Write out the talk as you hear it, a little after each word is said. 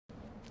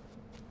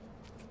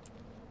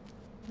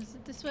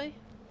This way?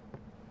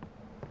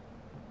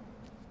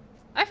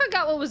 I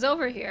forgot what was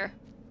over here.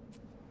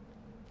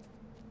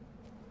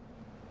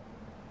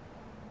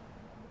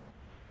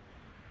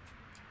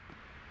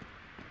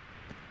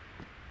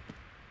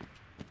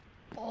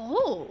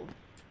 Oh.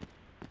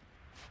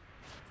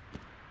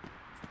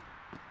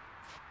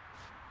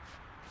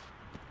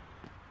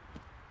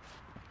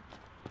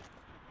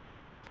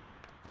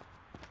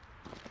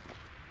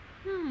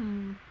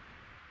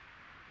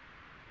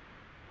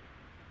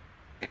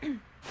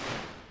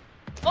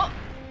 Oh.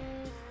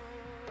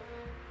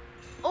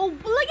 Oh,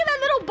 look at that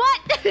little butt.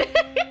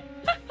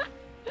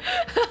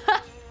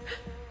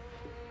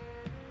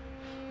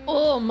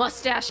 Oh,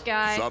 mustache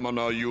guy.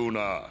 Summoner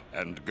Yuna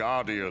and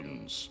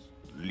Guardians,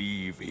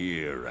 leave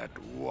here at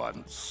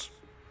once.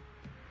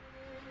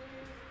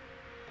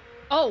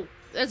 Oh,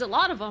 there's a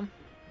lot of them.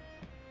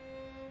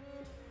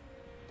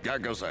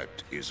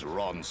 Gagazet is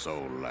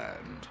Ronso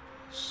land,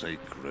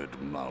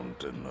 sacred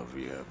mountain of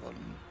Yevon.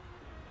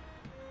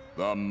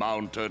 The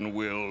mountain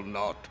will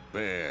not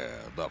bear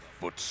the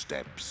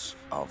footsteps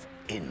of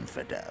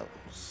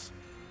infidels.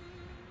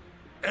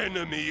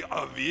 Enemy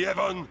of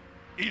Yevon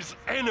is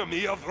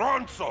enemy of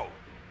Ronso.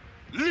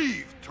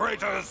 Leave,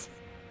 traitors!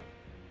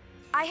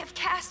 I have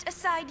cast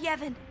aside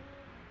Yevon.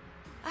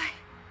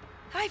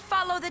 I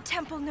follow the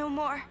temple no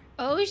more.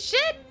 Oh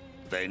shit!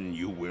 Then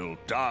you will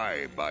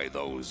die by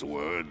those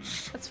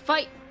words. Let's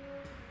fight.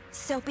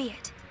 So be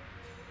it.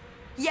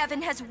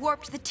 Yevon has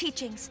warped the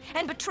teachings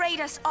and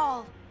betrayed us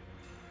all.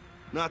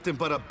 Nothing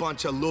but a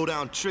bunch of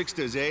low-down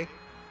tricksters, eh?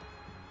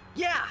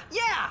 Yeah,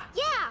 yeah!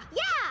 Yeah,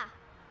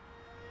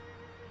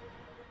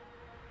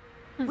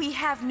 yeah! We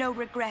have no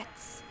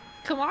regrets.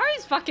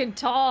 Kamari's fucking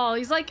tall.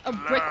 He's like a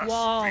brick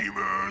wall.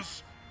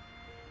 Blasphemers!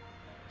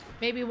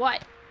 Maybe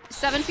what?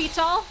 7 feet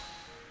tall?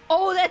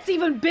 Oh, that's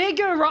even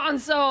bigger,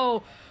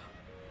 Ronso!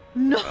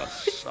 No,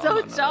 he's so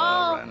Summoner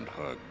tall. and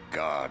her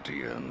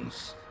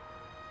guardians.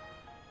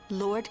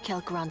 Lord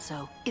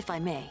Kelgranso, if I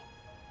may.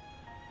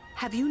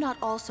 Have you not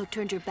also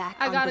turned your back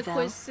I on got a Bevel?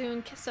 quiz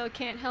soon, so it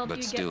can't help But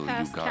you still, get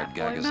you past guard Catboy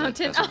Gagazet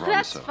Mountain. as a Oh,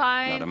 that's Ronso,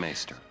 fine. not a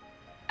maester.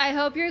 I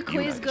hope your quiz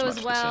Yuna is goes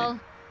much the well.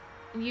 same.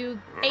 And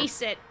you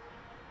ace it.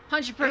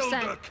 100%.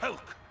 Elder Kelk,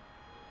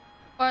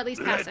 Or at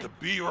least pass it. let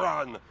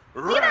Biran at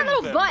that rend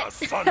little them butt.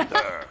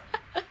 asunder.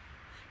 No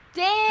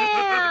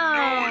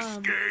Damn!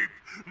 escape,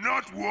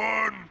 not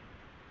one.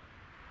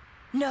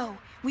 No,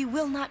 we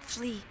will not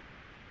flee.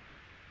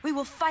 We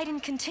will fight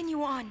and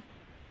continue on.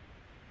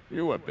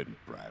 You have been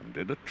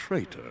branded a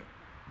traitor,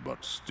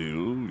 but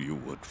still you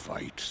would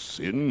fight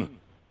sin.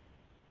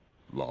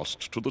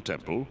 Lost to the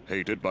temple,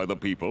 hated by the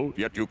people,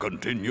 yet you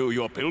continue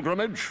your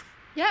pilgrimage?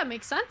 Yeah, it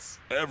makes sense.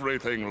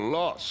 Everything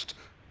lost.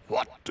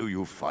 What do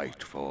you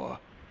fight for?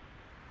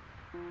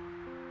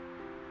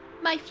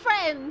 My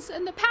friends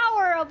and the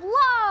power of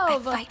I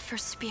love! fight for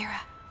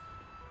Spira.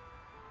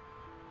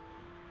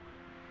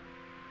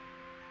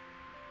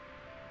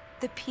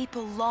 The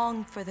people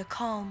long for the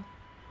calm.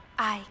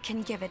 I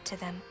can give it to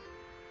them.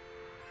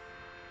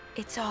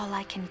 It's all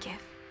I can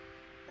give.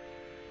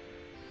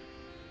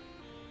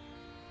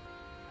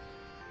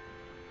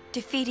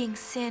 Defeating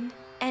sin,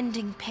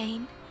 ending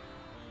pain.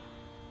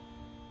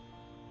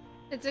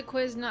 It's a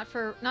quiz, not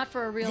for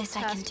a real This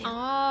test. I can do.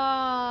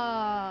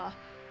 Ah,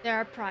 there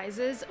are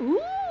prizes.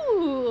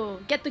 Ooh,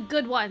 get the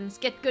good ones.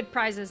 Get good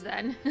prizes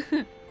then.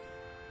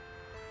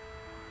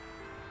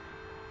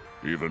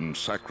 Even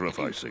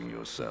sacrificing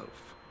yourself.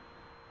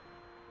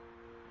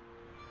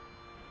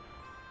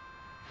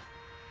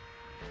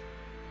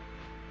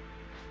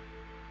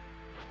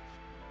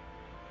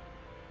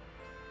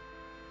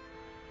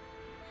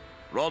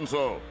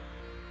 Ronso,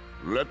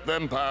 let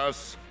them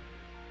pass.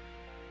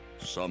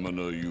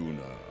 Summoner Yuna.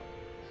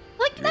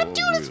 Like, that Your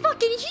dude is will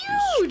fucking is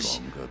huge!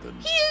 stronger than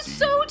He is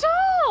steel. so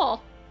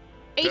tall!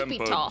 8 feet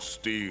Tempered tall.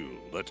 steel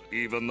that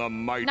even the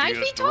 9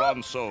 mightiest feet tall?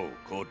 Ronso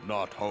could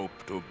not hope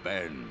to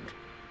bend.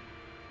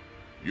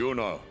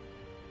 Yuna,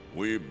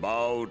 we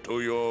bow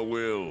to your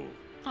will.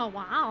 Oh,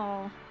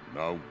 wow.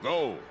 Now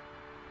go.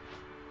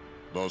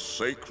 The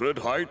sacred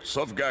heights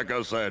of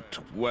Gagazet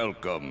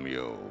welcome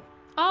you.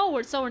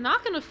 Oh, so we're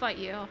not gonna fight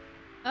you.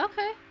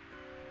 Okay.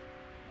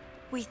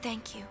 We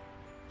thank you.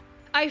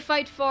 I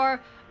fight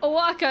for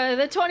Owaka,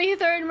 the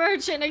 23rd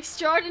Merchant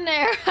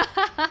Extraordinaire.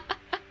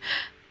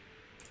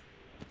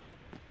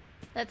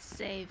 Let's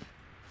save.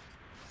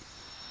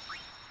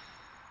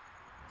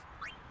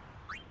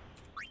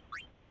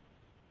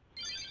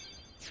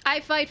 I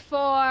fight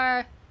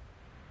for...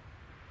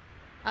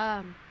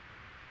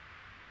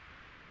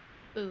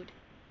 food.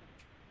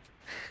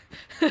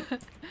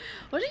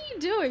 What are you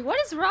doing? What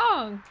is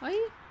wrong? Why are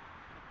you...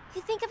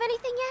 You think of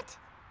anything yet?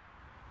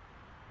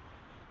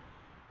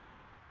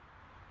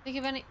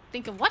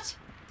 Think of what?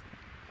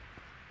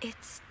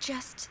 It's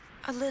just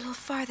a little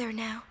farther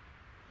now.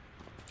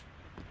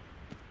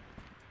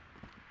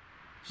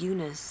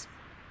 Yuna's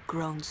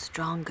grown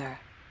stronger.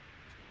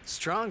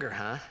 Stronger,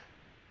 huh?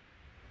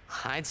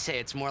 I'd say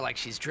it's more like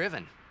she's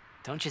driven.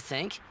 Don't you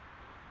think?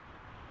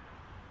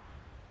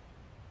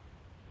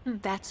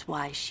 That's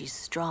why she's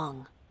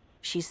strong.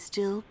 she's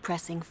still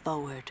pressing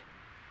forward.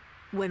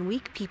 When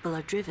weak people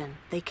are driven,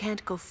 they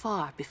can't go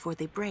far before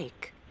they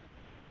break.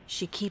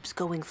 She keeps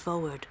going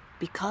forward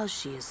because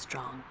she is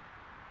strong.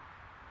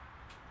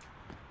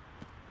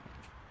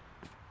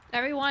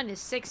 Everyone is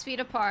 6 feet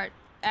apart.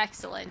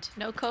 Excellent.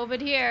 No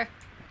COVID here.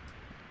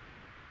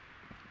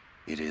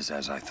 It is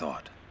as I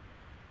thought.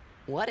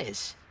 What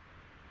is?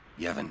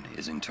 Yevon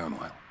is in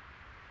turmoil.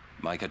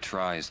 Micah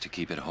tries to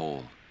keep it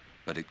whole,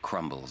 but it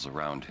crumbles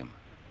around him.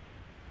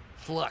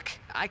 Look,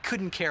 I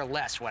couldn't care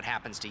less what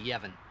happens to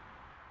Yevon.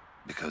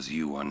 Because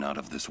you are not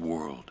of this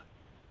world.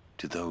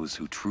 To those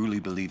who truly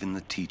believe in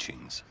the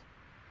teachings,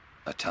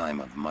 a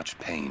time of much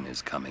pain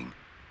is coming.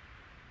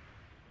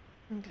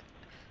 Okay.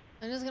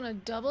 I'm just gonna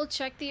double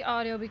check the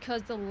audio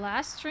because the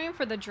last stream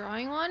for the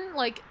drawing one,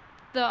 like,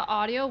 the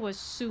audio was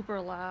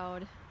super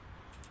loud.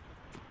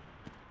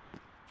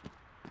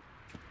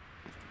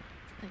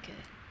 Okay.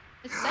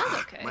 It sounds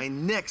okay. My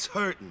neck's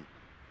hurting.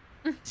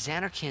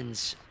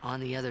 Xanarkin's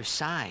on the other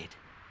side,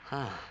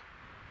 huh?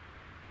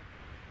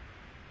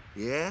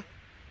 Yeah?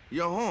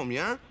 You're home,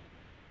 yeah?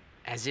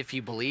 As if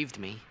you believed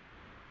me.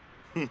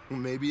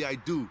 Maybe I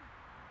do.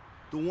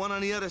 The one on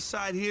the other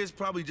side here is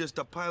probably just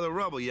a pile of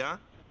rubble, yeah?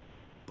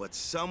 But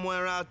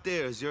somewhere out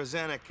there is your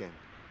Xanarkin.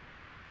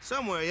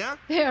 Somewhere, yeah?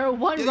 They're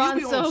one Yeah, you'll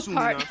be home Ronso soon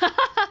part.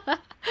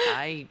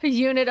 I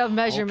Unit of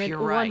measurement, you're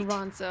one right.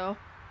 Ronso.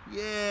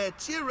 Yeah,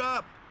 cheer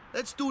up.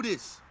 Let's do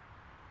this.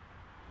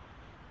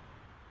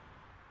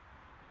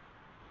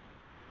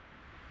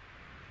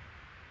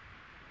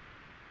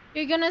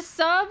 You're gonna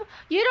sub?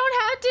 You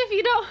don't have to if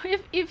you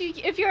don't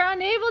if you're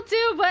unable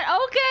to, but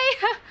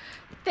okay.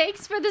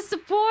 Thanks for the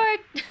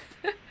support.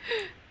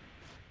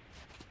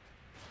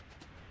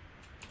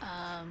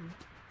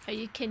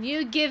 Can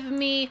you give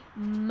me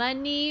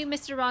money,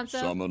 Mr.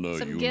 Ronso? Summoner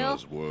Some gil?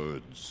 Yuna's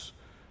words,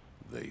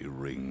 they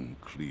ring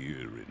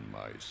clear in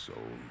my soul.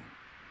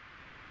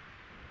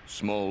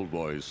 Small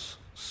voice,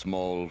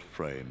 small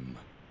frame,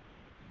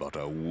 but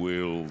a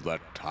will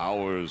that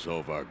towers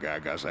over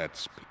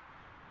Gagazet's.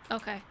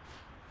 Okay.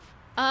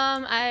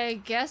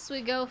 I guess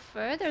we go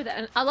further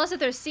then. Unless if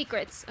there's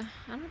secrets.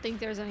 I don't think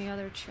there's any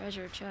other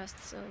treasure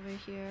chests over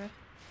here.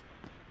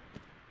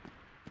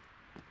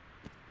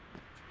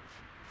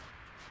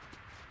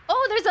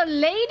 Oh, there's a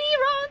lady,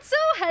 Ronso?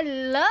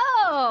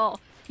 Hello!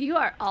 You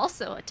are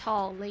also a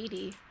tall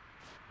lady.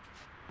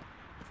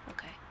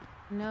 Okay.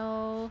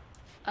 No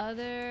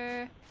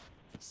other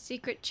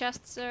secret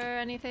chests or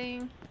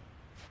anything?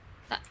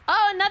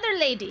 Oh, another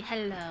lady.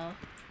 Hello.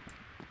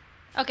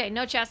 Okay,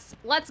 no chests.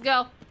 Let's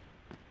go.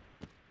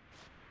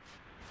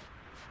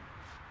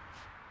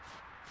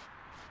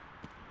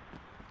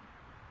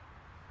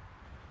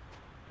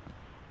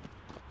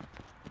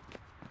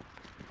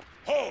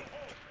 Halt!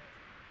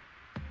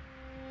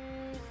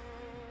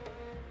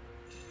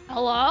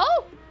 Hello?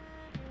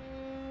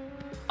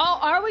 Oh,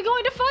 are we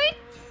going to fight?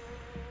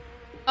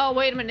 Oh,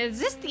 wait a minute. Is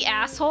this the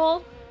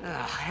asshole?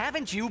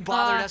 Haven't you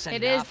bothered us enough?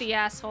 It is the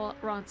asshole,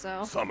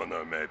 Ronso.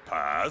 Summoner may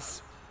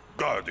pass.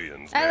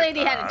 Guardians That may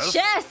lady had a pass.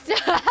 chest.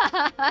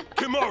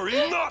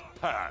 Kimari not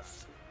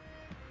pass.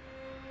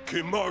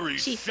 Kimari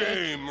She fake.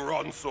 shame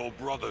Ronso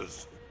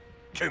brothers.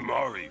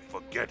 Kimari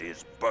forget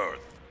his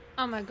birth.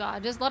 Oh my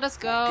god, just let us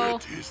go.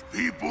 Forget his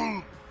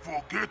people,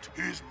 forget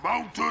his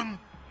mountain,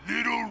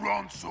 little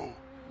Ronso,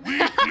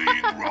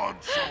 weakling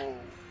Ronso.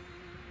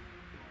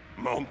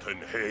 Mountain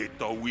hate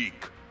the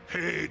weak,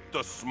 hate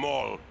the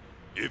small.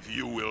 If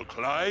you will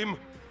climb,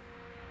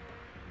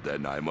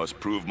 Then I must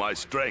prove my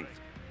strength.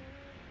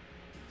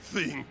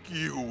 think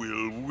you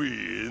will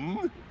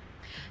win.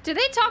 Did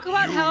they talk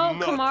about You how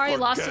not Kamari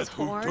lost his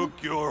forget horn? who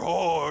took your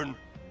horn.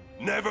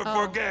 Never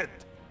forget.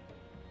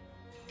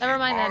 Never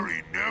mind then.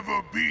 Kimari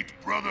never beat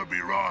Brother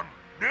Biran.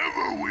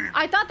 Never win.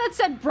 I thought that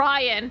said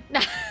Brian.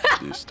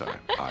 This time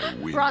I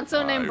win.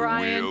 Ronso named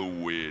Brian. I will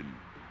win.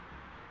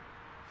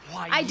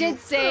 Why, I you- did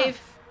save.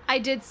 I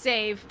did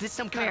save. This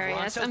some kind of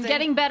Marius. Ronso I'm thing?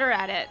 getting better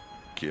at it.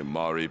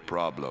 Kimari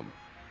problem.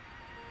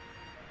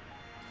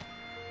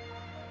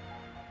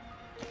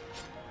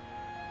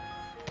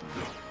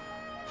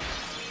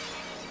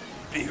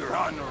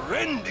 Biran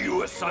rend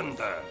you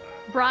asunder.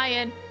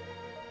 Brian.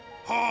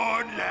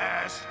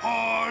 Hornless,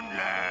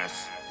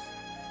 hornless.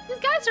 These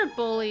guys are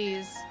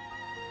bullies.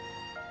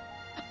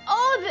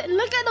 Oh,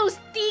 look at those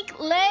thick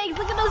legs.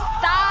 Look at those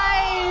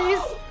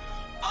thighs.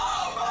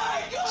 Oh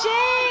my God!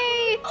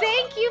 Jay,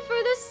 thank you for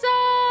the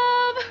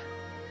sub.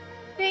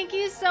 Thank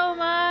you so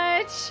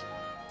much.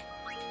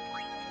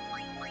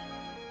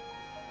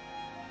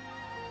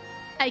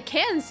 I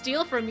can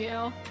steal from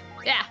you.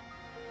 Yeah.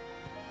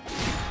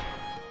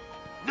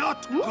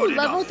 Not Ooh, good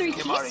level enough, 3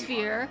 key Kimari.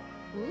 sphere.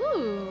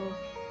 Ooh.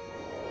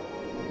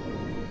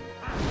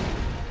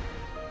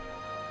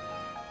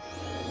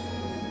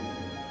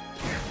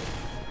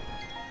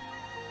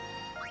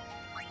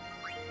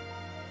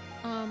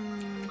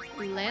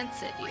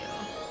 Lance at you.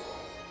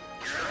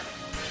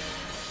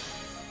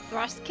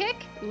 Thrust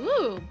kick?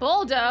 Ooh,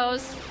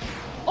 bulldoze.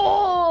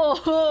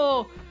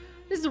 Oh,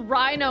 this is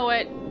Rhino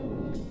it.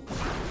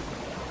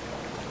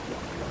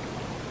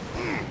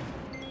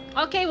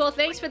 Okay, well,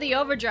 thanks for the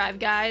overdrive,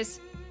 guys.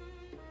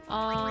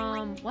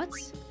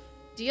 What's...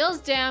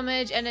 Deals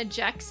damage and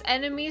ejects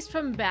enemies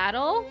from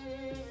battle?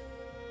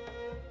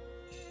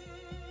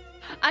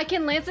 I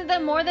can lance at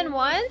them more than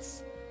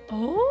once?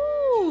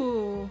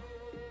 Oh.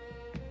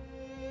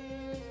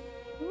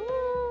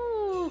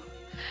 Ooh.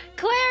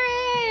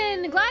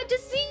 Clarin! Glad to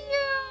see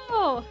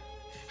you!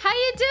 How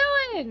you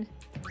doing?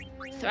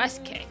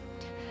 Thrust kick.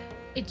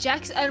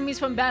 Ejects enemies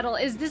from battle.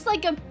 Is this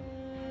like a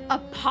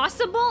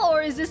possible,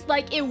 or is this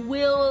like it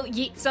will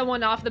yeet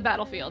someone off the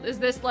battlefield? Is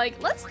this like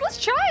let's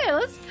try it.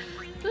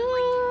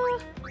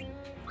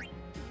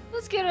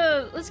 Let's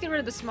get rid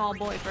of the small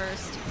boy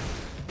first.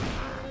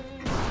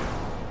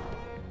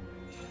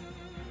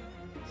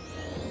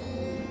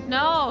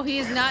 No, he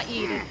is not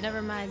yeeted.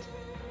 Never mind.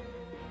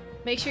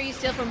 Make sure you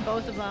steal from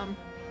both of them.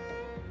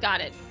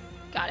 Got it.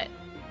 Got it.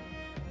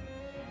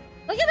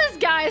 Look at this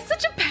guy. It's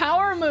such a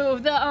power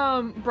move. The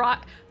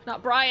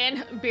not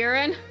Brian,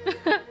 Biren.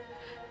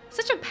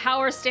 Such a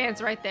power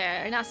stance right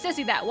there. Now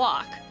sissy that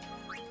walk.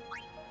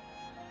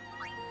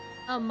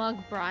 I'll mug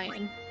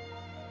Brian.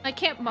 I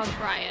can't mug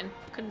Brian.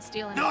 Couldn't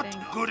steal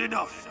anything. Not good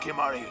enough,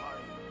 Kimari.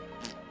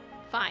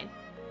 Fine.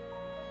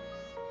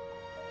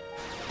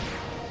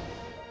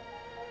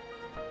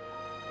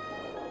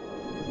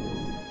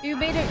 You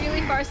made it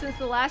really far since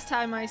the last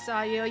time I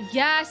saw you.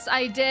 Yes,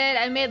 I did.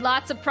 I made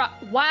lots of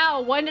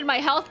Wow, when did my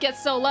health get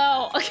so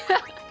low?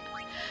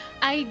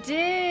 I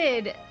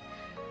did.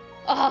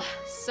 Oh,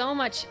 so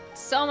much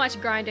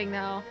grinding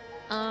though.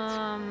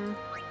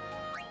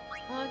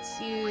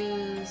 Let's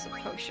use a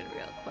potion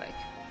real quick.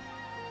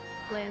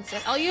 Lance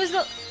it. I'll use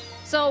the...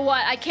 So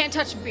what, I can't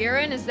touch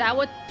Biren? Is that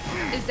what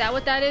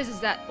that is? Is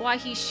that why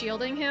he's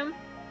shielding him?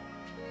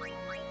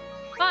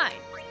 Fine.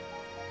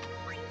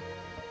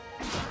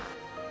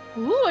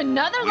 Ooh,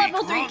 another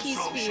level 3 key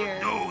sphere.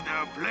 Know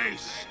their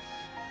place.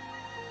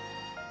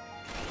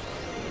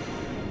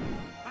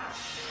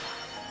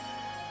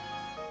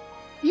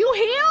 You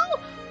heal?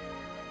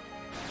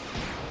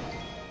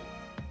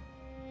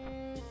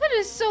 That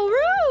is so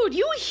rude.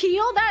 You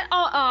heal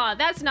that?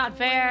 That's not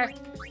fair.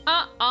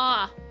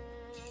 I'm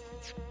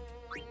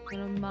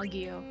gonna mug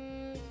you.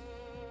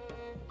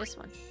 This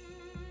one.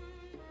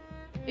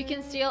 You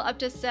can steal up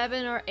to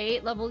 7 or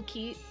 8 level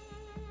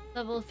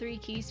 3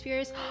 key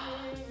spheres.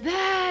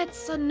 That's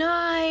so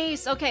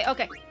nice. Okay.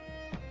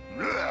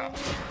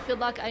 Good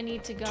luck. I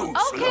need to go.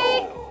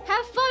 Okay.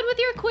 Have fun with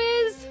your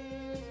quiz.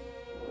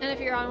 And if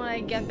you're on when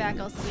I get back,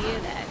 I'll see you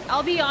then.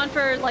 I'll be on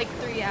for like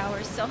 3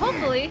 hours, so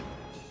hopefully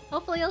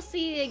I'll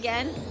see you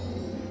again.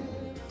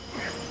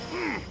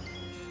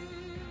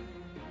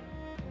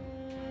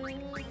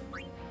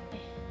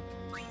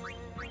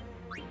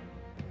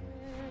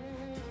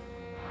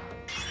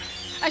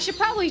 I should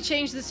probably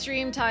change the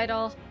stream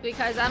title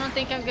because I don't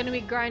think I'm gonna be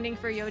grinding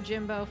for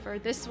Yojimbo for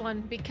this one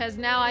because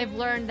now I've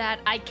learned that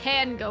I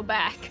can go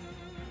back.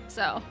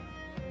 So,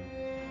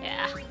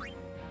 yeah.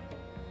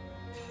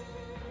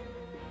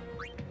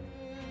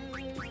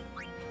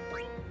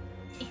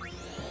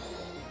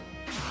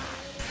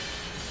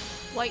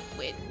 White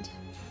wind.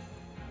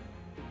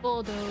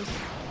 Bulldoze.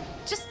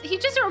 He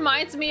just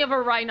reminds me of a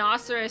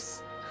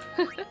rhinoceros.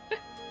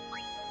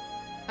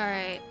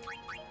 Alright.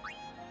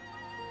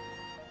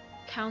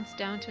 Counts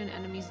down to an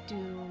enemy's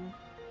doom.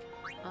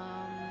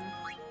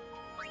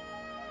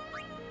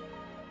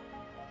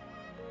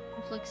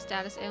 Inflict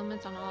status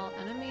ailments on all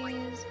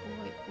enemies.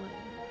 White wind.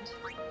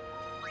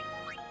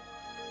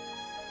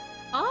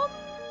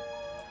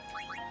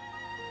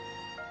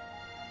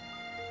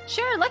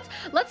 Sure,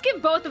 let's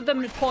give both of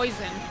them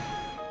poison.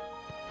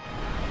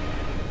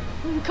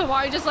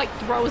 Kamari just like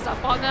throws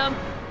up on them.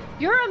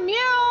 You're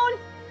immune!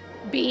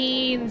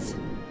 Beans.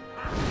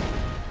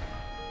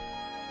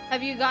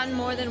 Have you gotten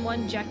more than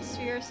 1 Ject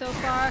Sphere so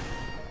far?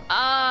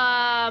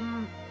 I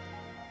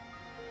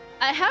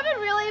haven't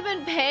really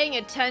been paying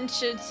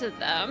attention to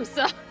them,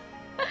 so...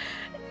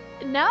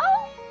 No?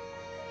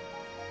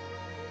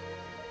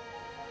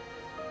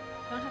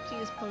 Don't have to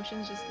use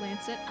potions, just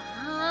lance it.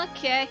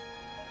 Okay.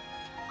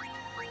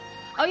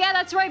 Oh yeah,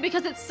 that's right,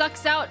 because it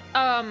sucks out,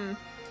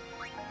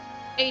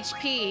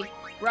 HP.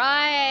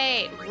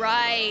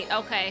 Right,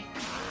 okay.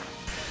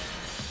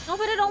 No,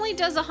 but it only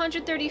does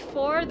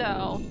 134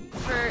 though,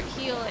 for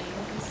healing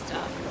and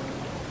stuff.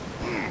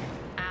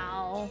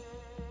 Ow.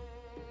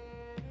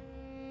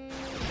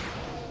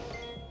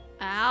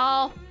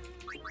 Ow.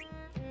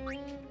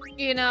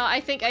 You know,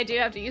 I think I do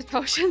have to use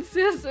potions.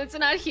 It's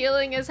not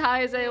healing as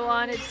high as I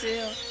wanted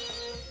to.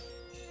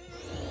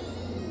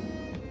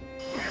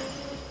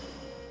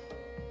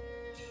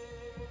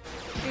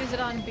 Use it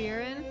on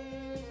Biren.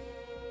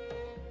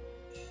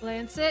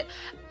 Lance it.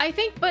 I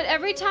think, but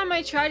every time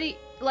I try to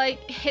like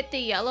hit the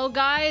yellow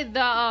guy,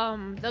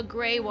 the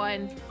gray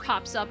one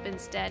pops up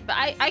instead. But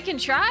I can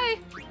try.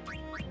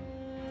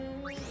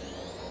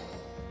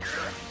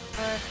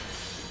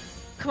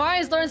 Kamari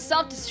has learned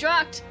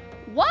self-destruct.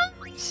 What?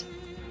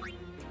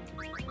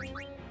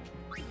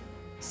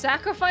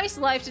 Sacrifice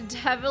life to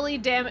heavily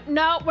damage.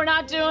 No, we're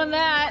not doing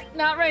that.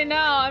 Not right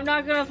now. I'm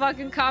not gonna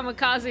fucking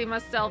kamikaze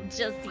myself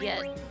just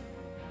yet.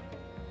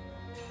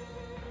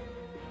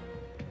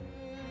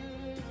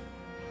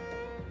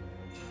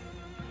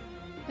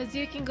 Because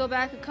you can go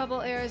back a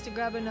couple eras to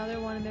grab another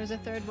one, and there's a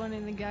third one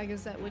in the Gaga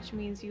set, which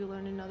means you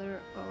learn another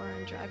aura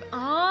and drive.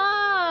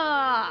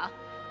 Ah!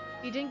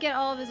 He didn't get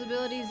all of his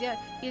abilities yet.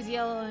 He's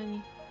yellow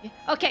and... Yeah.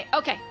 Okay,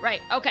 okay,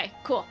 right, okay,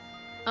 cool.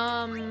 Where's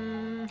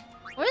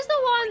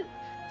the one?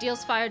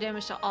 Deals fire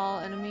damage to all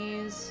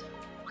enemies.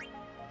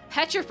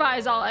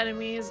 Petrifies all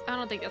enemies. I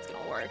don't think that's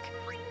gonna work.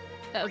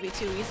 That would be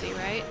too easy,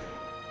 right?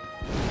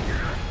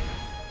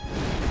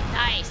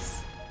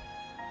 Nice.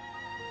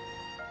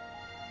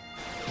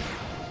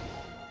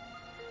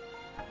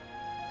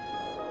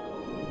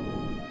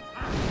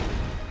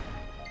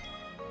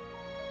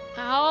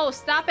 Oh,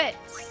 stop it.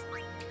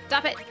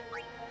 Stop it.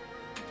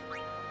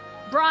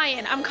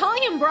 Brian. I'm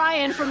calling him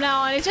Brian from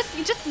now on. He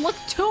just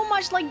looks too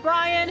much like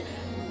Brian.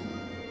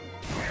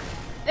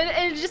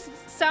 It just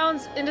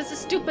sounds, and it's a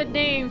stupid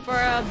name for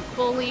a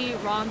bully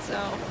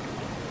Ronso.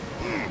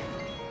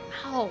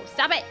 Oh,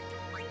 stop it.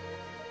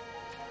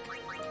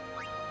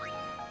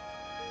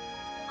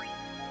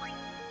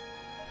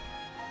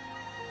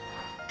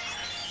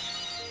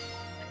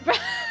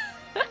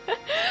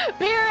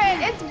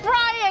 Barrett, it's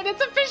Brian.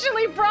 It's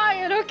officially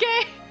Brian,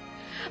 okay?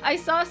 I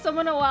saw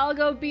someone a while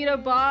ago beat a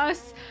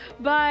boss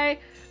by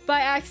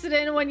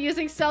accident when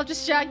using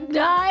self-destruct.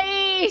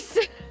 Nice!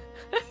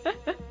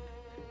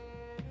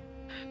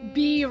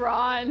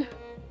 B-Ron.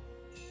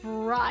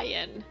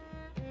 Brian.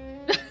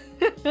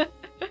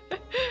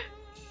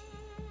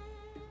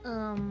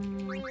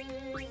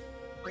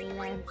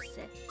 Lance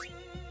it.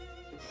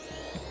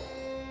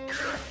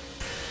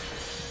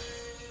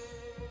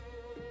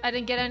 I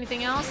didn't get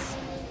anything else?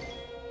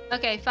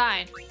 Okay,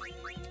 fine.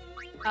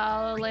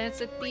 I'll lance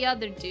at the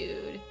other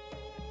dude.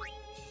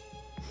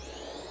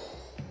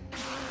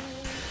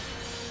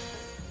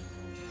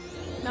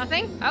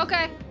 Nothing?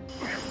 Okay.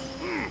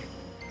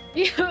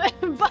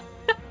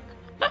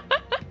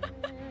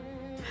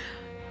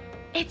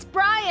 It's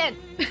Brian!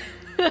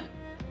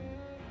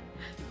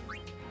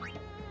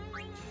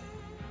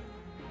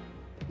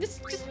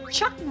 Just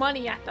chuck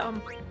money at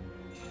them.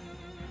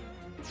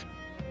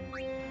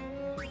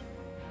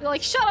 They're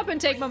like, shut up and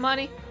take my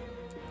money.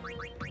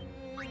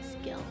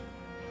 Skill.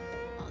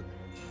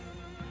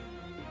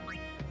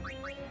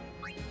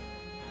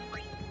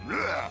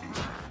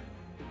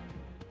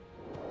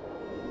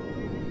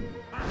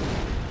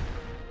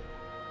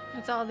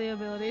 That's all the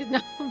abilities.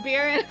 No,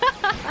 beer.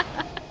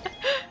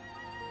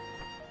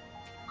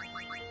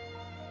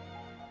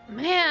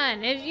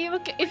 Man, if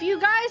you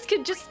guys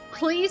could just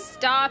please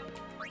stop,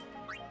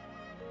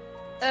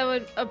 I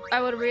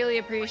would really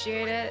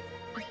appreciate it.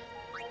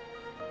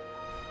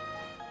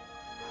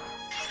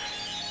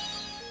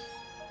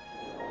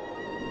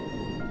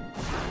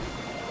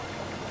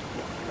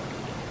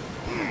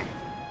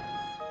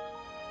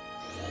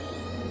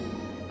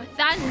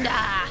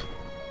 Thunder!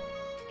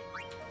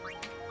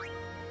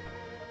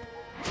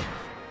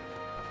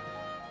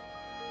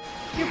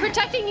 You're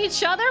protecting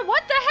each other?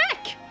 What the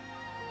heck?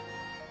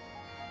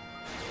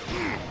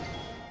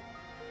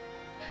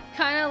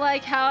 Kind of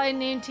like how I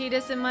named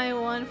Titus in my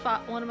one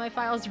of my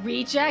files,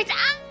 Reject.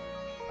 Ah!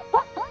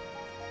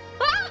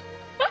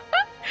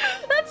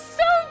 That's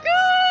so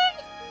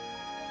good!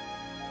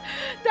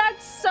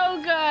 That's so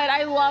good.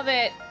 I love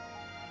it.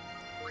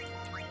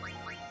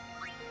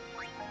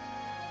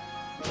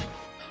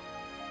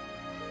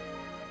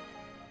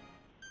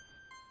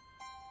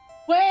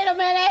 Wait a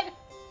minute!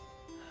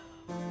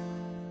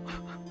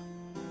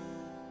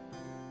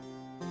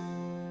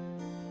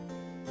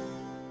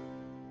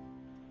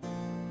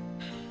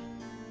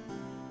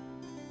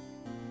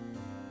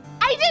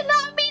 I did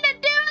not mean to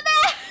do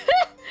that!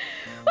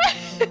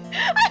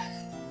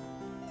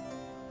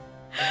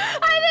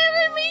 I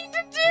didn't mean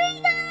to do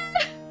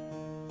that!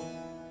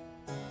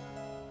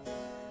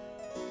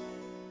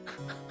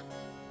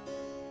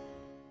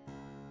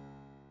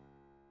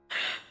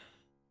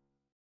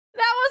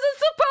 That wasn't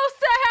supposed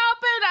to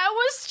happen! I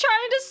was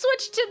trying to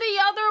switch to the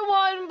other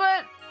one,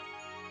 but...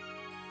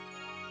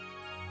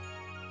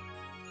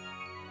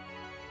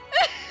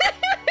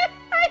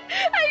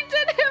 I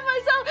did hit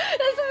myself!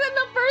 This isn't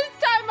the first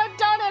time I've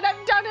done it!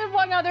 I've done it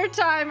one other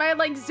time! I,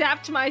 like,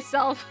 zapped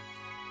myself.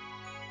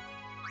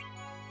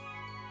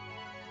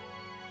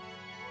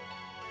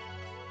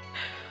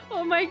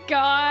 Oh my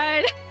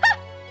god!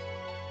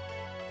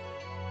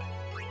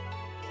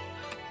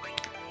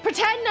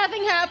 Pretend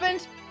nothing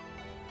happened!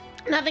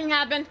 Nothing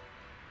happened.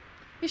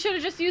 You should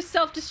have just used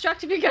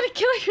self-destruct if you're gonna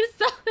kill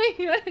yourself.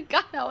 You would have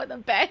gotten out with a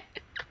bang.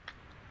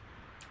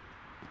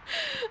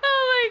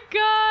 Oh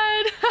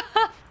my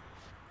god.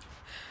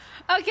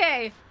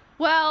 Okay,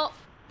 well,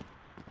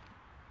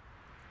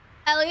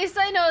 at least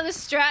I know the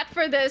strat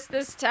for this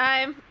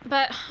time,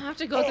 but I have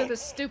to go through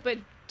this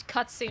stupid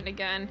cutscene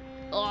again.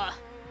 Ugh.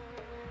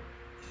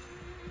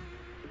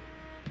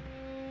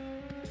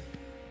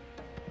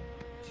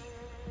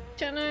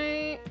 Can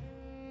I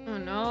Oh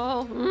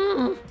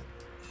no.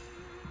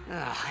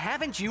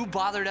 Haven't you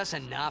bothered us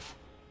enough?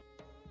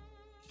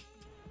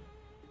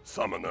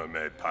 Summoner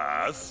may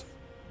pass.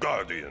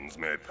 Guardians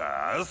may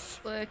pass.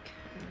 Look.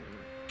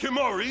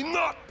 Kimari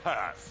not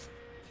pass.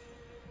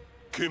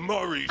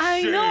 Kimari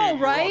I shame know,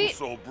 right?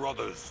 Ronso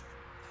brothers.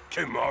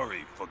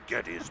 Kimari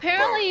forget his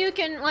Apparently birth. you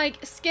can like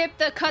skip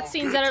the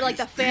cutscenes that are like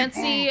the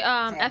fancy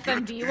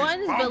FMV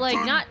ones, but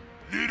like not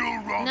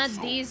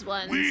these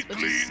ones,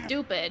 which is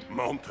stupid.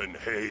 Mountain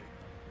hate.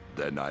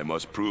 Then I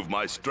must prove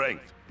my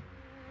strength.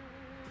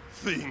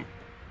 Think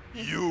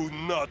you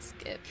not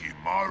Skip.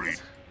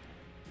 Kimari.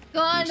 Go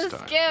on This to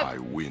time, skip. I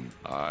win.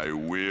 I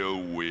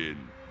will win.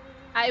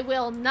 I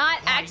will not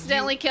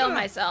accidentally kill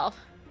myself.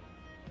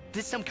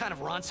 This some kind of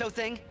Ronso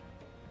thing?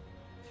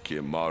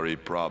 Kimari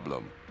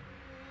problem.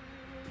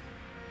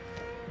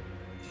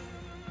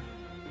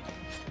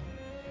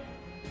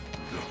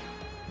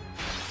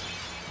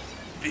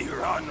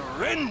 Viran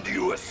rend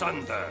you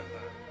asunder.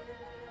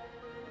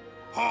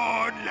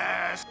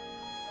 Hornless.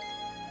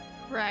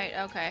 Right,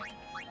 okay.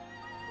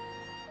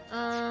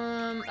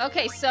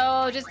 Okay,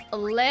 so just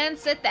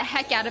lance it the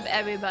heck out of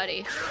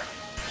everybody.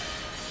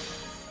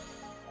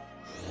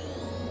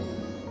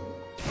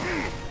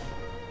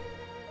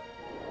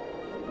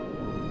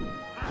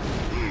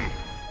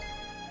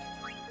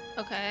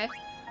 Okay.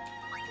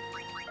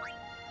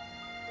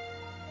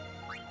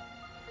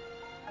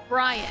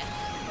 Brian.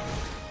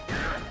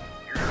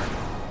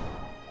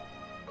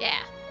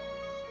 Yeah.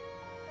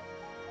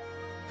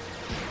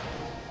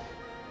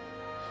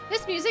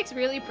 This music's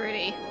really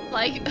pretty.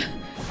 Like,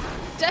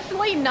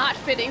 definitely not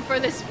fitting for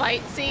this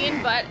fight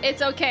scene, but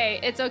it's okay.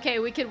 It's okay.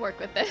 We can work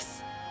with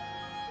this.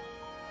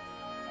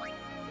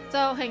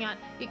 So, hang on.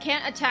 You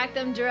can't attack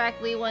them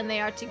directly when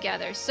they are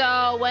together.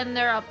 So, when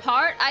they're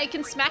apart, I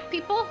can smack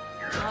people?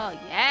 Oh,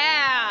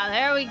 yeah.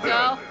 There we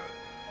go.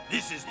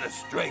 This is the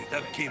strength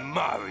of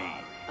Kimari.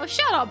 Oh,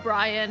 shut up,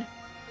 Brian.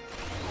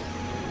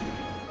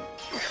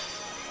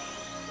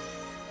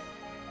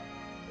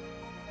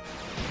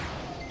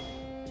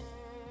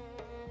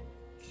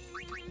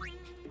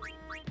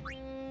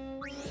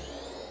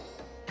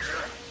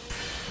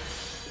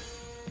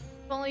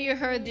 If only you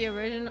heard the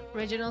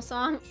original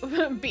song,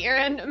 Beer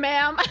and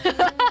Ma'am.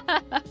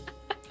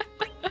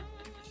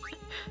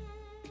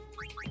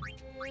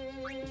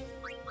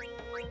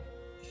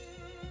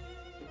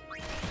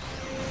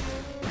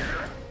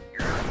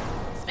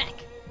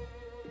 Smack.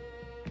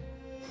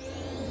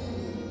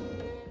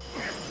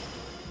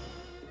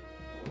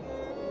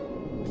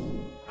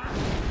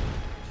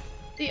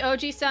 The OG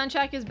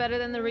soundtrack is better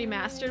than the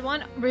remastered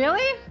one.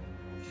 Really?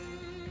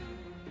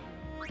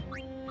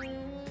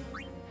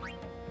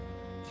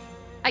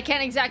 I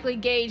can't exactly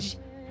gauge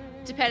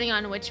depending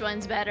on which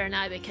one's better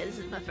now because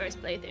it's my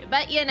first playthrough.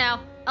 But you know,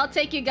 I'll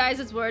take you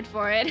guys' word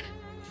for it.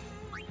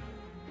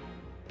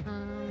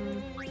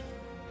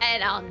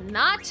 And I'll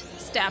not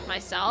stab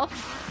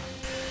myself.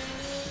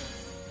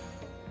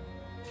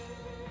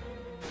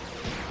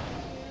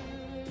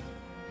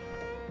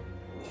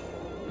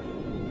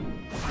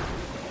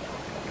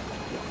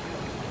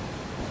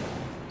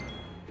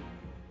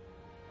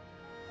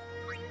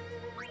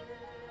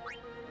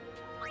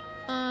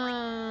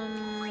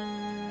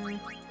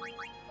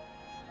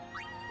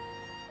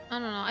 I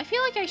don't know. I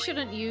feel like I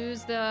shouldn't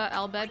use the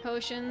Albed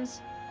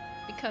potions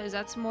because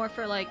that's more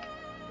for like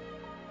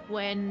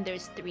when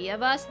there's 3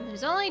 of us and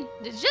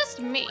there's just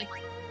me.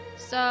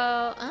 So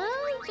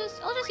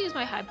I'll just use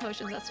my high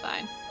potions. That's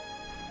fine.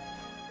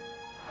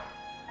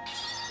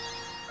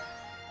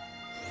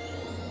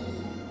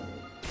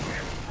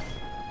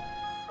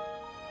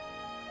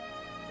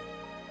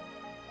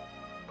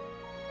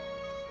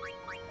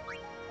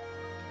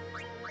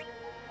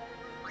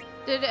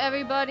 Did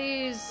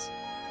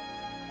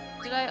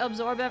I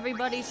absorb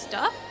everybody's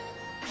stuff?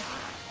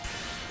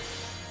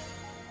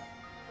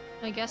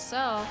 I guess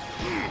so.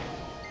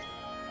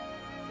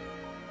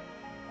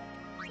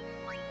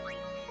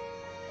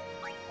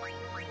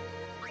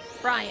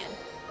 Brian.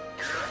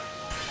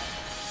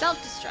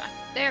 Self-destruct.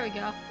 There we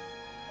go.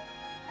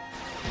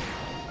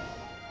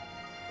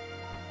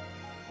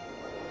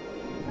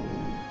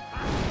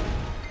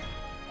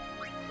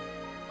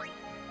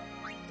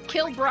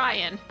 Kill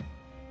Brian.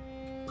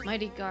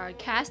 Mighty Guard.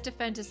 Cast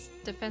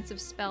defensive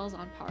spells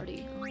on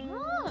party.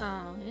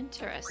 Oh,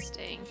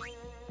 interesting.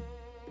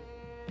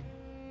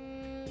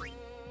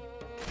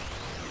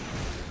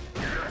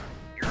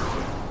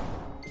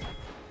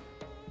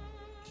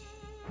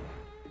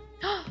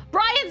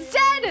 Brian's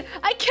dead!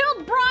 I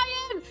killed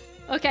Brian!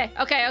 Okay.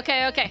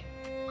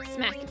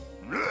 Smack.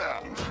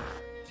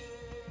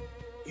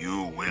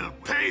 You will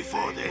pay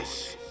for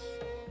this.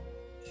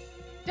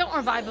 Don't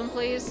revive him,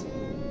 please.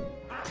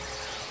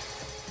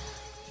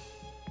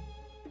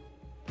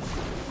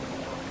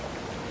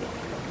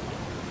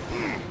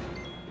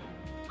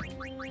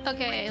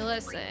 Okay,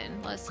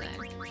 listen.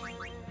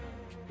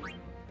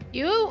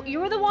 You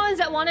were the ones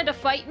that wanted to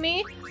fight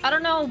me. I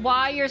don't know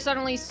why you're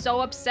suddenly so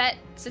upset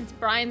since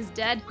Brian's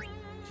dead.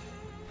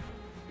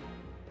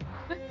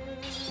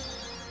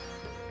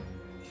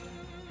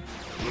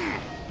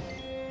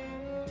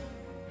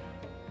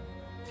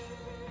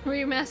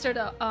 remastered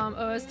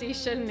OST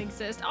shouldn't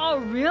exist. Oh,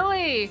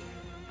 really?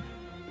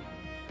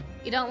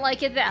 You don't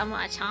like it that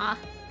much, huh?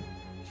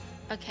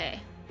 Okay.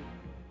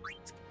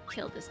 Let's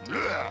kill this dude.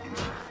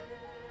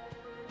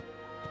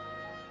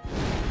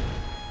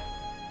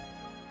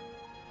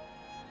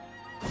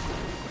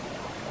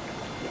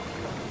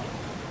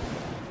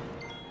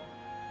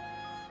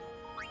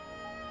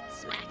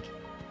 Smack.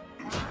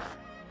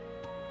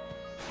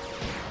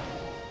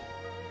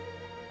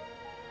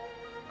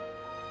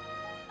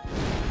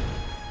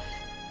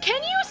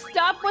 Can you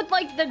stop with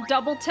like the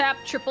double tap,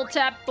 triple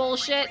tap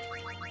bullshit?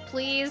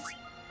 Please?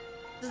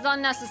 This is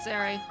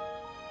unnecessary.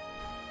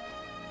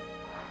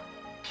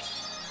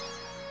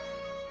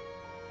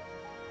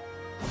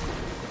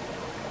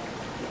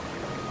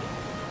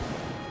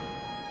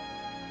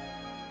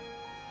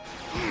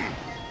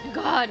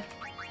 God.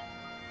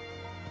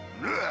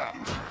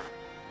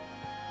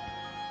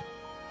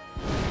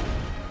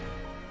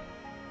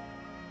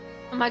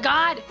 Oh my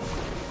God.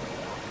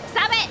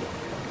 Stop it!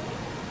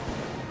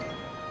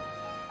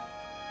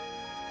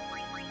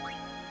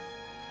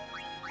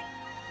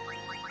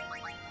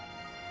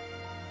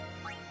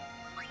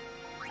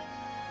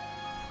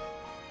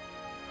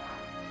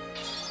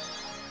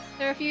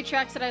 There are a few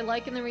tracks that I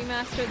like in the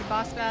remaster. The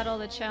boss battle,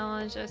 the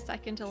challenge, a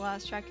second to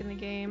last track in the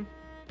game.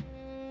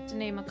 To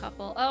name a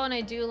couple. Oh, and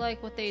I do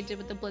like what they did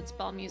with the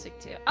Blitzball music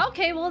too.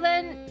 Okay, well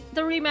then,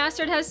 the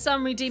remastered has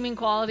some redeeming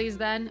qualities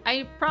then.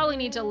 I probably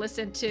need to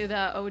listen to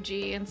the OG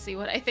and see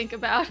what I think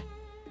about.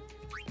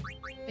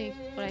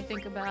 What I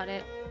think about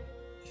it.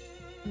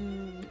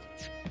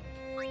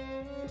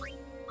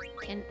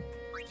 Can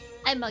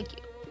I mug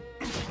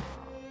you?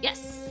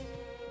 Yes.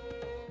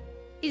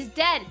 He's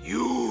dead.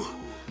 You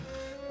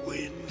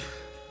win.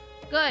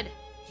 Good.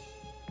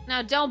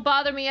 Now don't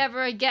bother me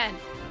ever again.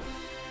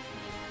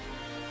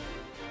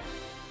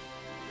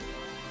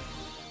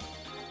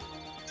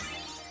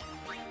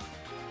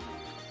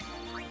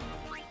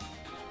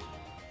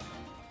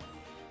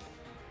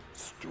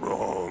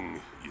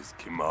 Strong is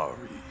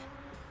Kimari.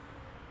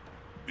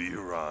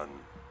 Biran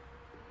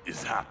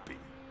is happy.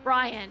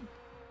 Brian.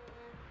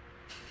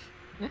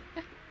 Look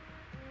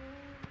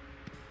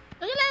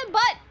at that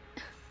butt!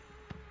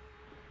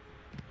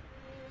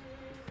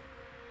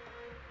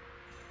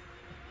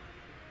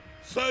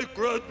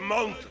 Sacred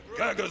Mount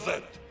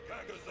Gagazet.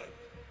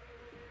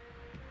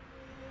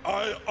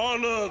 I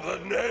honor the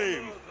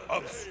name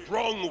of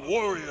strong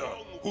warrior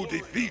who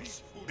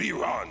defeats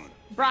Biran.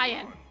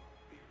 Brian.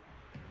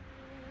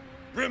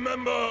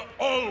 Remember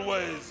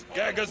always,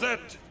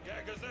 Gagazet,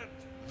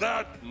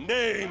 that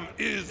name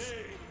is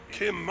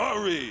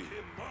Kimari.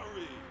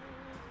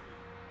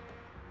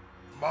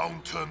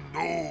 Mountain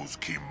knows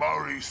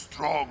Kimari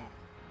strong.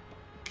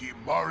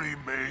 Kimari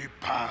may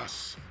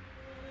pass.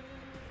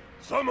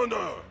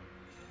 Summoner,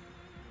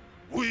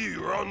 we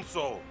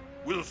Ronso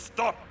will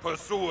stop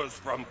pursuers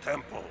from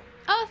temple.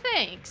 Oh,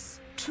 thanks.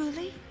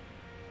 Truly?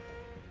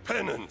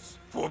 Penance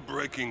for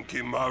breaking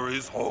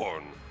Kimari's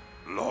horn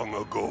long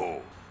ago.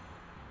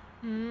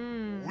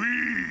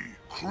 We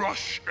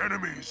crush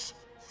enemies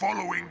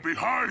following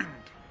behind.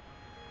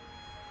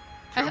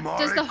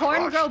 Does the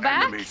horn grow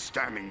back? Enemies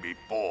standing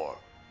before.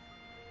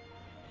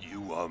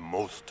 You are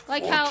most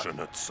Like how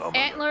fortunate, summoner.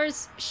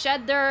 antlers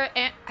shed their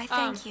I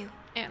thank you.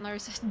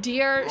 antlers.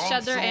 Deer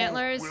shed their Ronso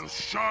antlers. will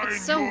shine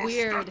It's so your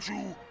weird.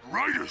 statue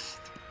brightest.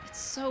 It's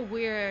so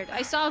weird.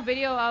 I saw a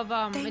video of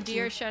a Thank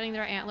deer you. shedding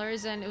their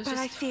antlers, and it was But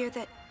I just fear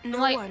that no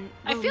like, one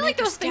I will feel like make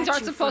a those things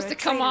aren't statue supposed for to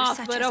a come traitor off,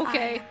 such but as I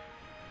okay. am.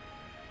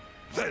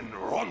 Then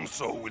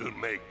Ronso will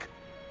make.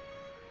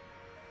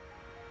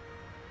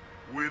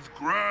 With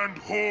grand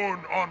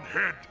horn on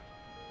head.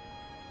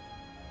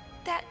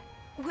 That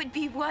would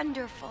be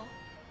wonderful.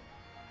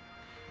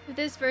 If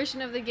this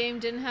version of the game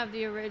didn't have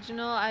the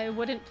original, I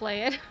wouldn't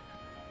play it.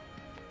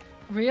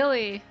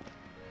 Really?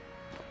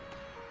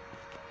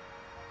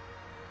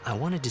 I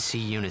wanted to see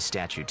Yuna's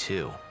statue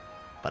too,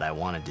 but I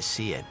wanted to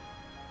see it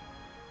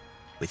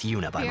with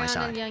Yuna by my Piran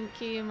side. and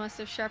Yankee must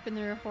have sharpened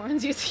their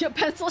horns using a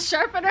pencil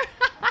sharpener.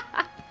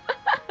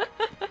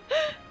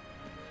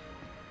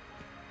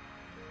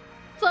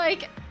 It's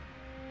like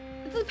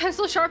the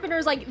pencil sharpener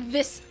is like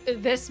this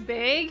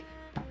big.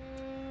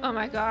 Oh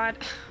my god.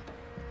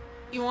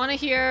 You want to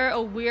hear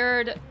a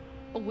weird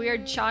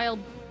child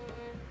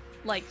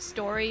like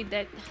story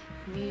that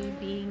me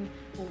being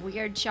a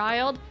weird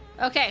child?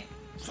 Okay.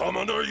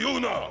 Summoner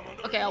Yuna.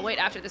 Okay, I'll wait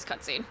after this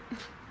cutscene.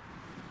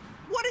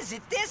 What is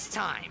it this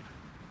time?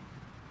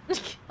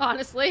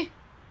 Honestly.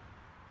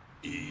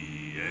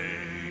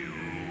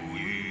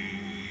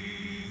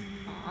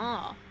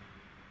 Oh.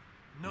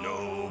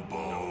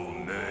 Noble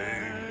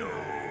name, no.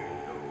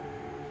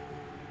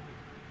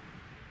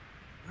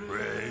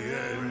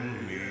 Ray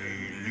and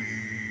Melee.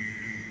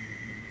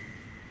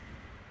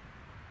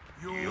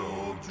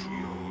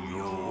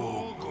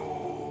 Yoko.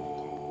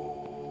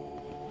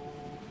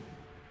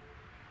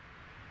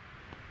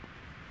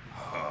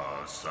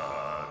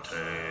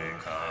 Hasate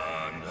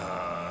Kandaye.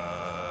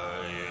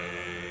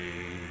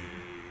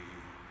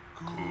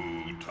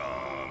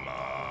 Kutamae.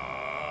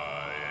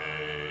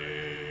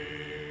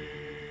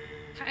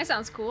 That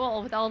sounds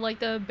cool with all like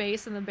the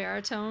bass and the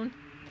baritone.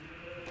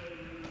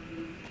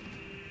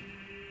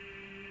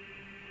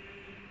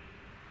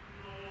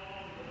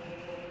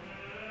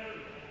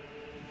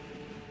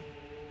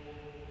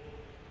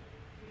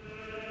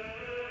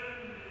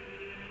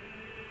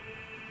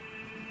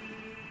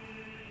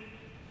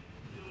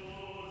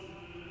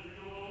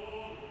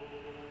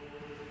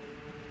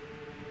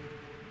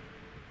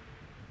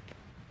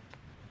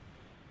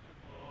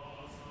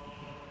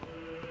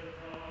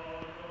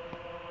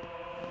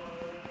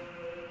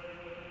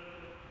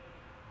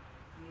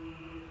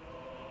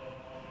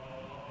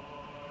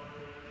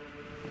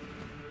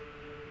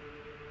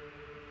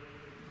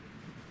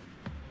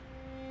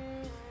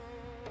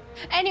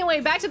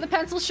 Anyway, back to the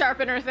pencil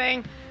sharpener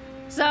thing.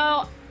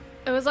 So,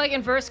 it was like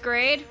in first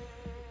grade.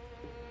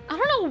 I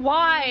don't know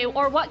why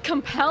or what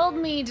compelled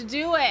me to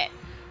do it.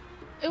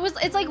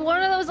 It's like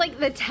one of those like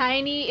the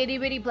tiny itty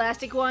bitty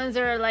plastic ones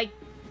that are like,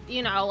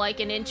 you know,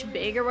 like an inch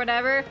big or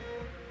whatever.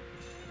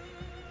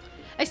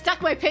 I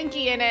stuck my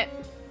pinky in it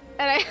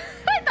and I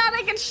thought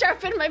I could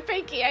sharpen my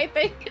pinky, I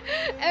think.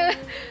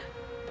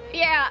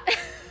 Yeah.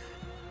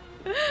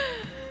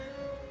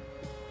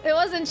 It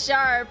wasn't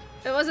sharp.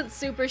 It wasn't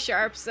super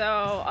sharp, so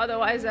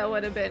otherwise that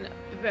would have been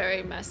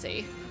very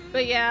messy.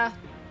 But yeah.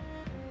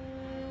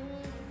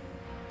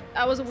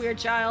 I was a weird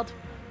child.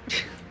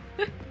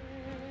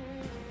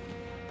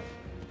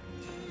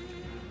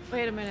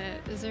 Wait a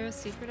minute. Is there a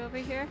secret over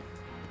here?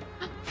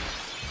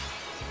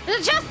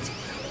 There's a chest!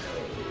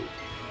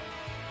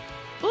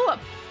 Ooh, a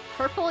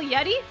purple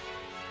Yeti?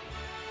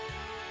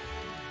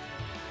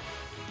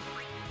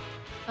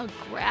 A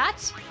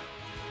Grat?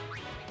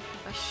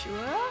 A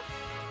Shura?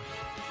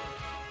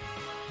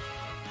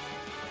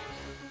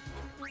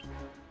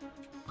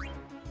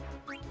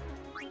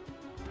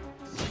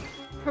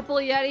 Purple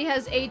Yeti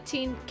has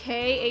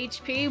 18k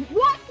HP.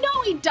 What?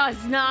 No, he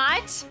does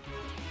not!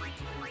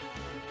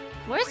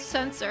 Where's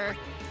sensor?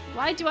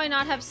 Why do I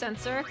not have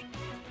sensor?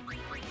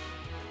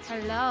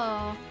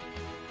 Hello?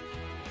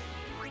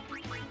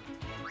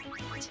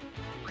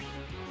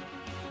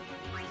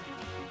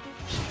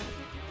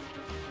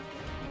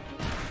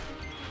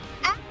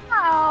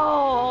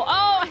 Ow!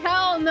 Oh,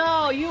 hell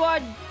no! You are...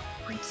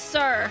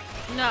 Sir.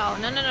 No,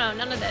 no, no, no,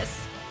 none of this.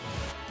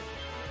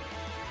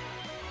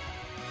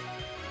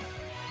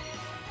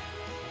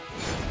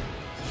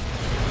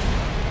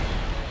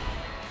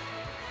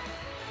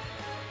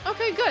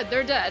 Okay, good.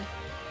 They're dead.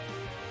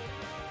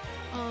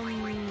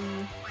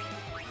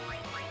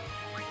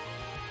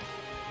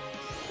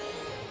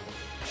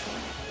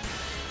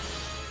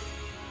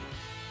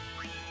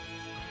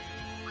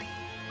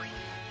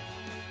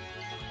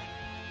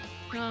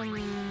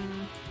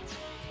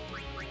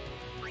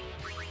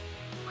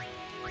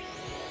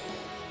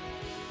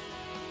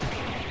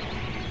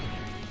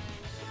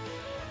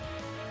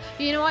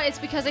 You know what? It's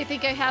because I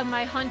think I have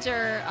my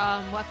hunter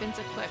weapons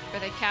equipped for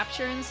the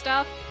capture and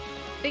stuff.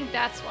 I think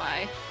that's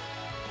why.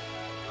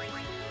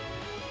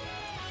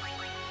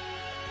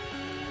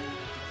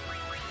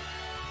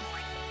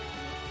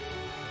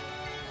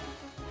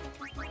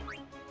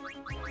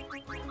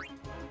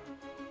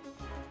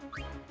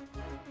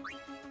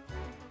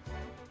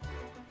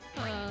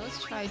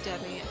 Let's try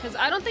dubbing it, because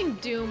I don't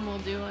think Doom will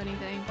do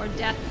anything, or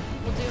Death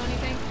will do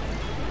anything.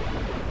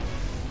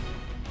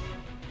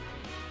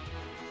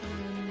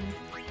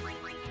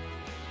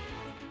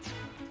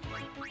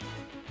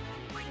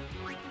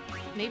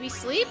 Maybe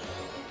sleep?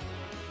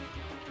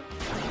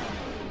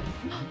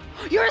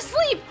 You're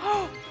asleep!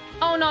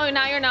 Oh no,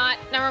 now you're not.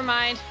 Never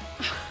mind.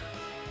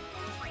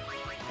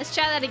 Let's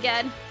try that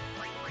again.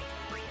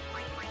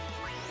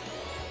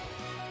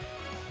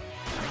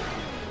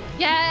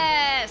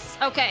 Yes!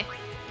 Okay.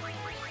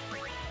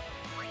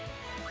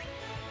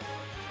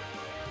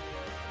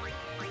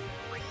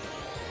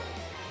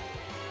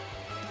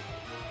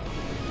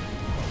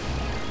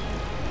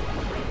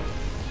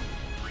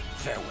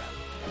 Farewell.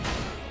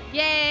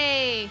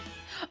 Yay!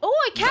 Oh,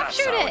 I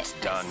captured it! That's how it's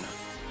done.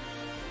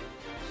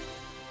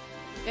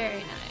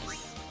 Very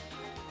nice.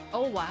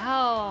 Oh,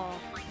 wow.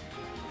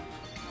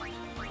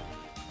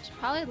 Should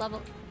probably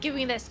level... Give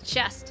me this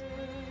chest.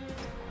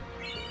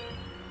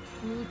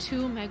 Ooh,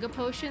 2 mega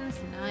potions.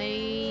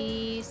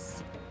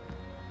 Nice.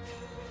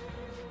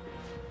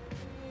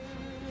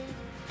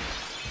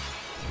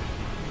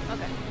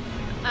 Okay.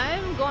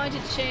 I'm going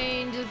to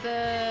change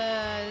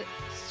the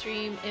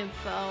stream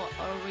info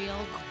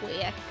real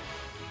quick.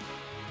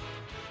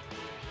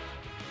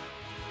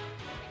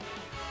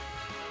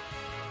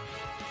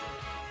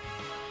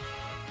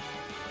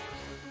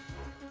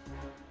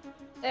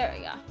 There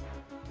we go.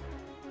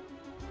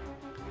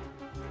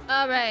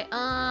 Alright,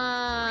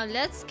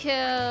 let's kill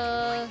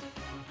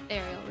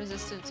Ariel,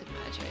 resistant to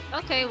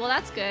magic. Okay, well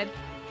that's good.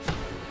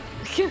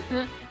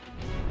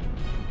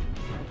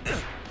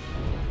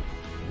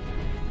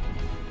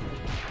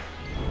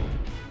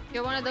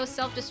 You're one of those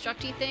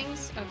self-destructy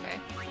things? Okay.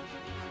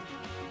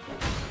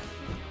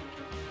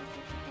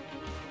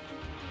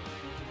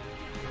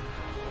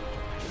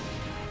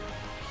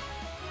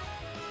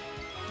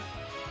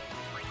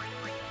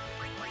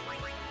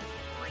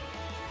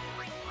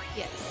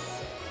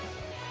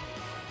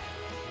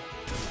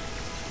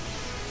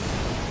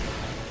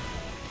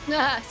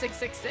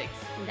 666.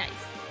 Nice.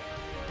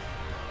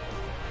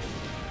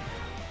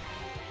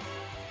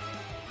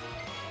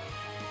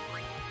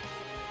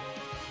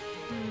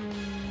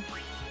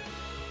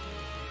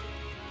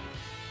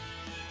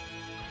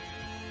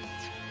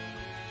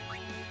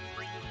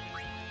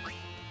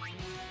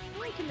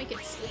 I can make it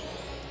sleep.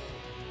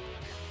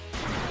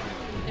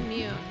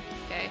 Immune.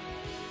 Okay.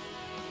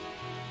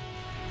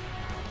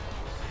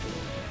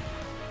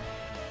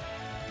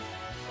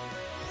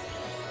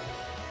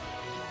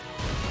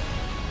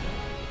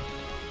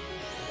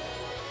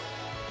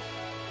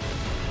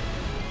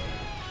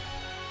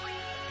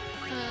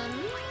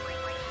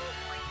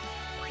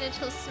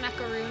 Little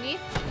smackaroonie.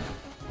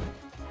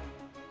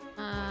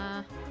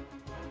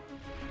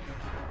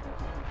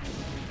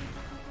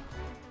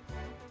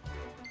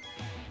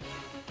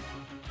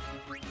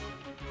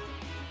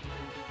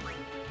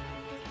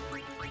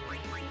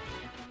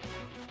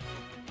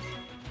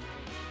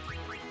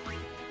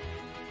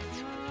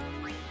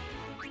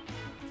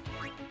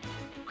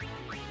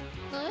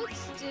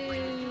 Let's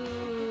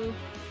do...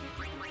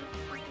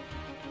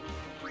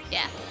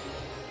 Yeah.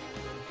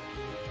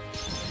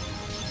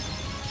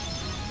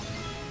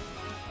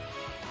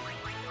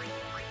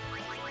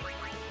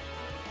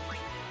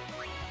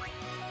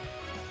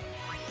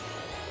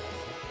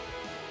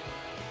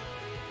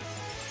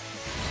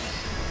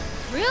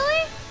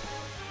 Really?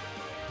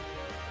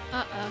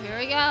 Uh-oh, here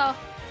we go.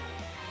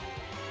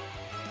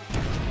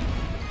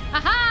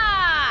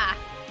 Aha!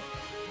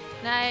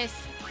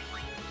 Nice.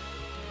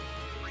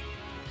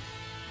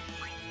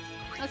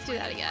 Let's do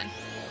that again.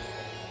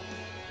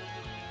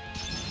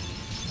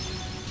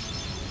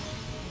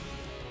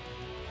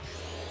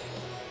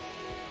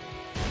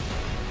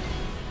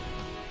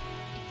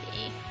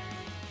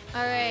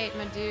 All right,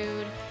 my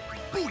dude.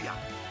 Booyah!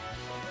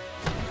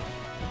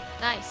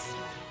 Nice.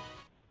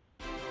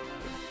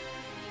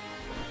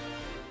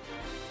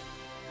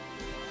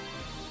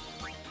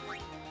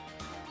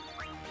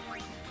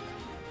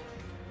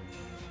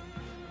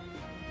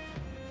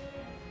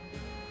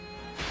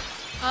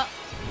 Oh.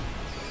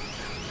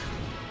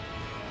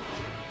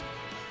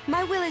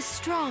 My will is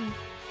strong.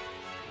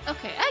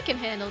 Okay, I can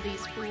handle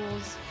these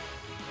fools.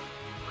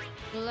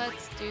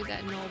 Let's do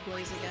that null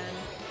blaze again.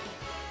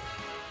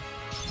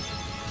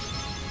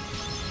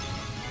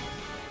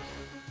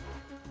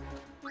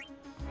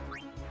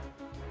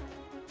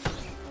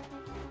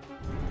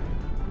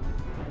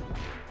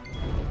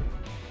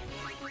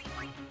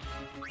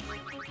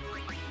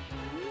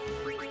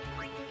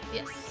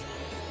 Yes.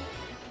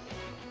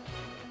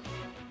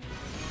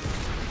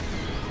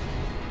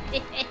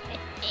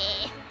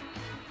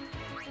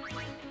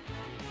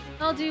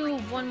 I'll do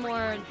one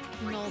more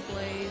null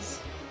blaze.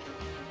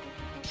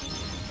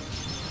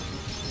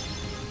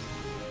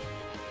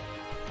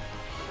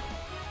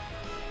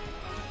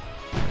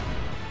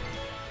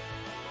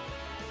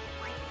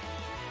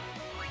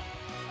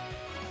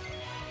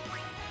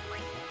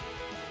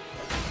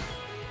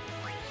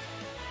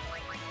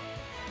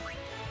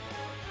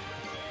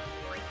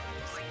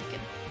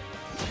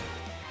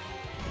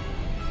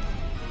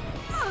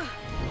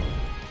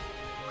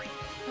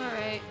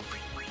 Alright.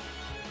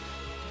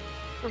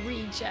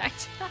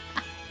 Reject.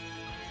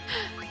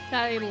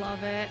 I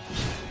love it.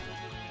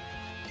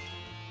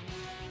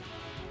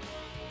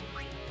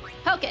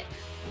 Poke it.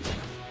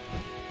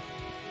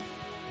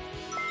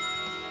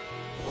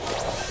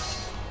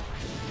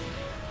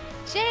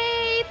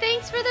 Jay,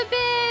 thanks for the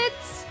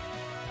bits.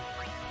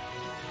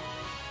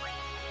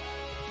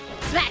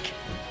 Smack.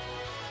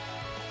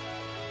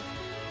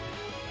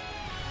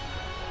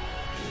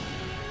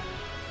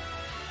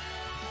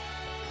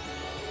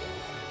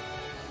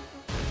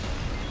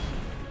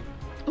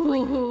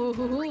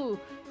 Ooh,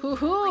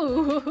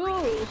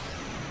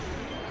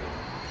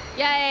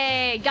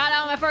 yay! Got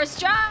out my first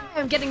try!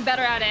 I'm getting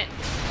better at it.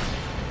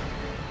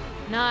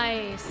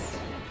 Nice.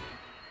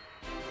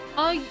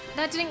 Oh,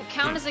 that didn't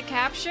count as a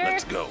capture?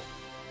 Let's go.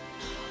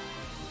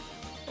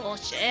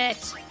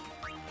 Bullshit.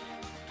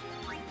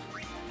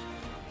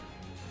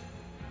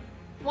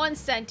 1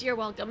 cent, you're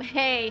welcome.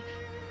 Hey,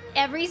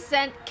 every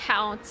cent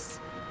counts.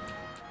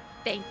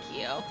 Thank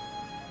you.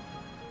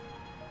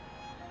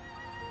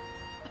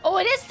 Oh,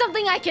 it is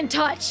something I can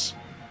touch!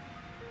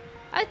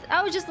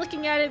 I was just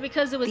looking at it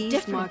because it was These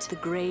different. mark the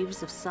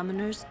graves of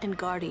summoners and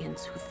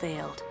guardians who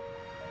failed.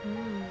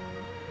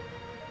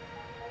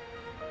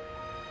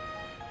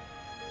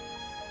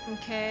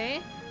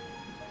 Okay.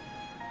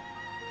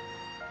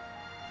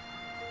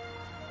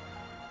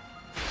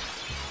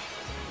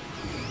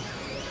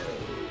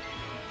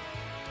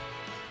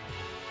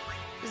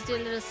 Just do a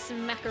little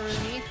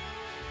smackaroonie.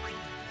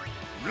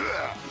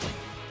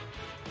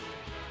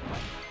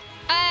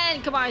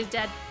 And come on, he's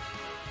dead.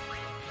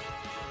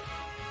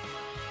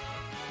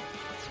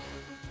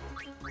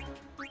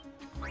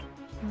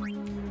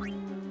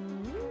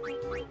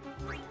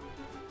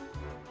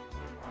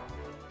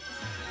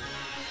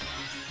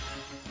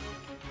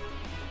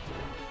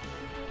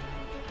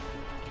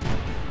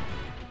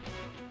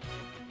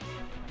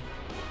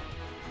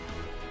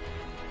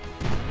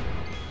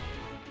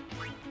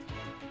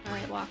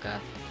 Alright, Waka.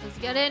 Let's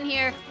get in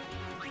here.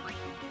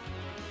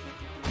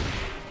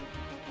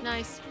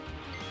 Nice.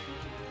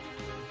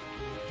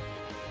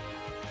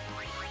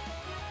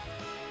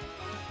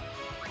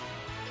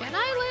 Can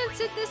I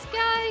lance at this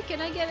guy? Can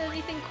I get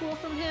anything cool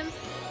from him?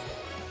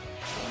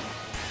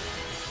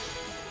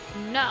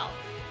 No.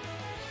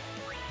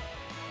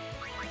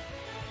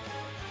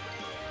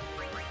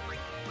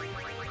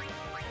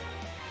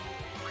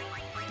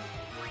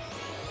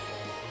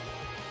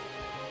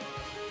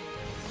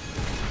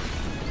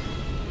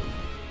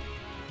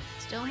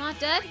 Still not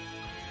dead?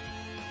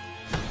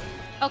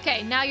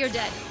 Okay, now you're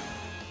dead.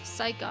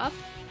 Psych up.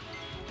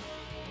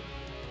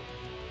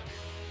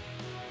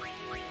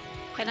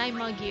 Can I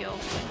mug you?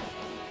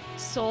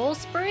 Soul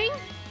Spring?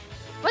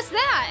 What's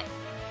that?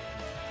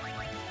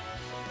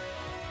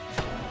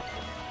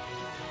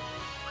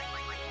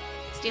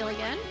 Steal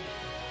again.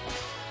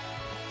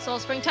 Soul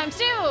Spring times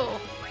 2!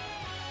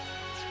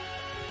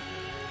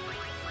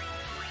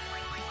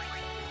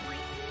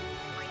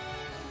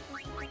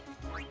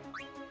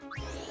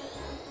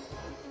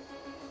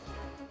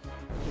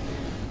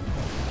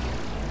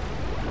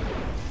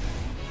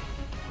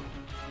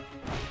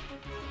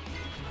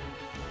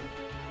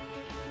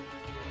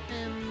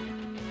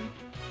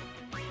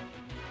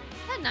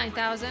 At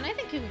 9,000, I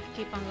think we can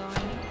keep on going.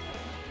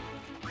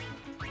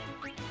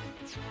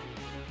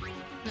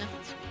 No.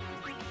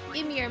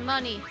 Give me your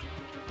money.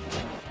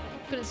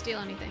 Couldn't steal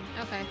anything.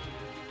 Okay.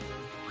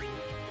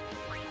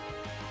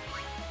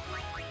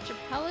 Should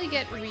probably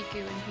get Riku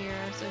in here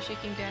so she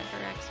can get her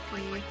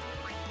XP.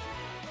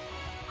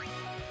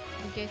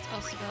 Negates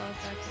all spell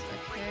effects.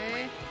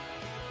 Okay.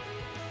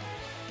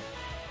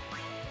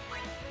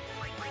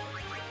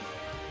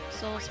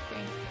 Soul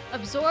Spring.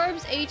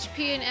 Absorbs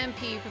HP and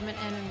MP from an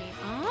enemy.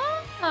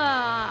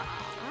 Ah,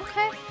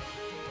 okay.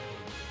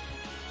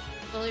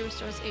 Fully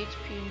restores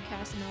HP and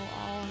casts no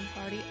all in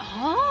party.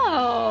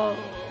 Oh!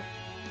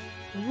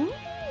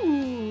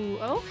 Ooh,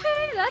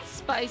 okay, that's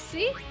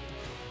spicy.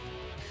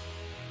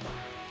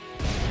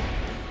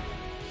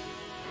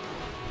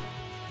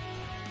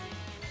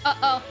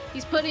 Uh-oh,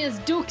 he's putting his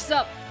dukes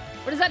up.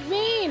 What does that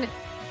mean?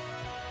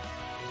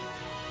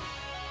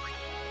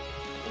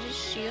 Is his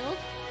shield?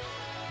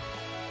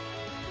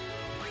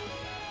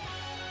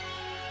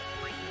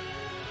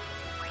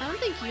 I don't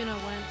think Yuna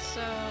went,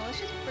 so let's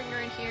just bring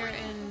her in here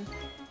and...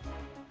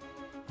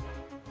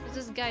 What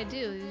does this guy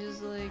do? He's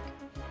just like...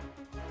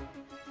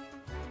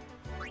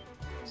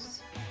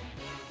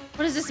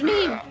 What does this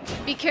mean?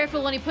 Be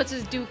careful when he puts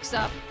his dukes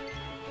up.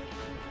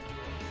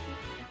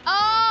 Oh!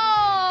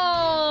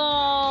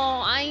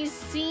 I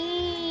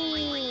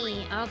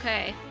see!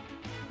 Okay.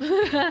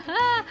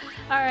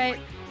 Alright.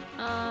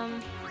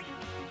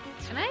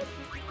 Can I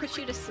put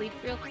you to sleep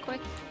real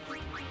quick?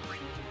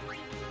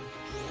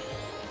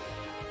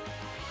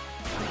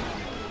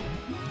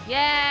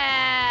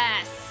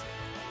 Yes!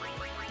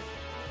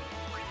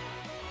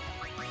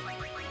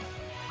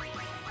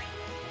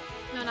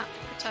 No, not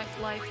protect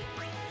life.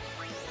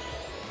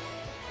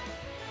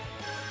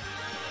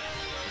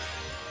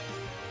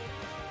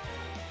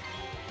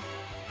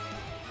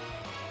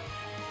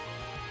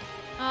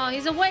 Oh,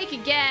 he's awake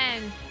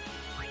again.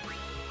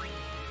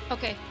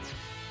 Okay.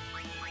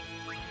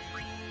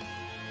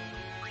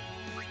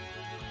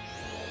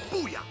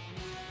 Booyah!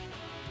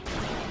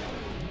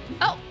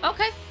 Oh,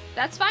 okay.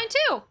 That's fine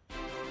too.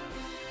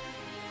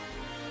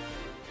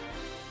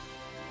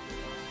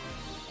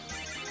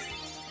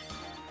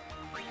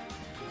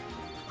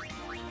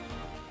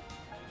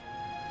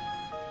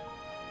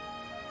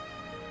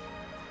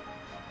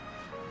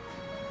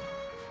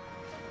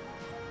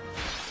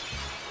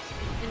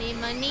 Any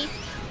money?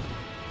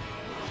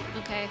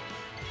 Okay.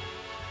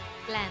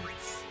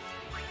 Plants.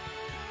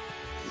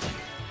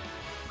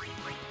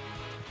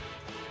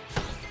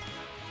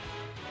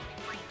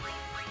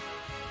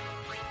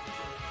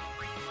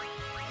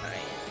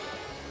 Alright.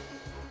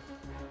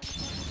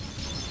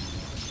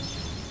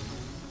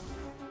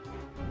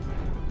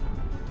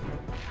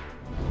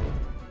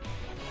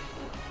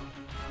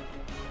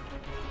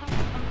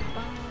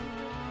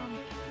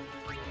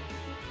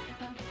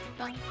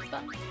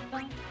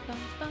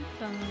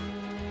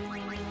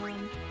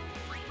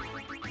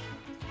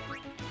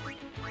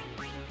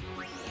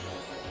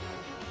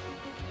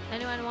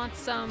 Anyone want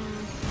some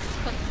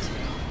cooked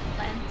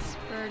plants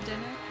for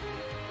dinner?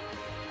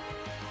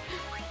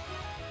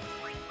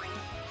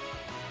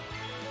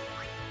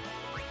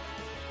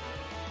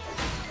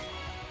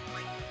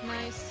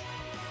 Nice.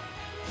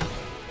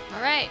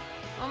 Alright,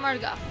 one more to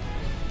go.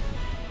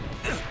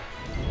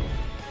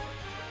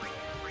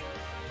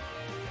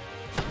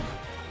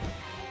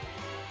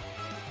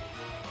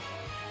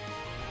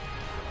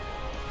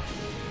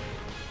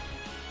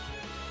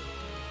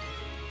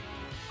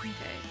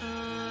 Okay.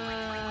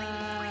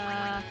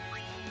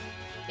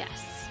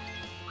 Yes.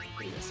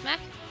 Do the smack.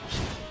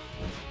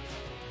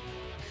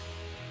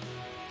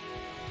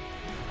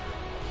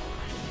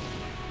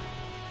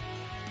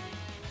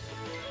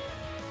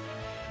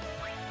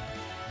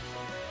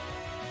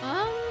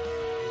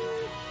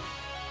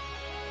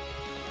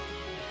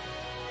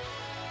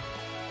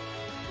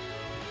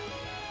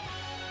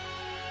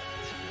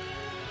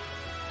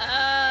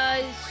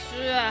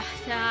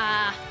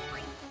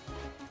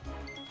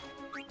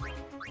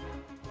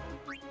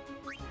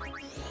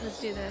 Let's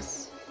do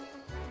this.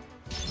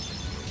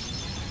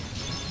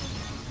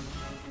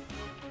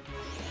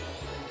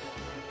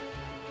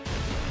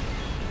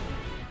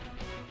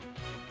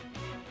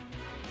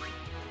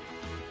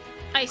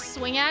 I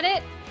swing at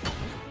it,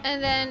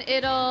 and then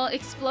it'll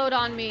explode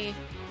on me,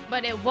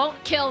 but it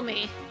won't kill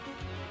me.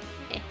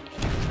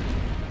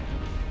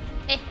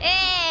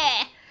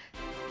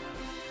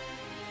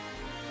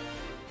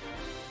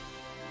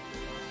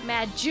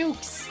 Mad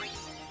jukes.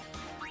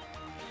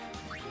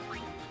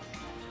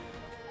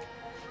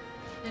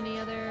 Any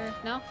other?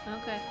 No?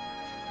 Okay.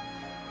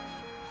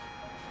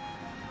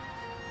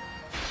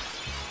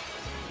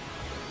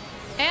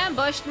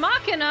 Ambushed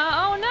Machina!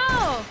 Oh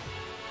no!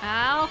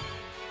 Ow.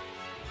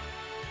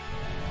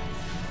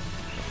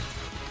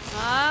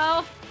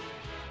 Oh.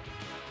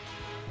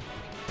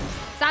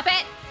 Stop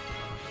it!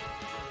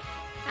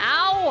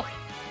 Ow!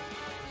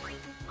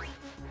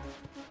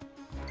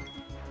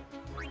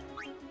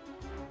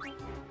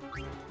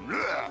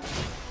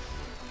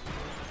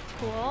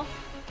 Cool.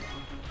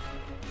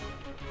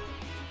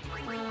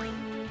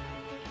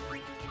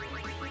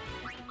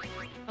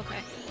 Okay,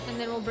 and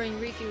then we'll bring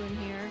Riku in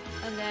here,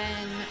 and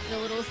then the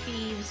little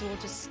thieves will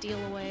just steal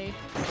away.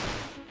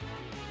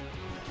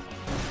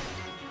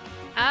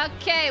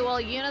 Okay,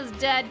 well, Yuna's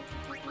dead.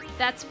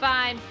 That's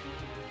fine.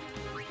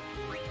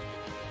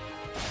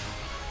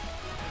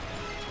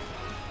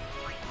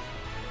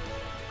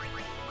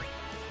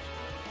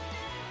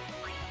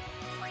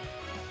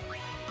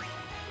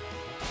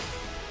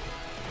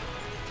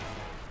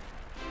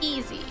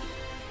 Easy.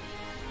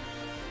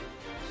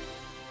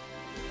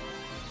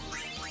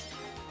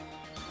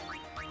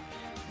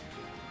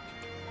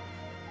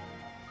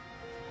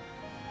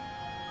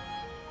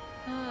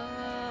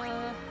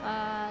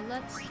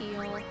 Let's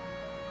heal.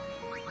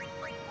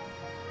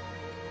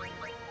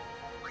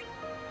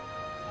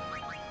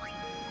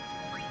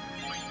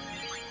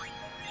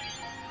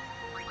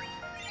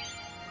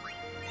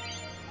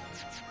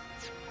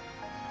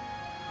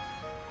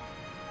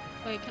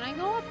 Wait, can I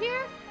go up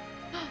here?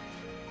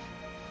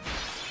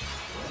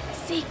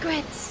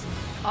 Secrets.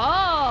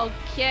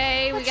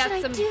 Okay, we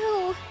got some.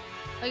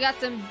 We got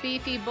some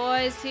beefy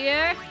boys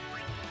here.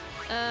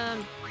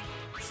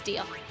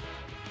 Steal.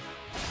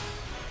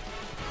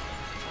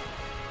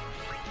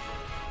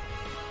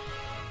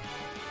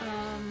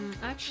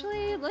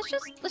 Actually, let's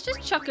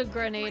just chuck a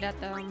grenade at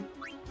them.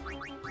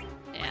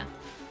 Yeah.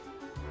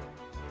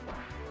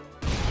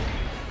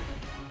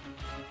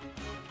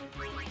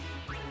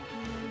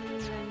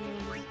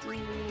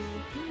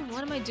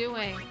 What am I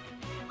doing?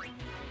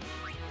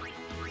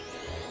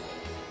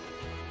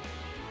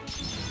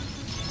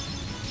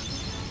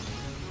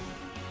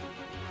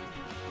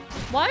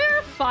 Why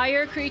are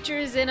fire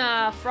creatures in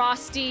a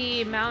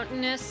frosty,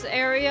 mountainous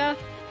area?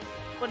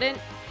 Wouldn't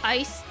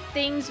ice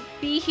things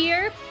be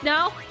here?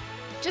 No?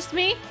 Just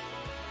me?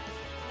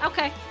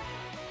 Okay.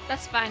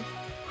 That's fine.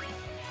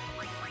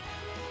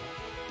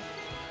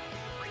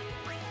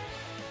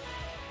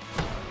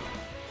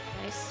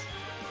 Nice.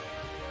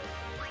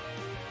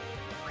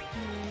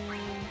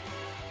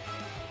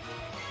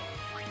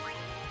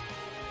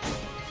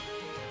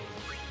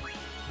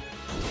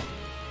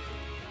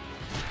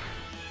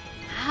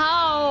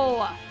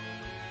 How?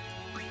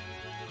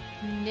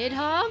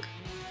 Nidhogg?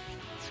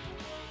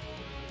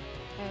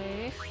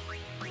 Okay.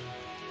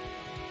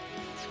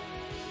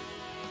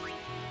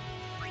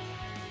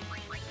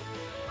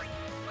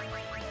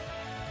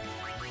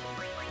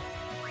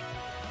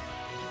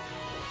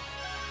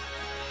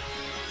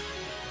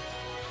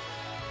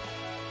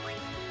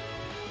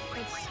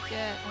 Let's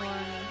get one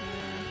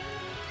here.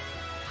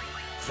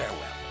 Farewell.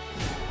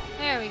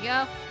 There we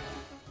go.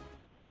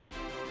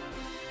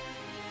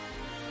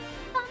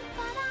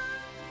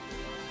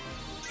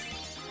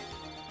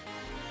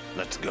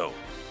 Let's go.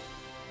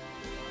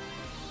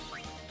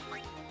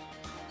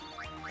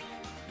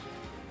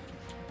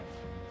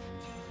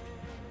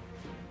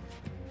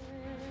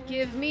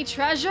 Give me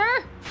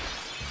treasure?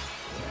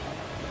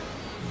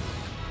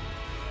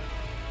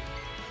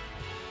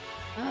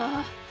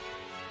 Ugh.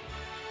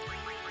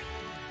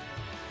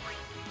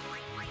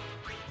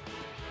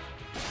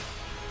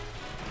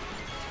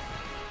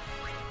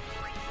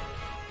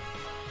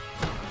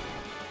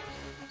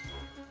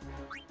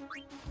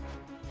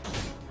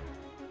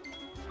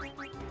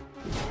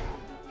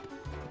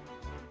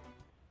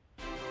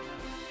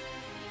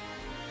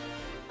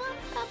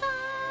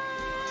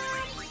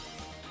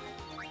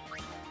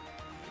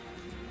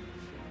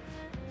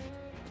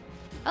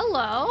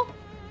 Hello.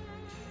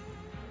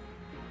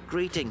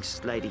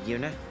 Greetings, Lady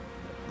Yuna.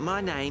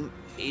 My name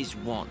is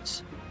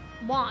Wants.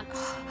 Want.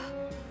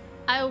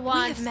 I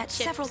want We have met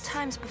chips. several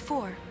times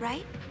before,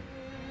 right?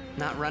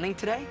 Not running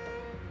today?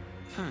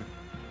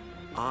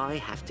 I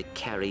have to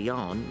carry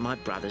on my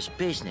brother's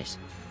business.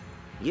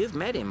 You've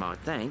met him, I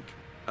think.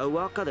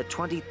 Owaka the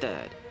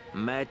 23rd,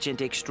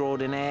 merchant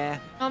extraordinaire.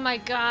 Oh my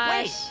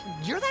gosh.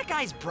 Wait, you're that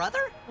guy's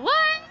brother?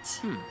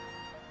 What?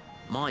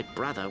 My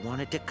brother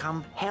wanted to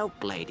come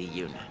help Lady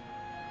Yuna.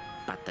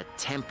 but the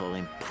temple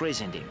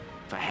imprisoned him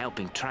for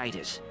helping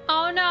traitors.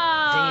 Oh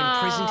no! They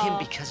imprisoned him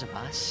because of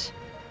us?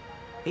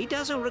 He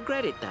doesn't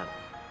regret it, though.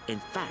 In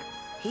fact,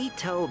 he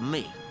told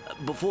me,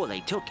 before they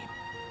took him,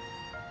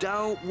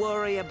 "Don't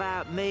worry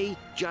about me,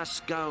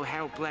 just go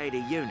help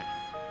Lady Yuna."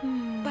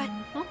 But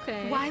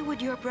Okay. why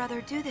would your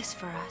brother do this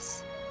for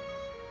us?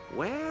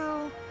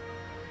 Well,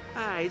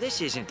 hey,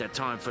 this isn't the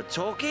time for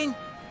talking.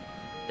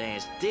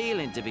 There's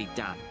dealing to be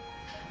done.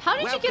 How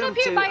did you get up Welcome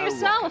here to by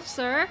yourself, O'Rourke's.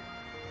 sir?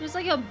 There's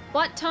like a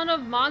butt ton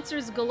of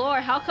monsters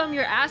galore. How come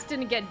your ass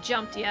didn't get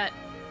jumped yet?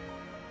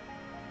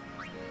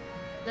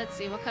 Let's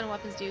see, what kind of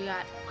weapons do you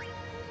got?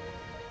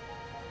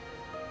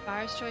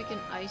 Fire strike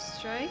and ice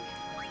strike.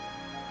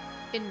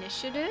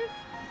 Initiative.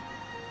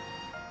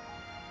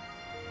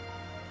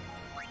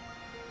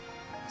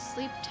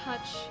 Sleep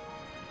touch,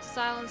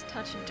 silence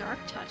touch, and dark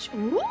touch.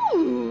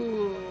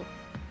 Ooh!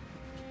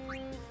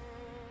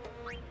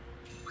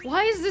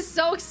 Why is this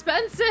so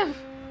expensive?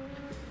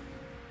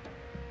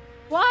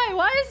 Why?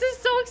 Why is this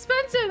so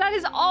expensive? That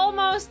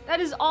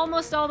is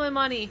almost all my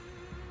money.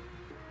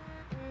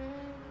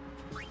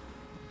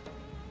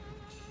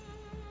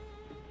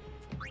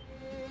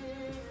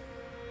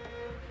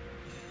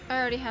 I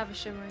already have a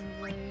shimmering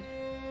blade.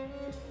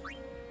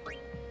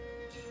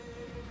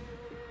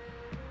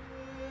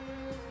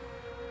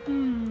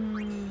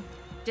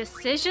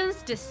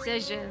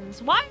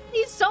 Decisions. Why are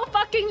these so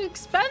fucking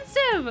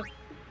expensive?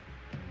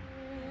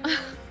 I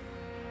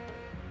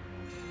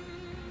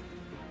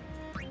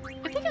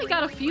think I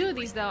got a few of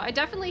these though. I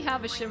definitely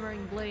have a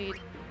shimmering blade.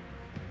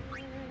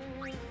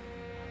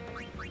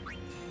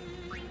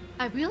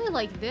 I really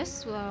like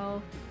this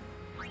though.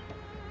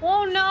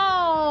 Oh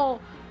no!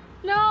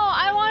 No,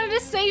 I wanted to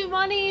save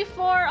money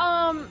for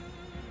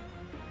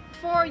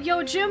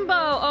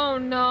Yojimbo. Oh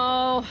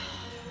no.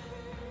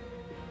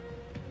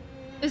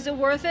 Is it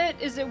worth it?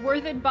 Is it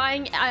worth it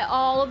buying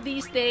all of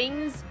these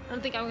things? I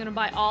don't think I'm gonna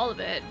buy all of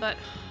it, but...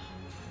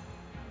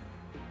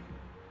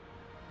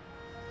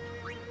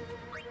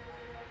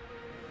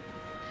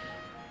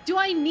 Do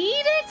I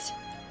need it?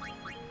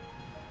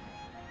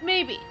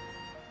 Maybe.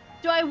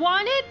 Do I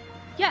want it?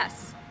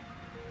 Yes.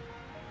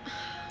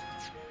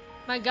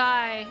 My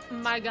guy.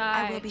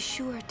 I will be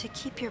sure to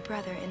keep your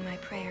brother in my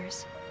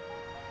prayers.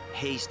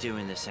 He's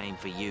doing the same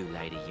for you,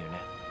 Lady Yuna.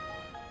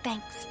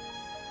 Thanks.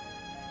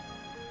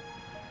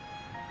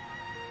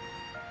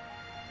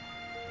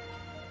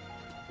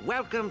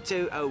 Welcome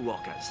to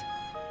O'Rourke's.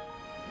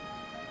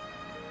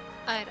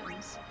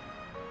 Items.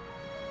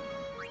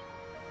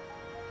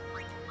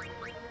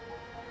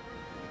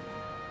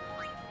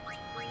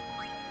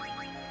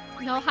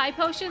 No high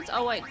potions?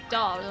 Oh wait,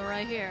 duh, they're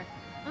right here.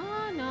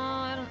 Oh no,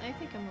 I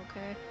think I'm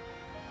okay.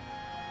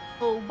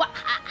 Oh, what?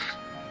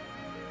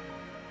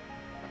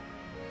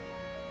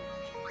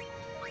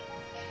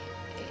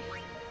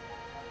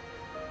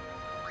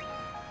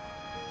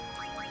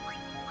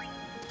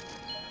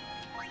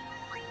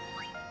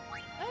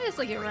 I just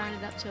like it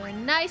rounded up to a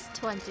nice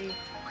 20.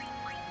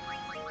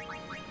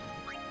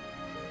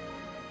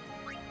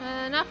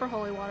 Not for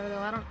holy water though.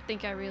 I don't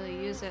think I really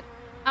use it.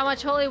 How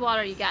much holy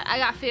water you got? I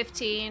got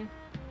 15.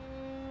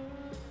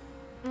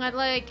 I'd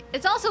like,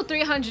 it's also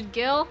 300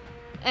 gil,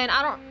 and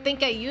I don't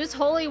think I use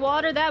holy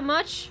water that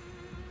much.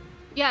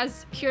 Yeah, it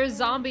cures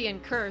zombie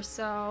and curse,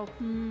 so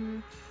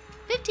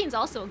 15's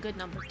also a good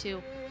number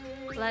too.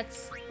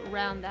 Let's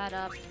round that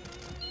up.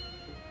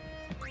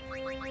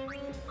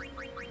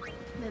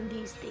 Then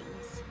these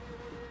things.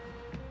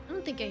 I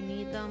don't think I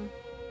need them.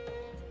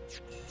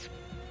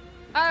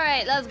 All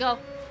right, let's go.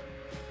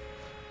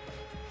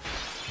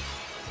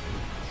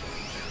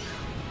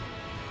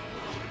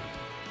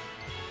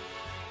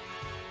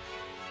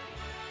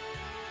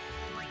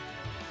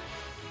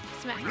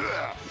 Smack.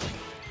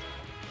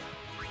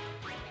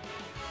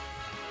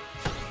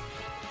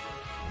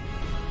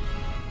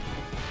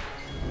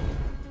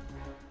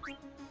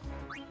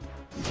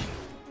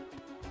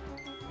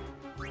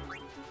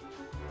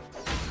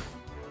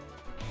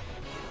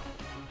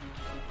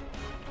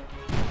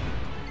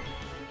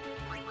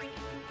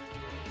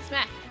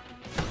 Smack.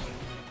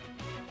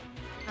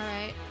 All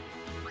right.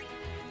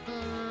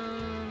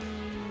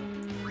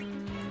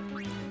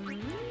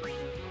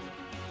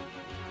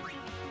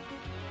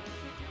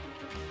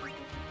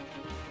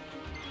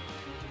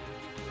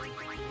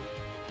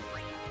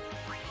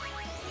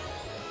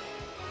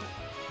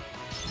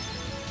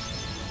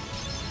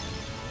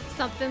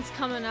 Something's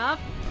coming up.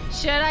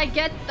 Should I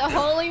get the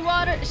holy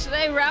water? Should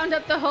I round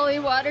up the holy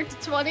water to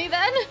 20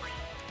 then?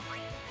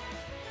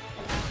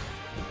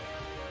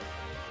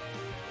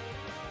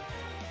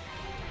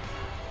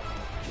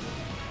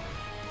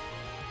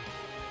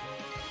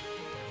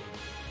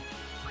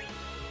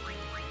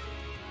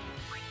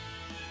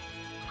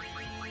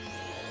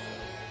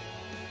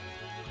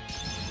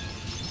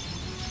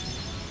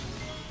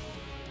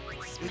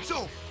 It's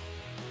over.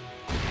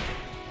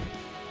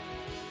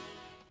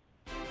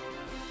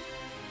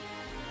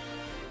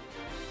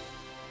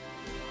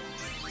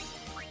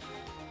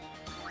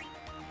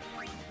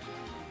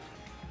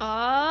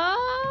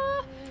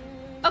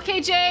 Okay,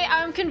 Jay,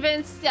 I'm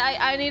convinced.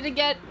 I need to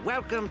get...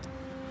 Welcome.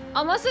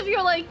 Unless if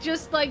you're like,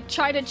 just like,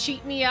 try to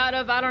cheat me out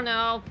of, I don't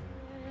know,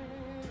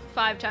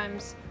 5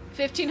 times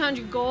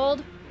 1,500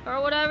 gold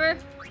or whatever.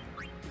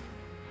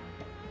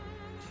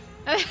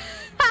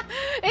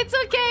 It's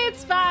okay,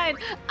 it's fine.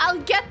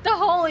 I'll get the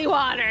holy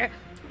water.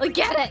 I'll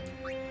get it.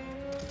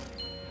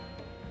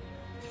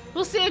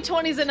 We'll see if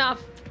 20's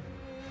enough.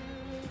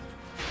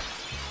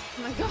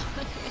 Oh my god.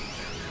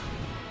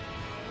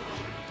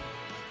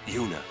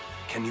 Yuna,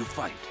 can you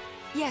fight?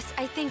 Yes,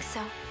 I think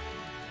so.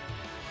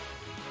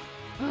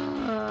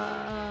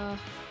 I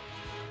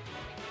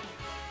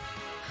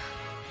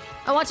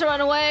want to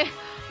run away,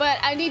 but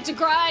I need to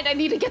grind. I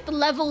need to get the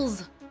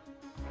levels.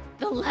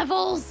 The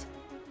levels.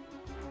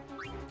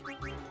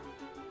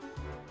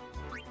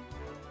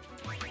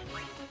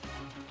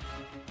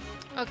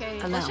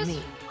 Okay, let's just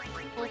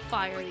we'll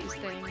fire these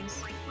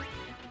things.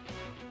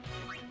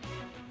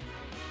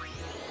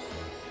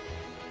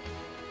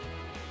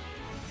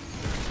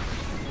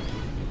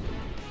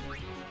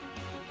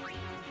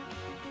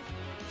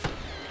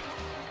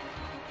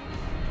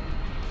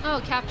 Oh,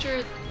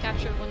 capture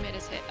limit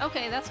is hit.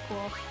 Okay, that's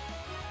cool.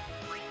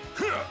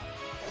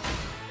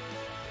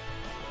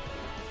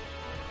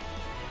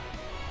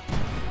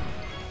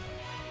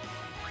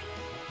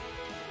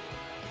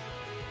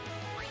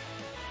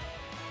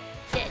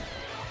 Dead.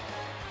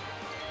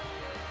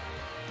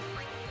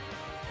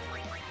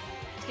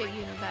 Let's get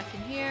Yuna back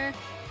in here.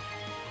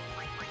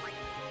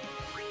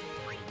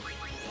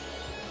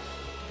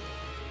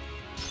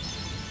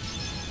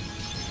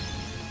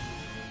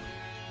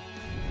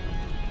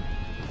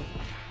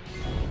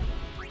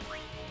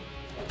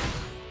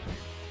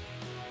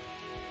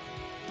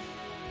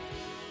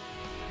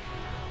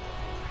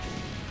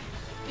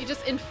 He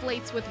just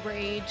inflates with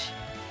rage.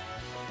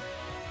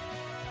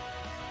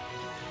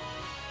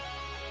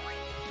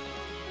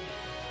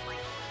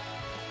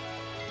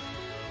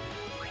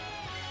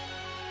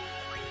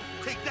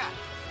 Take that.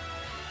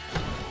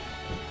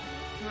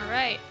 All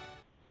right.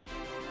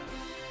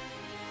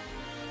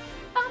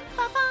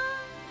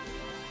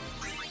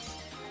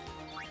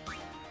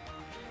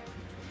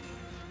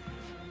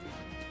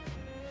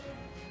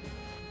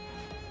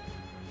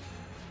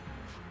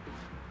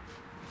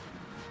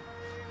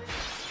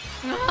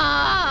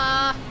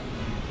 Ah!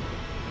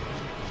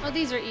 Oh,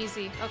 these are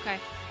easy. Okay.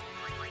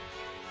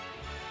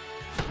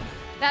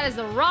 That is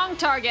the wrong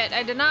target.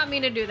 I did not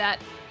mean to do that.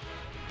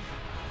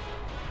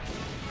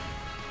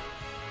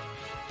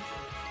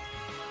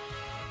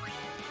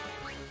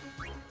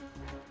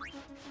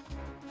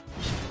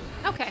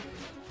 Okay.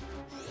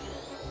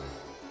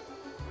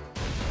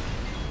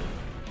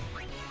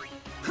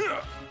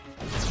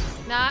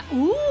 Not.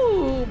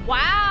 Ooh!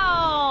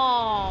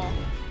 Wow!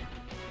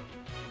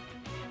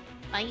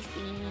 Spicy.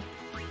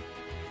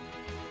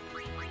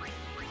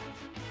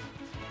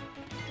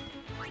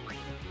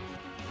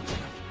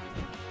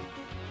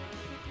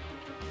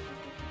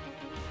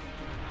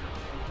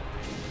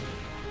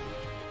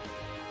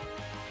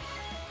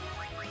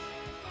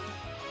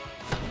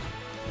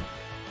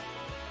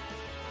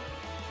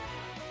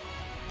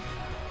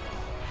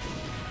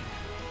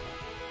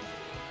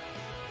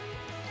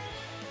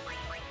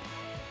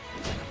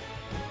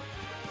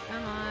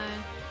 Come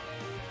on.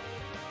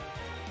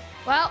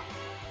 Well.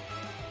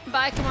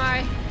 Bye,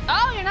 Kamari.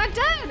 Oh, you're not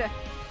dead!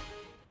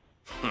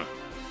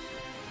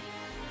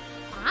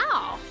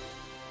 Wow.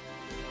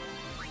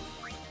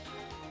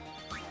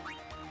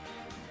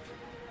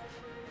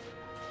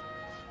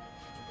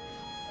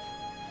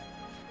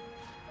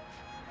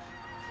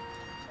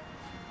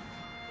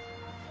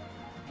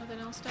 Nothing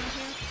else down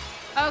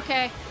here?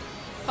 Okay.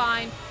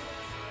 Fine.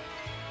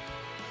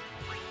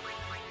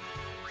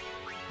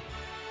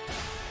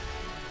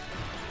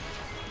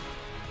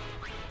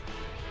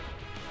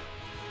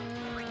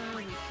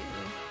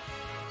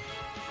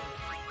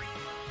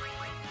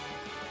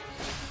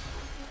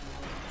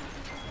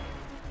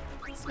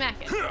 Smack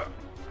it.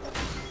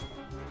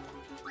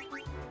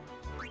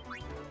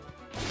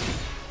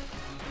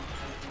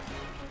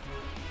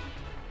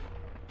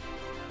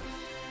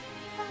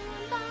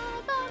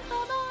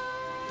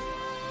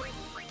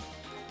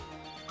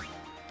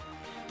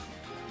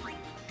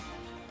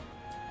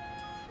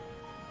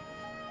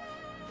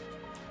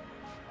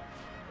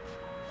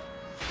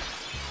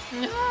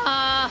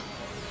 Ah.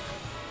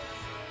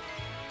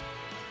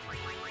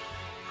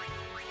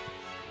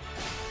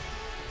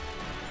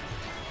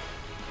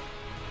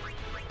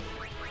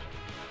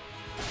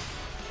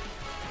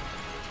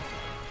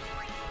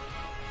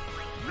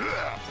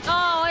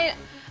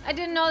 I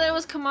didn't know that it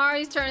was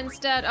Kamari's turn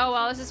instead. Oh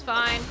well, this is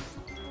fine.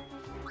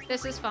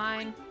 This is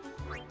fine.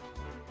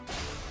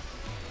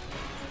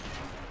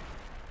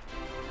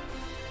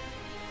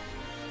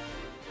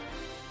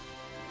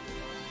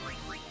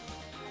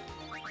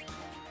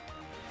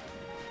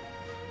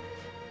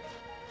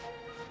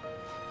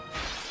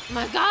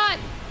 My god!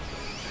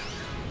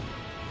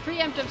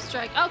 Preemptive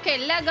strike. Okay,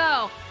 let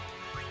go!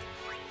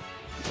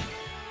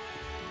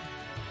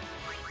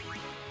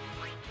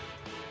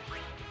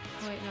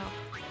 Wait, no.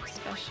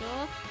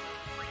 Special.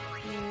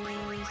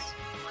 Use...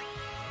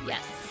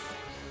 Yes.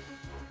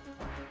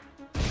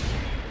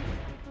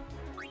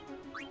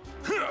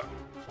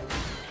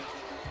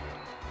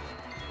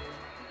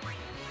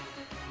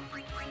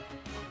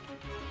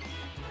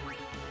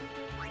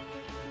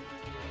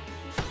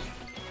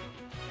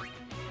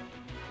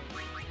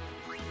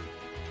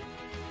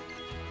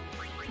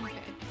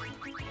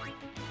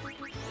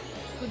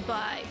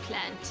 Goodbye,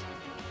 plant.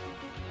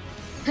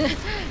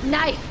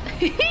 Knife!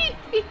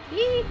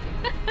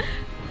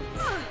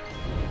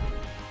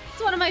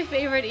 It's one of my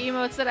favorite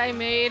emotes that I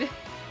made.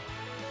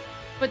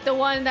 But the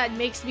one that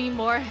makes me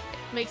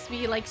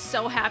like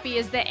so happy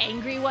is the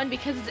angry one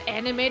because it's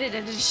animated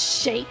and it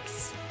just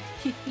shakes.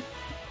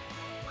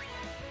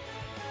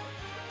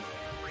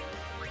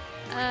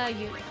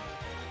 You.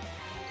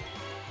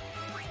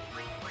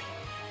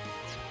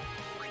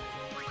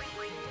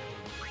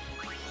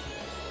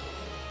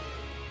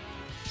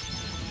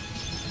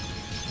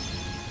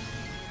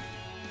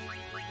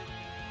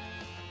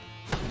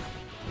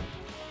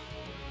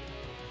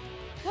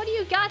 What do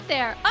you got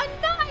there? A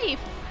knife!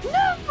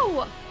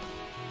 No!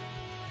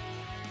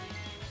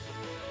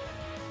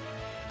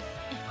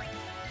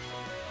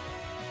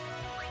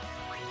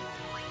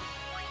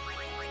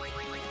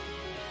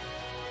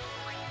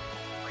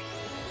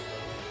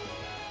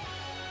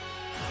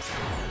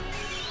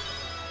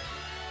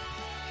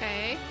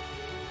 Okay. It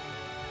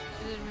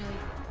didn't really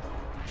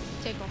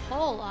take a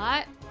whole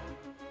lot.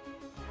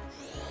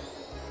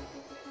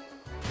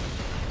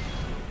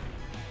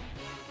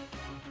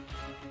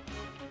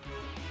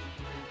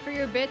 For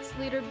your bits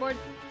leaderboard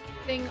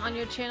thing on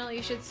your channel,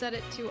 you should set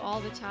it to all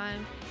the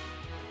time.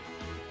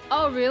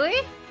 Oh,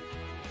 really?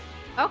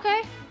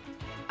 Okay.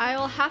 I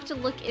will have to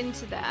look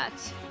into that.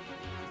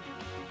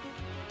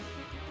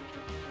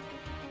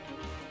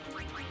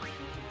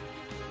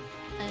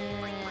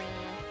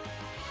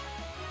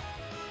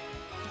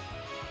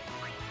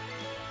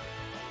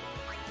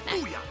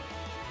 Booyah!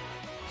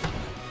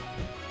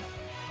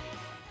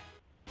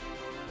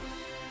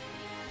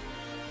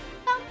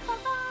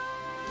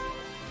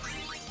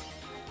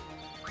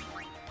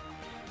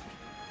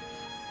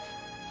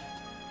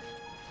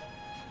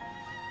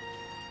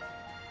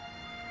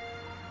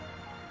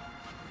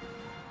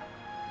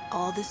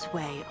 All this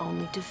way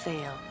only to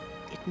fail.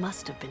 It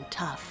must have been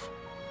tough.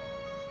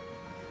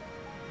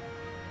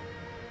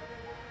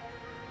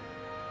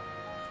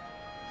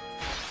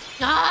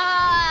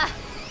 Ah!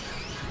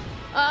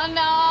 Oh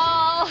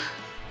no!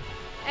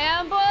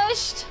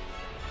 Ambushed!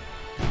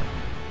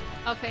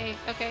 Okay,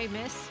 okay,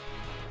 miss.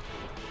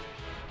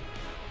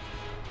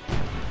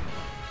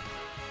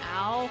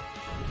 Ow.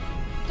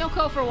 Don't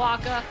go for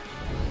Waka.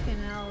 Okay,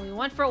 no, we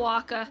went for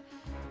Waka.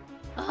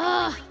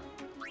 Ugh.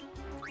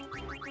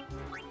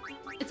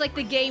 It's like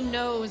the game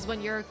knows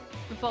when you're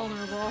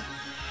vulnerable.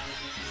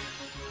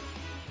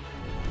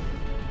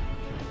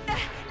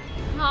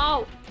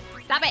 No!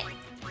 Stop it!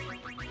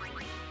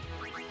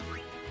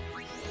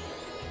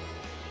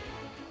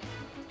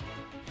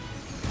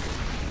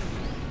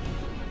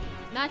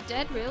 Not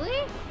dead,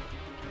 really?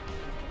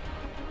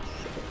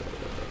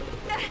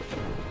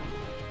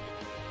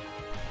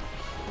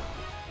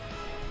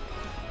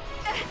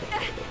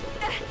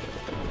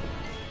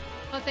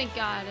 Oh, thank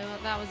God.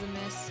 That was a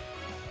miss.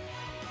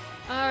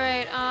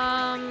 Alright,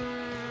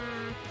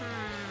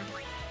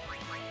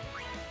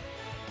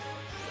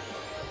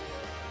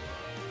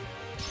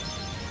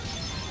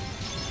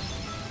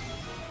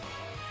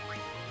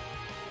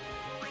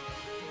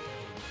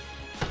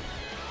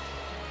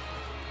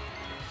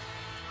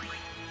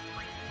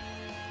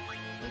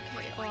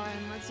 Okay,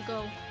 Oren, let's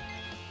go.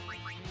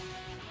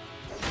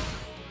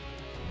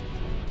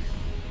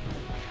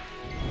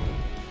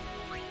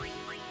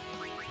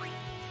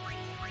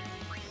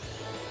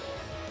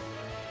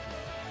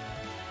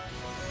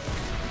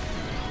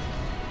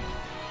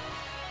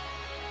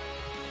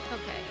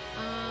 Okay,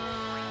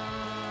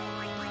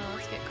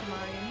 let's get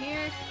Kamari in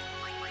here.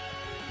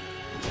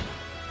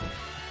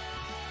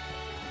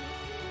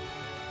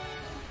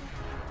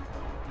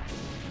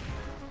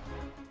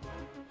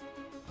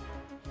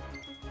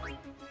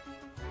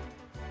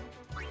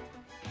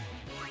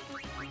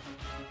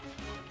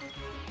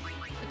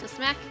 With a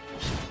smack.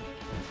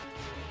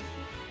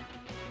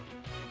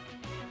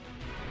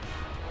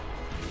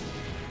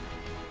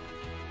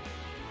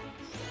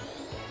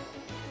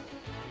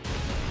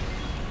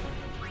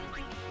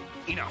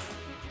 Enough.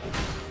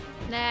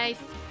 Nice.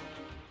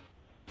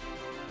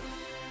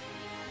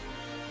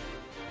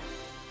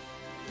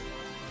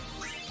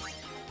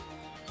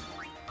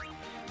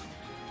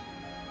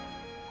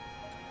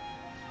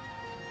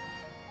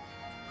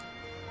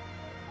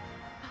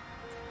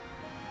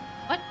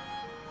 What?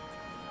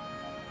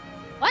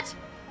 What?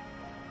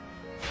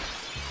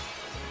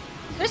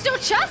 There's no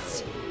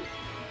chest?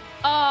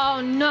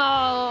 Oh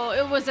no,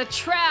 it was a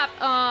trap.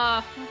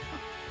 I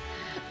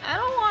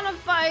don't want to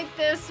fight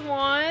this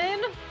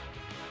one.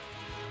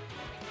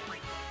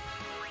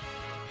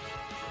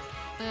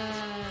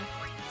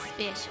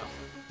 Special.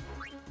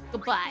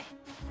 Goodbye.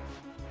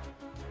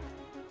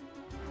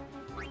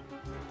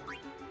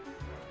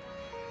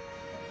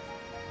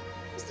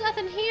 There's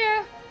nothing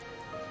here.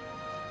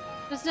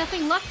 There's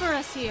nothing left for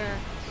us here.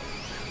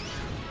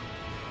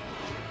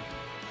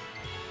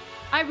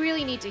 I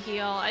really need to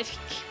heal. I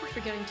keep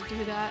forgetting to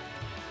do that.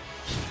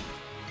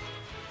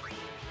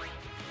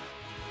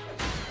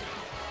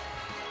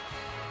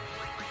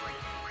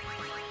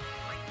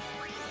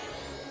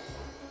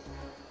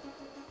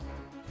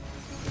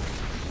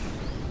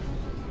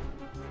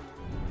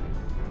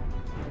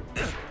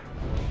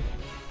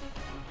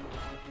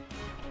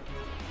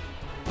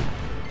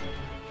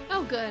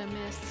 Oh good, I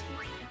missed.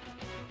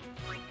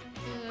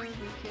 There we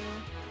go.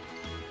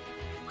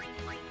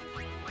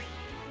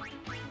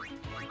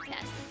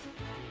 Yes.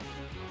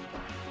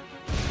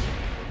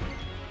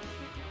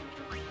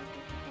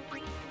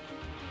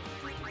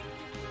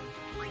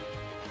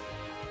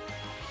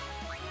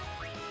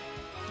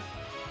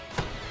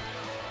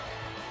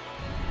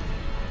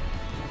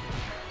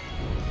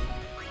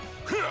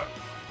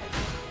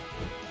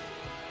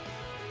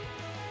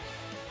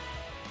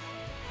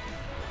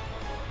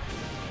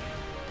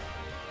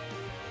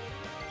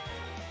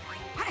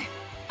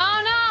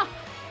 Oh no!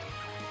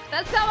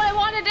 That's not what I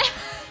wanted to.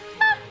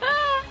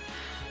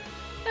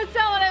 That's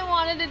not what I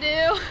wanted to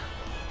do.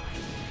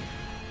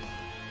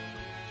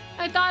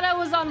 I thought I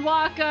was on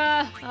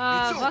Waka.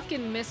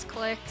 Fucking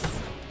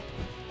misclicks.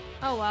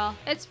 Oh well,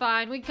 it's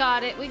fine. We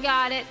got it. We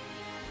got it.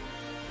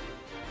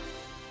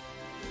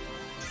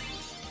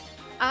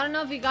 I don't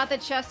know if you got the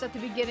chest at the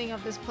beginning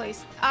of this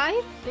place.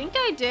 I think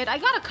I did. I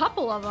got a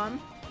couple of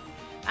them.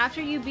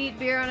 After you beat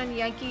Biron and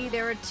Yankee,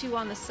 there were 2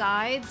 on the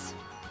sides.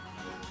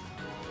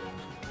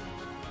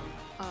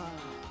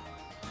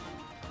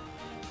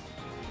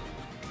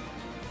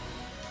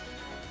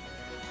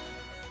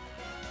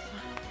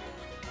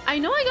 I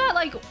know I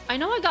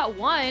got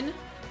 1. I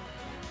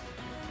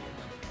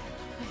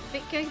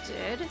think I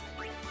did.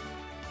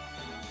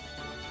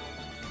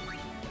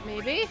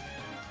 Maybe?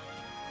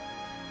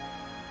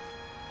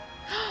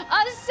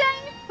 A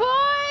save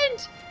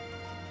point!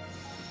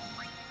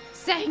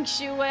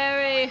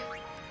 Sanctuary!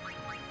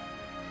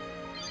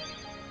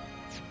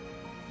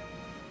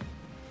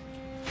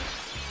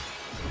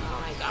 Oh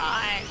my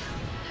god.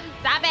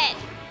 Stop it!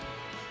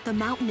 The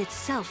mountain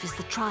itself is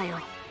the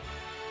trial.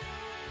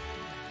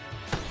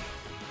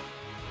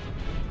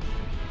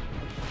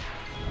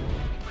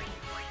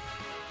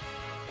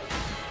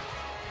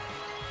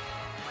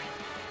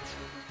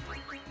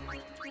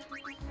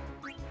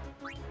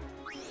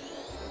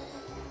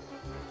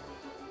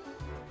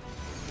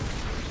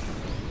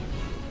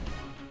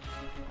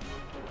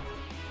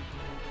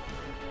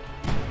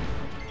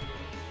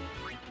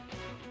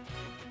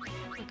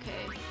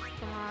 Okay,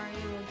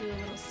 Kamari will do a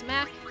little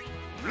smack.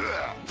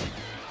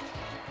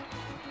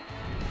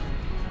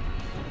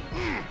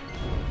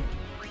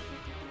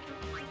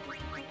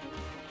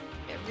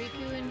 Get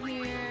Riku in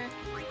here.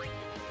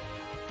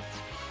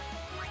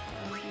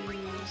 I'll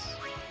use...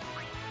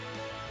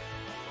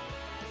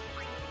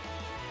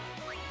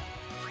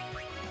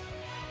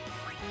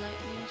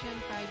 Lightning Gem,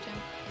 Fire Gem.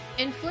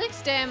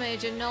 Inflicts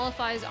damage and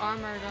nullifies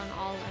armored on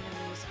all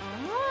enemies.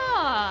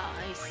 Ah,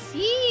 I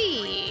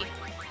see.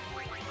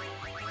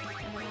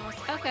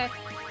 Okay.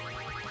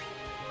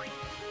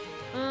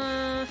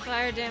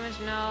 Fire damage,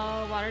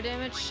 no. Water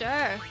damage, sure.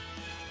 Have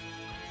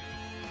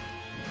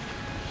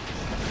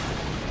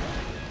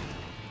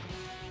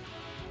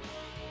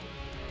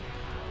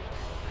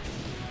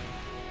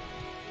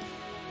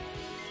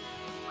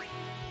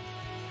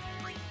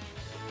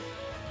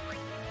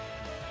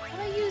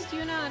I used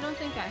Yuna? I don't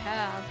think I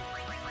have.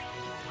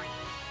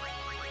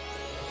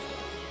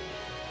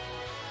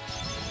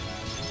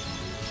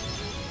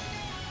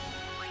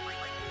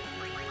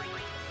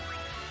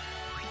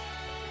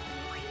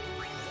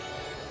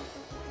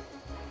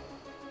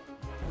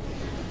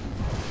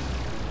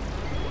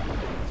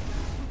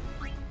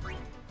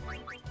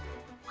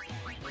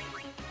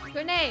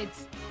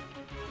 Grenades!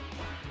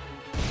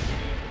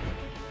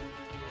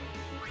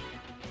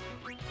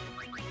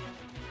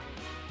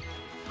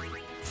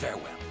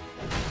 Farewell.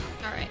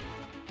 Alright.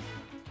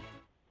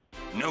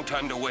 No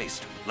time to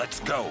waste. Let's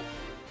go.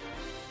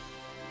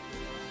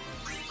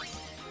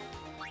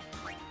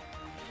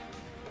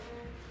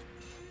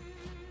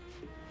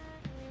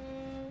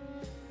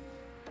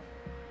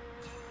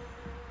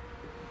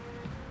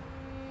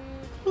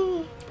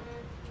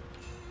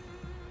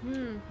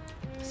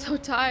 So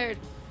tired.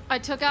 I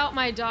took out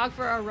my dog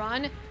for a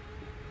run.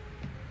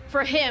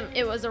 For him,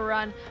 it was a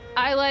run.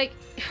 I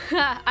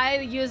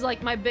used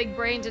like my big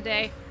brain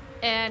today,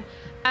 and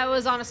I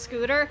was on a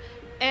scooter,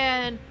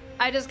 and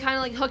I just kind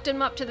of like hooked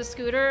him up to the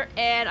scooter,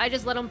 and I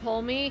just let him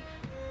pull me.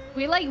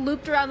 We like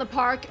looped around the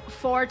park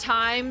 4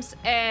 times,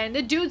 and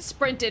the dude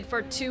sprinted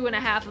for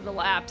 2.5 of the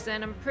laps,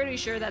 and I'm pretty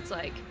sure that's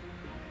like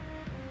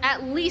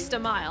at least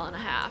 1.5 miles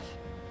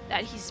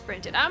that he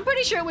sprinted. I'm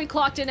pretty sure we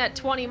clocked in at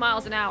 20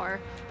 miles an hour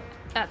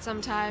at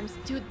sometimes.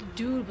 Dude, the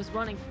dude was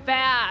running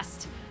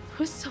fast. It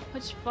was so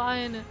much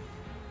fun.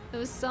 It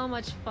was so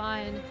much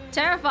fun.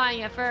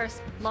 Terrifying at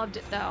first. Loved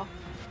it though.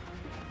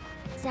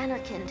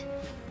 Xanarkand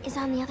is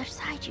on the other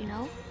side, you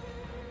know?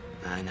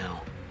 I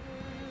know.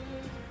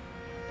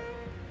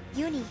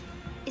 Uni,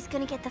 is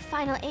gonna get the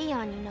final A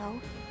on, you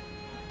know.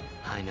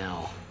 I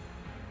know.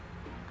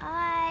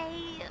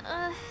 I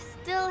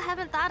still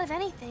haven't thought of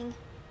anything.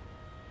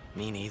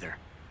 Me neither.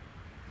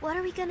 What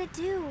are we gonna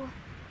do?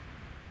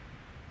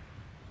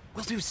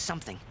 We'll do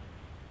something.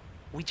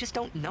 We just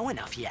don't know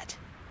enough yet.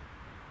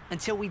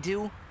 Until we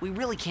do, we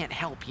really can't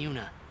help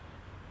Yuna.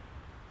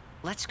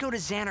 Let's go to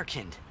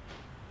Xanarkand.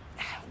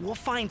 We'll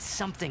find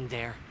something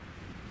there.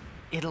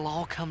 It'll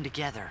all come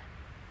together.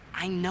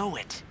 I know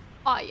it.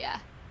 Oh yeah,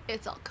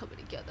 it's all coming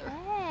together.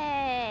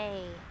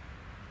 Hey.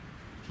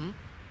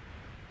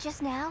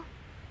 Just now,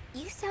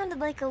 you sounded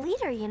like a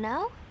leader, you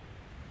know?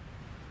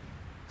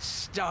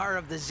 Star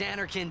of the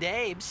Xanarkand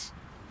Abes.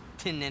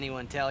 Didn't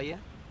anyone tell you?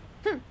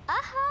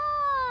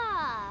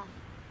 Aha!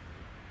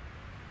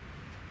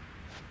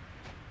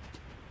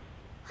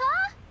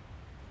 Huh?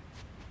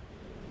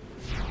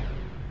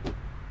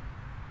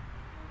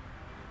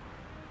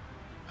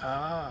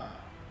 Ah,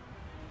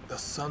 the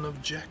son of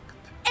Jecht.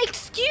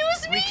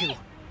 Excuse me? Riku,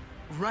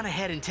 run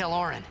ahead and tell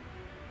Auron.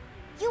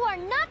 You are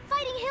not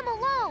fighting him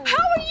alone! How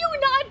are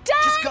you not dead?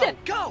 Just go,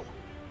 go!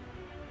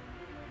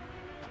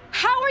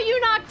 How are you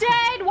not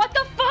dead? What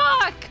the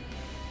fuck?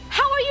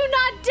 How are you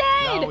not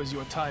dead? Now is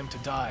your time to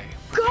die.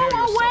 Go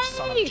Prepare yourself, away!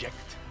 son of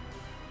Jecht.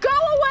 Go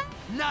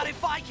away! Not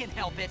if I can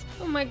help it.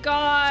 Oh my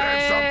god.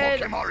 Save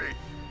some Pokemari.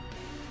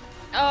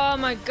 Oh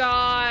my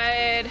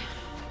god.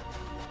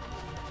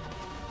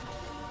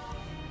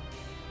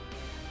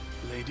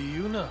 Lady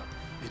Yuna,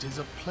 it is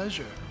a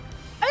pleasure.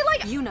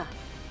 Yuna,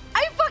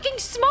 I fucking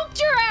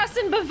smoked your ass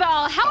in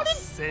Bavel. How did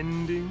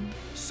Ascending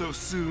so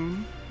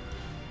soon?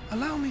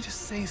 Allow me to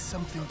say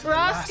something to the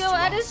last Roscoe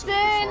Ronso before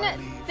I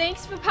Edison? leave.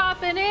 Thanks for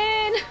popping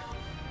in.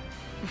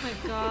 Oh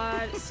my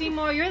god.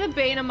 Seymour, you're the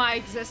bane of my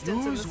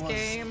existence in Yours this was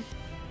game.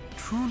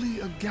 truly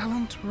a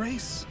gallant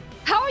race.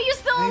 How are you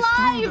still They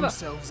threw alive?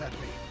 themselves at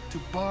me to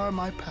bar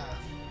my path.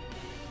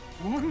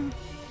 One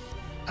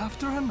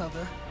after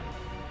another.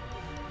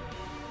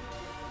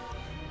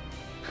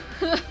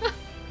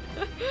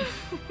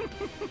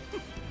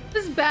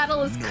 This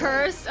battle is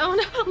cursed. Oh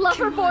no,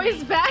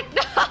 Loverboy's back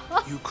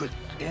now. You could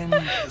end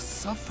the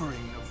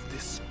suffering of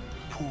this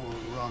poor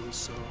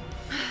Ronso.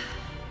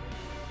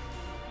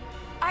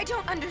 I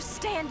don't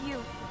understand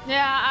you.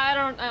 Yeah, I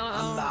don't know.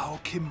 Allow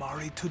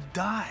Kimari to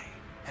die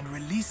and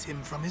release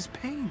him from his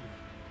pain.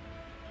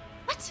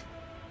 What?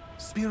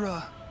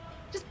 Spira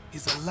Just-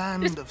 is a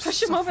land just of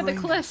push him over the suffering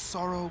cliff. and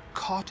sorrow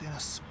caught in a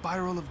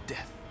spiral of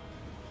death.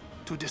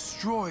 To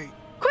destroy.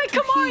 Quick,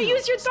 to Kamari, heal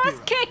use your thrust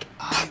Spira, kick.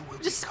 I will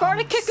Just become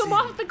Sparta kick him sin.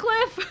 off the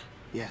cliff.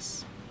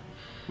 Yes.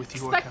 With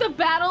your Expect the help.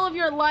 battle of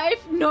your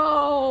life?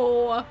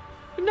 No.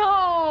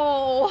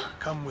 No.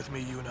 Come with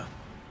me, Yuna.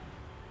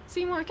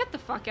 Seymour, get the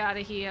fuck out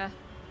of here.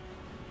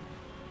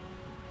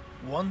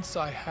 Once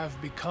I have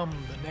become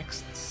the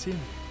next sin,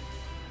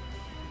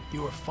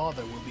 your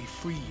father will be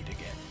freed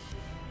again.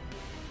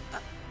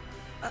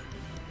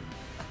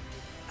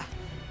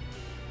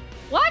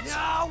 What?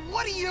 No,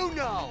 what do you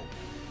know?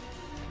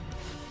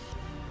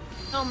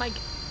 Oh my.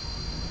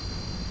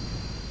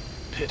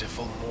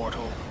 Pitiful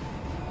mortal.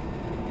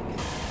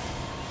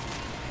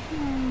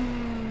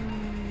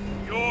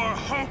 Your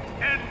hope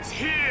ends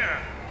here.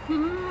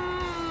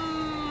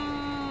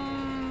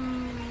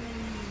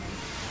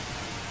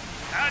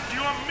 And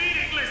your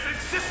meaningless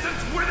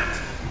existence with it.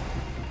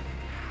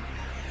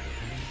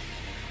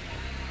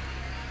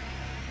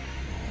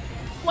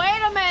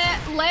 Wait a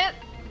minute.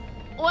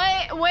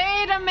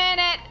 Wait a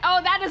minute. Oh,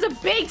 that is a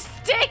big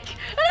stick.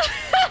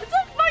 That's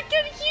a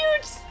fucking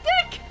huge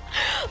stick.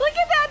 Look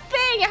at that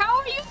thing. How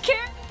are you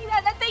carrying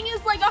that? That thing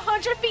is like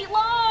 100 feet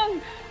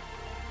long.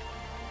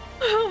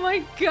 Oh my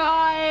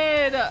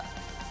god.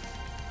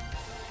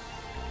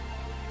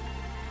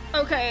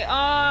 Okay,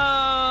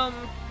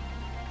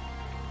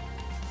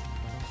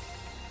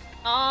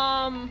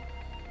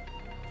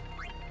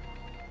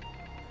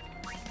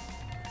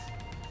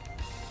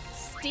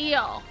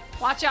 Steel.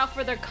 Watch out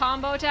for their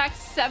combo attacks.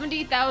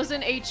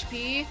 70,000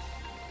 HP.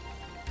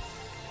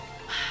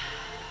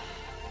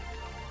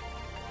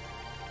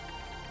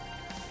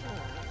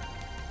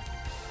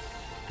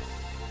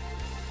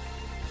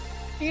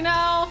 You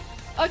know,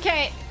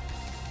 okay,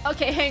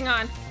 hang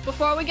on.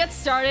 Before we get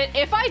started,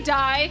 if I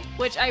die,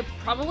 which I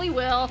probably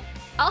will,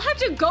 I'll have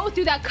to go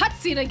through that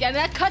cutscene again.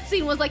 That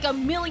cutscene was like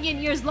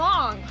 1,000,000 years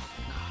long.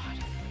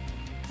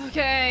 Oh, God.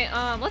 Okay,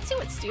 let's see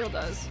what Steel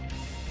does.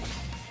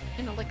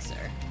 An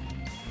elixir.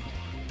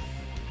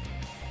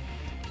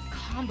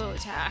 Combo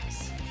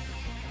attacks.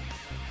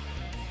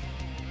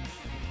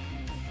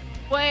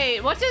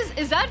 Wait, what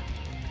is that?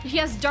 He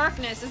has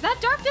darkness. Is that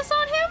darkness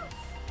on him?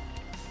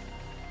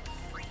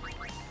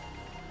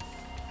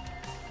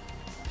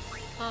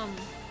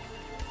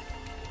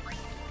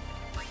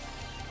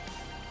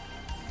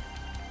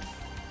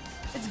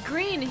 It's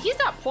green. He's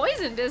not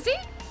poisoned, is he?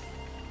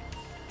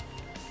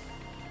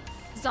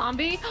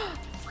 Zombie?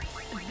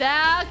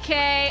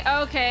 Okay,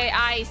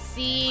 I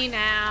see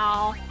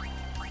now.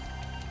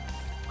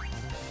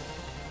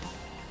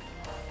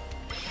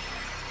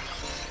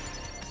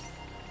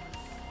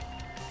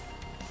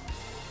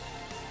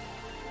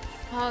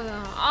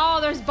 Oh,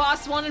 there's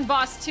boss 1 and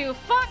boss 2.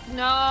 Fuck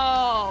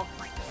no.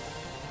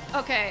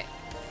 Okay.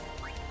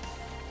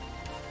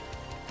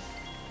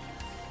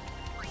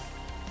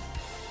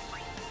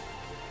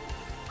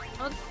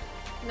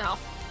 No.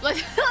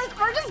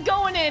 We're just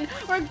going in.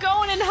 We're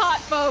going in hot,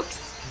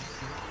 folks.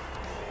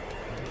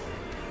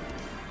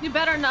 You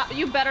better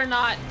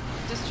not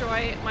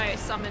destroy my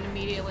summon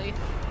immediately.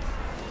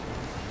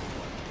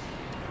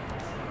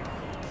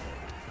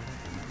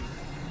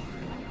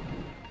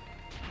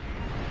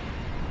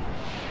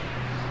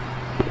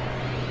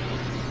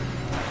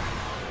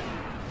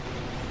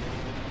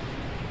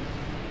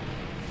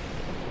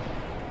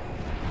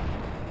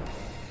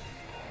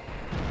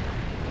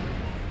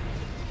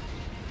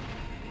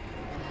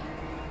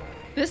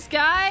 This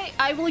guy,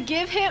 I will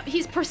give him,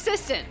 he's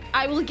persistent.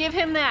 I will give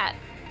him that.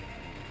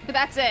 But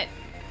that's it.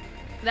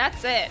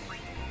 That's it.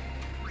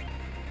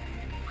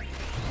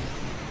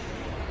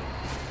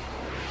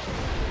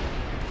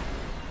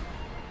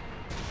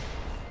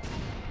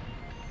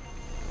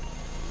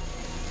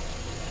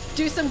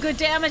 Do some good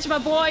damage, my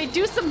boy.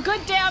 Do some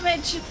good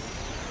damage.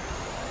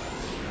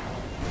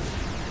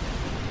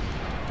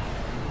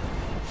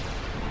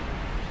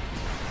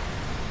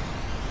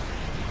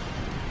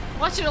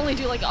 Watch it only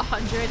do like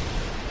 100.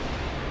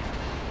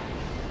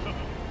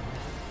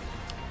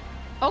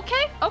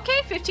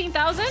 Okay,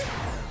 15,000.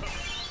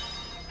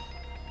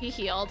 He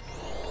healed.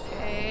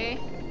 Okay.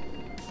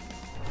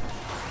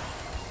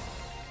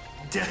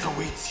 Death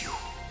awaits you.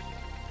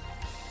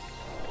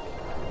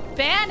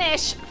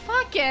 Banish!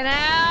 Fucking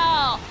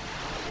hell!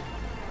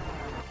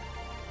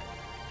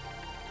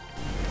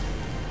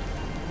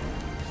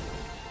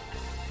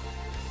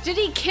 Did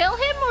he kill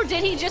him or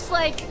did he just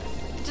like,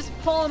 just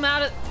pull him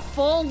out at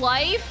full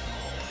life?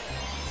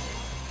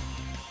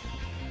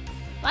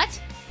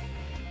 What?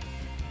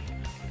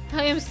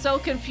 I am so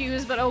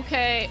confused, but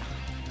okay.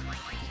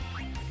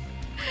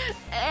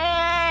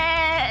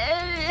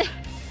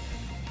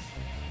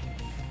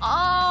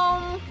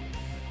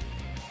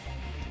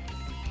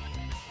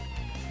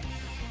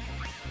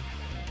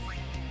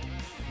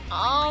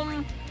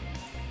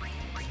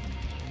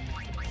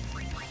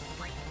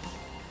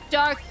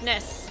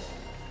 Darkness.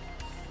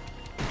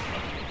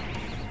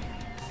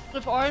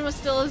 If Orin was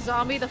still a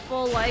zombie, the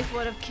full life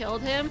would have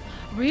killed him.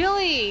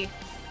 Really?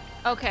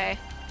 Okay.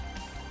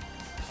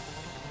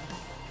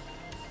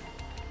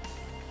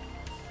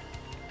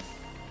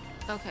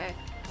 Okay.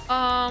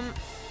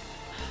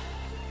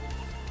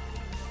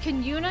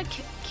 Can Yuna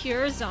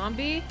cure a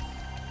zombie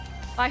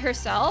by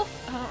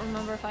herself? I don't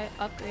remember if I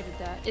upgraded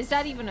that. Is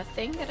that even a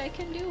thing that I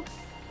can do?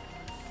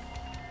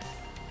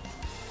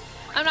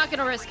 I'm not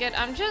gonna risk it.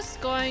 I'm just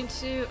going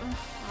to...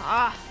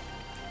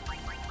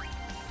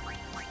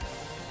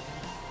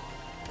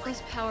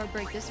 Let's power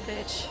break this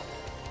bitch.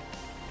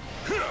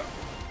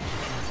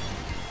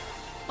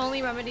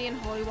 Only remedy and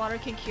holy water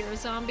can cure a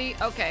zombie?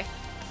 Okay.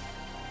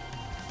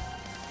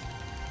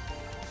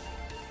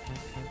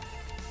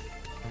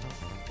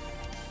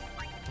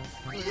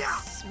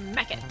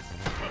 Smack it.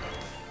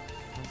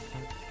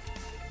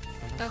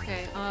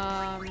 Okay,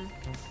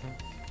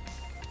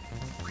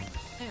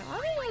 hey,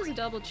 let me use a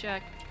double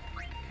check.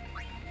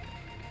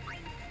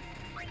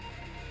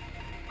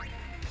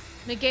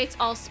 Negates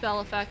all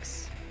spell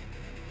effects.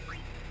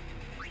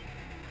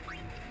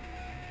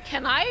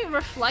 Can I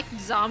reflect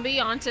zombie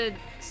onto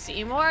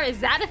Seymour? Is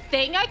that a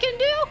thing I can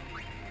do?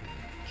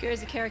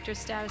 Cures a character's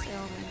status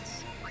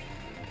ailments.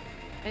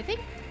 I think,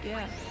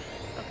 yeah.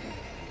 Okay.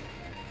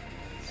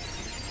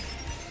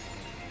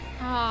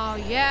 Oh,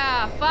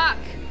 yeah, fuck.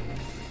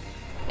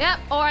 Yep,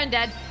 Orin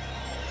dead.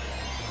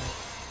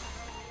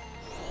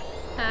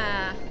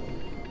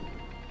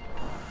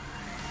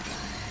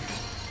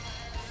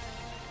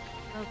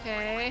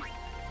 Okay.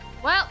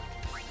 Well,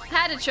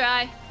 had to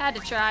try. Had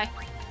to try.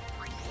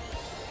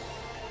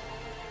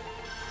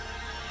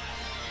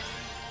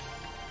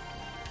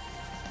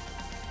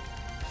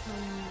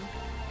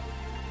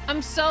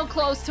 I'm so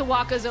close to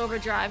Waka's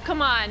overdrive.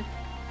 Come on.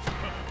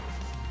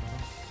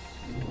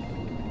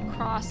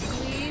 Cross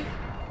cleave.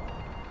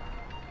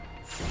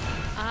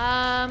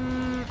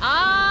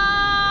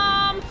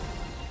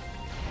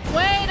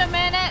 Wait a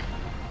minute.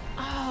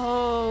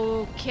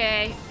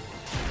 Okay.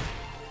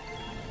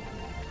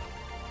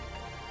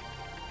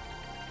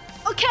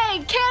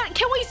 Okay,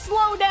 can we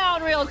slow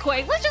down real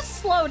quick? Let's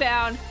just slow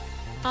down.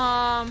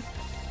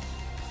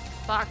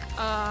 Fuck,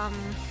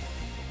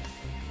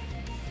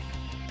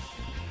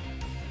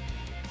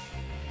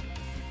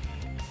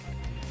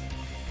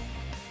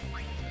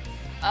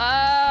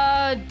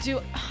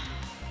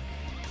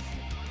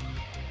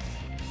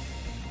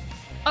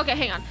 Okay,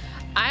 hang on.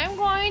 I'm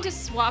going to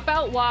swap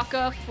out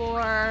Waka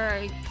for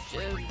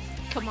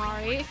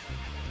Kamari,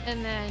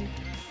 and then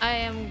I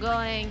am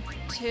going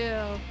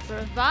to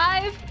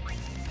revive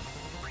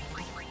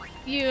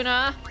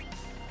Yuna,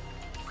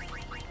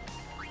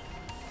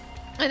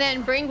 and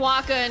then bring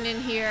Waka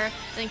in here,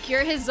 and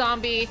cure his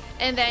zombie,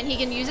 and then he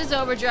can use his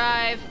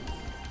overdrive.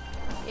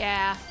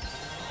 Yeah.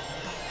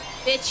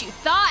 Bitch, you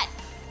thought!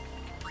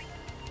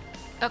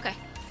 Okay.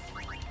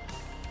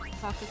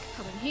 Falco can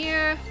come in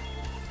here.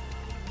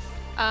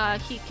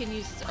 He can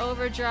use his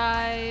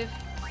overdrive.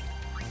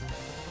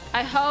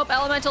 I hope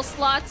elemental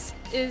slots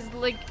is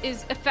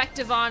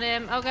effective on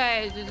him.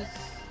 Okay,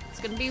 it's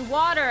gonna be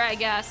water, I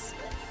guess.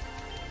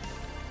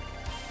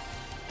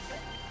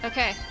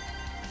 Okay.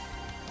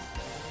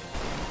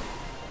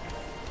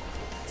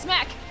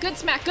 Smack! Good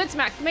smack, good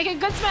smack. Make it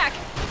good smack!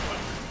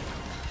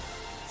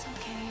 It's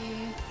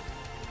okay.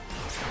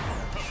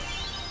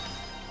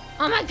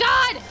 Oh my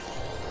god!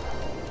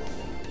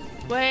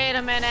 Wait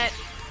a minute.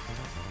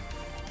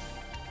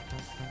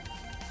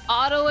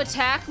 Auto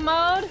attack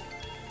mode?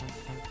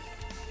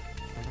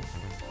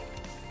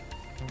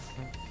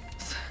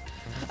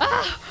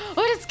 Ah!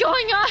 What is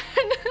going on?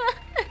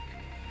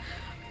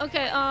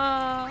 Okay,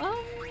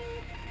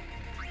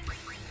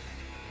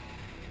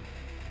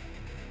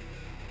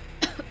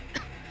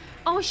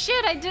 oh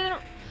shit, I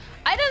didn't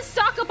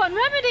stock up on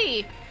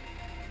remedy!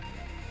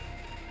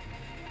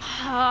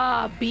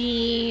 Ah,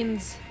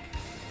 beans.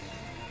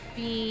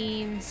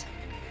 Beans.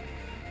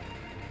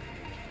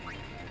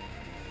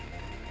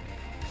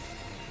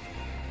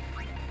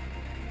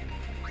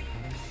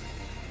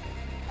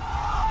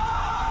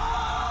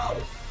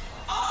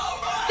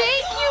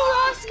 Thank you,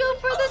 Roscoe,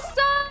 for the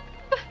sub!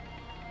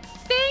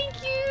 Thank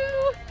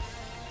you!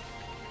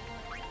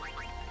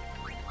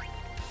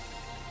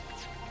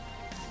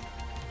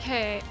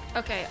 Okay,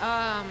 okay,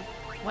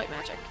 white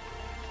magic.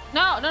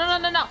 No, no, no,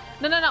 no, no,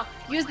 no, no, no.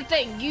 Use the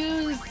thing.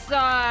 Use,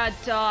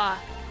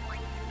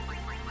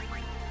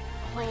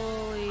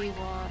 holy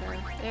water.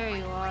 There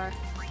you are.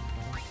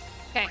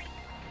 Okay.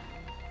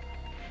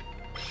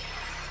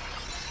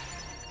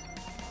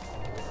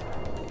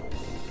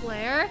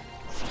 Flare.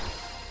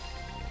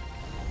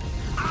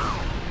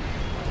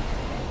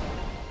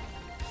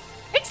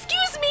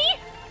 Excuse me!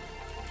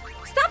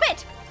 Stop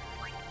it!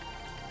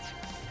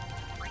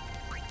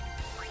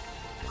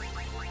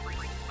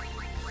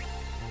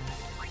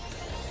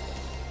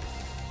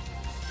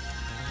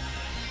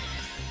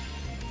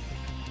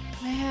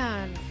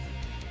 Man.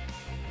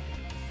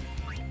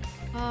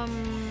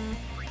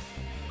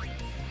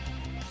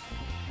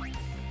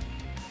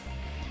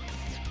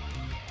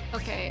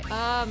 Okay,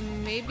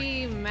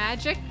 maybe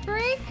magic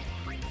break?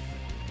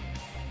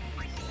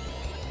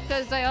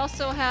 Because I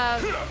also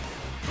have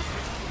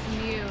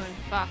immune.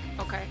 Fuck,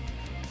 okay.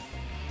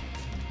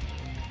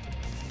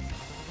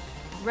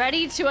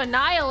 Ready to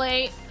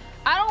annihilate?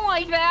 I don't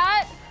like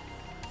that!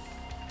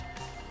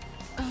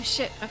 Oh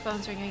shit, my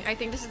phone's ringing. I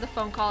think this is the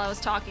phone call I was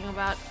talking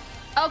about.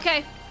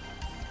 Okay.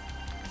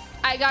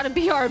 I gotta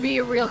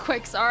BRB real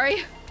quick,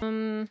 sorry.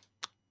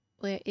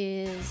 Where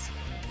is...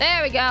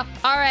 There we go,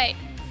 alright.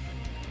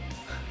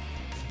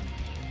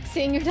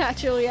 Seeing your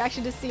natural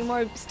reaction to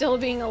Seymour still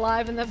being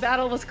alive in the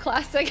battle was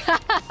classic.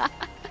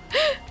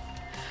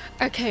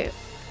 Okay.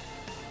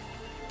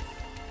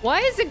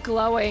 Why is it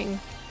glowing?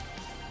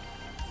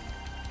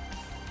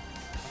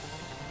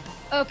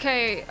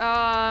 Okay,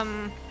 I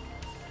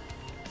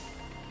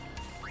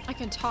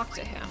can talk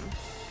to him.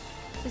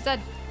 Is that...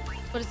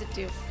 What does it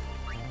do?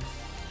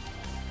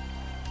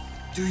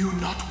 Do you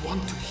not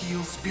want to heal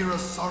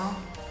Spira's sorrow?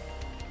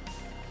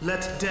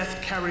 Let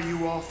death carry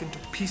you off into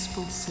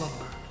peaceful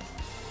slumber.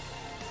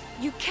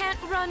 You can't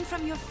run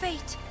from your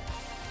fate.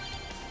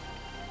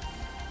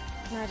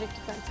 Magic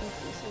defense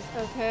increases.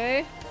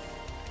 Okay.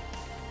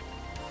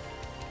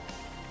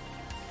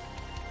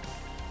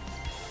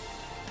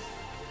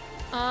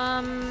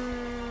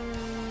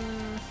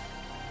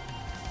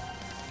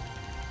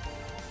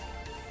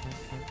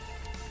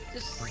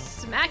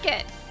 Just smack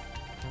it.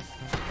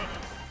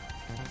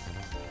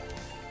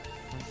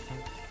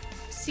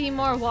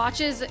 Seymour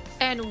watches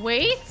and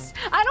waits?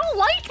 I don't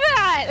like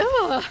that!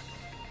 Ugh.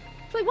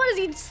 Like, what is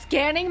he,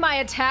 scanning my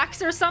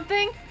attacks or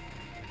something?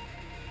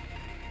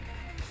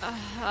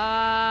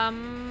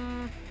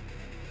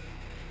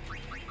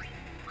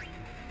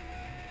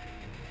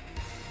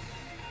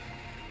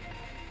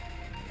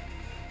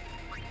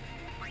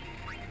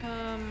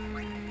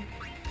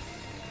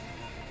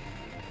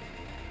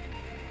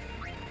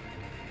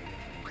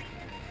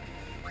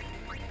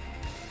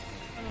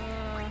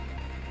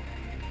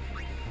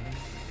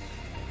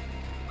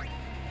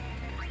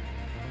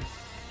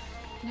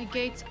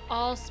 Negates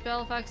all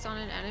spell effects on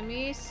an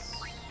enemy,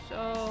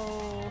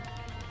 so...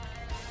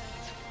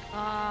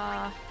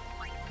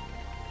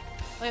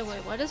 Wait,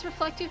 what does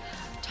reflect do?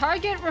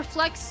 Target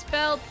reflects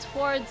spell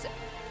towards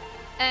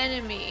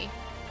enemy.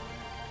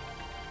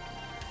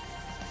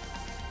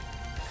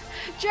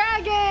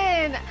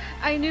 Dragon!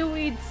 I knew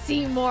we'd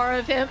see more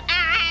of him.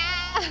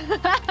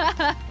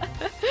 Ah!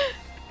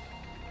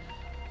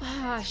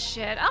 Ah,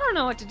 shit. I don't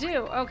know what to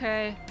do.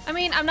 Okay. I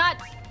mean, I'm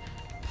not...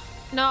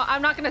 No,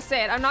 I'm not gonna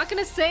say it. I'm not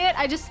gonna say it.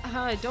 I just...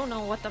 I don't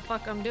know what the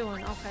fuck I'm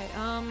doing. Okay,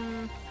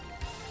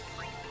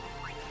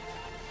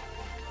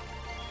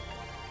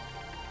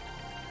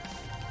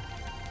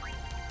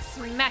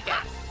 Smack it.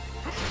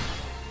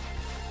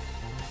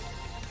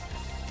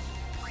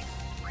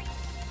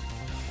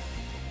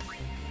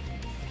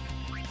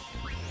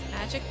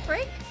 Magic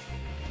break?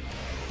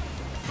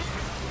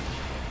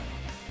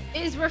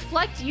 Is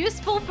Reflect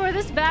useful for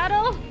this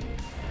battle?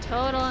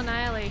 Total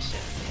annihilation.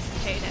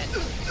 Hate it. Hate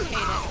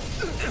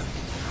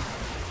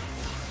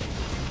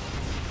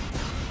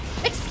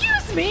it.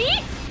 Excuse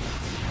me?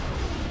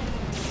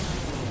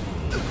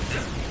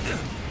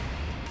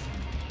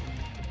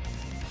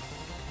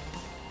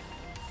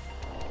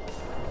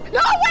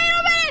 No, wait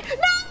a minute!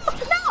 No!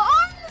 No!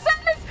 Orange!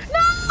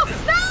 No!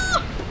 No!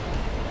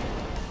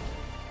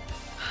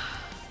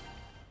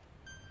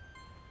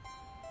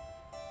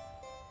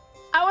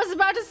 I was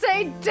about to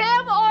say,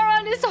 damn,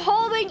 Auron is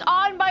holding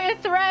on by a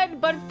thread,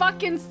 but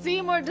fucking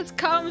Seymour just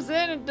comes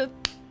in and just...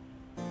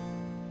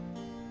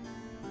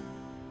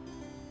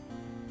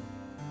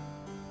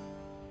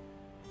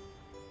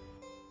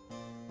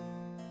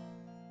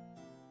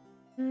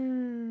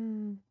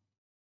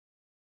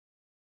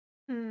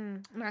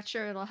 I'm not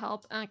sure it'll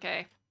help.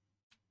 Okay.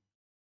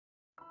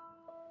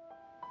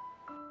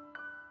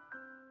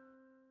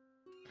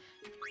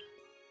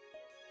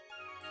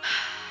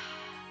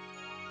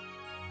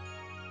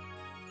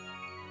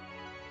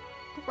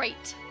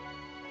 Great.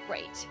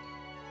 Great.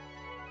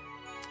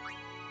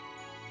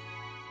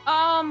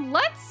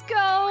 Let's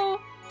go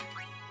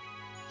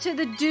to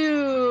the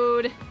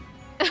dude.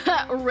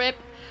 Rip.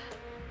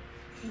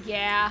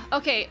 Yeah.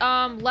 Okay,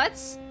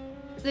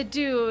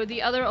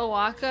 the other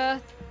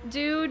Owaka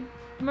dude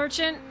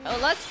merchant.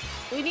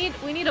 We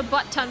need a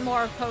butt ton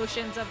more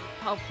potions of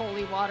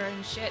holy water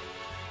and shit.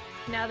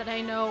 Now that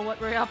I know what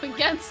we're up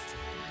against.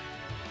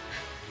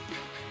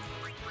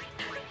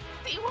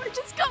 Seymour,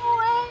 just go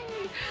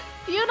away!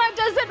 Yuna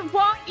doesn't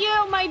want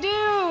you, my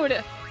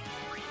dude!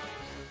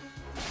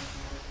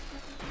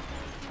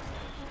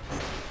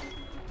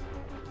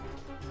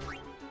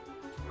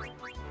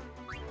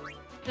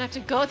 I have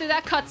to go through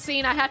that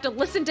cutscene. I have to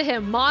listen to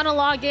him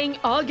monologuing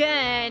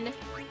again.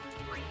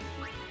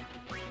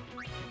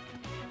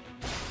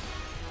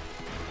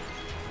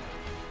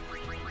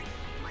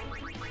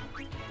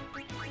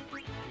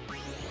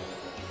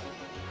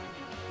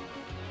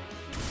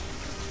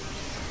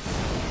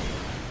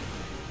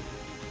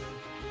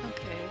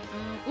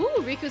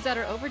 Ooh, Riku's at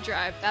her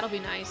overdrive. That'll be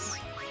nice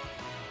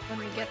when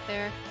we get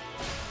there.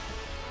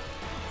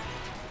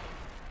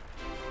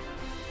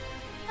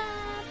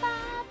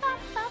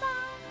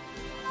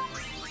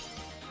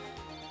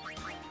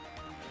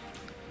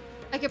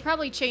 I could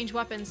probably change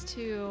weapons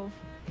too.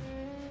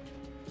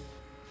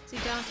 Is he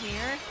down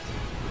here?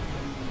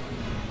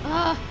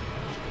 Ugh.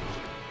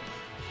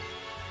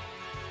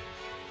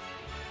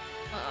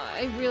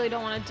 I really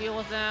don't want to deal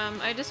with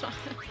them. I just want...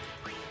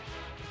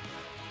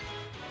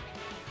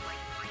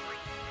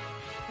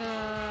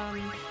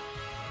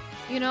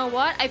 You know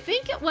what? I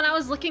think when I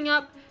was looking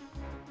up,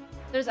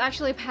 there's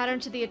actually a pattern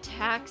to the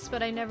attacks,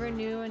 but I never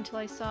knew until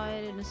I saw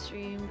it in a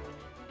stream.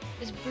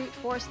 Is brute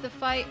force the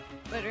fight?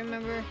 But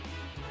remember...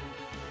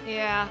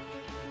 Yeah.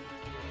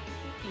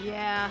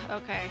 Yeah,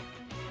 okay.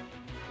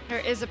 There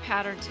is a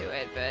pattern to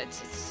it, but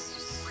it's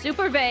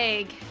super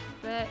vague.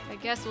 But I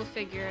guess we'll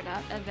figure it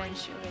out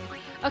eventually.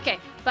 Okay,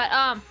 but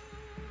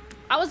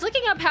I was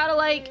looking up how to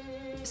like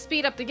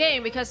speed up the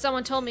game because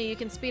someone told me you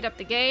can speed up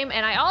the game,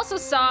 and I also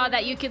saw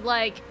that you could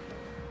like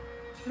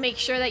make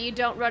sure that you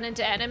don't run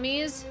into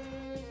enemies.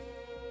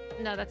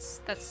 No,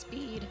 that's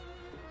speed.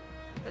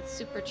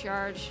 That's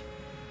supercharge.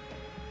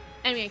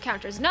 Enemy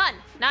encounters none.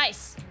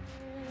 Nice.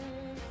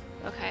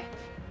 Okay.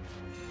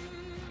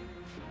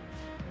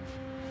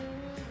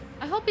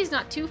 I hope he's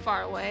not too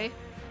far away.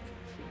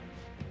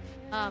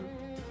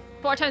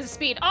 4 times the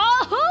speed.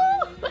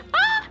 Oh!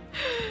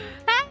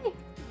 Hey!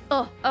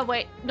 Oh,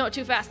 wait. No,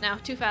 too fast now.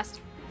 Too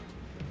fast.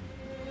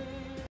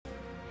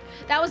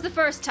 That was the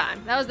first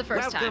time. That was the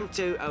first time. Welcome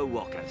to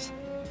Owaka's.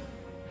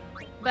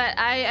 But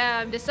I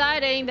am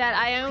deciding that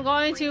I am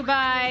going to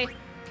buy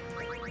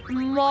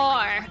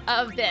more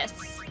of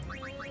this.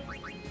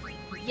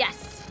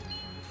 Yes.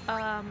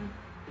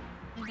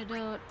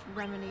 Antidote,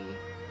 remedy.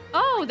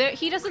 Oh, there,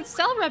 he doesn't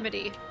sell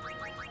remedy.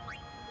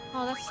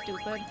 Oh, that's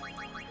stupid.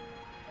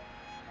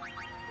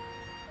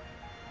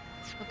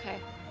 Okay.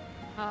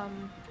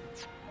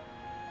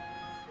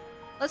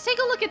 Let's take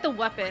a look at the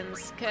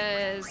weapons,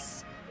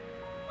 cause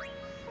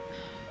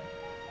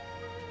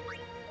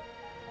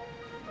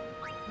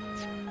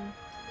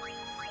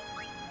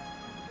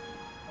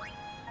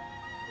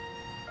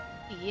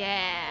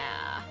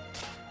yeah.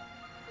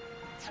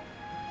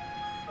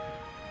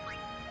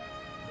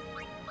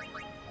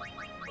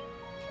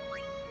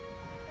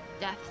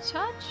 Death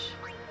touch?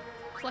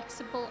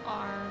 Flexible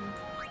arm.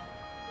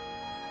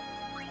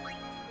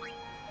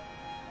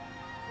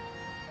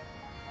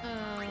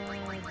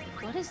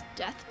 What does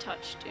death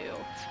touch do?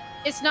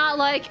 It's not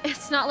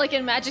like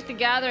in Magic the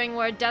Gathering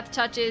where death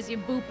touch is you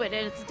boop it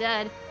and it's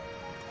dead.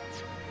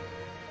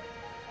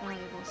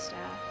 Valuable staff.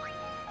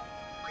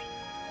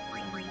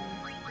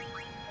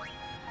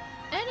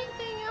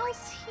 Anything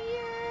else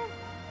here?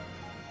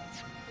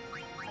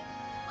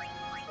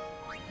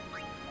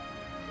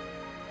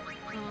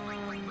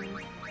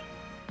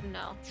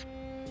 No.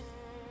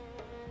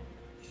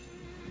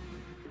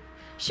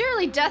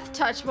 Surely death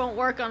touch won't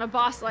work on a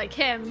boss like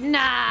him.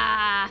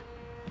 Nah!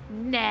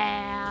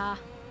 Nah.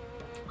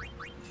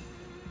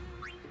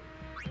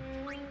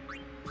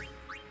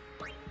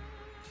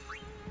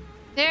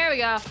 There we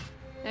go.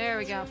 There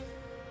we go.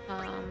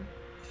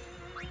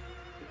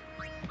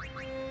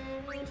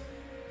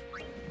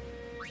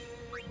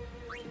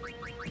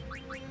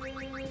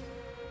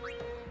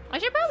 I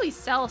should probably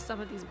sell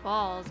some of these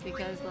balls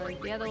because, like,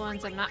 the other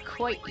ones I'm not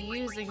quite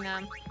using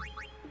them.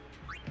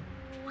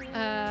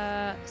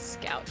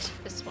 Scout,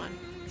 this one.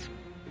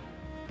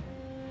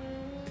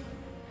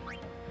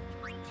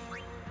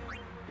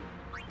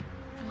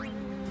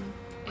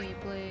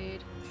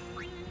 A-blade.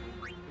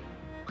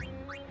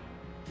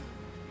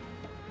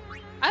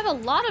 I have a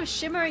lot of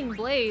shimmering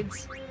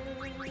blades.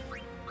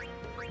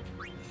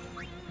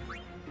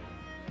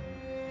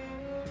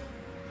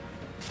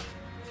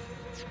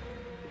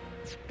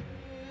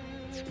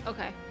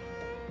 Okay.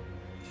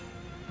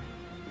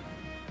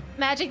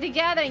 Magic the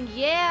Gathering,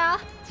 yeah!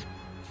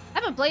 I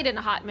haven't played in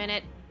a hot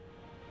minute.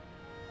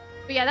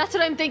 But yeah, that's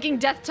what I'm thinking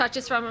Death Touch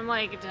is from. I'm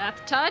like,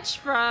 Death Touch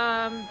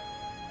from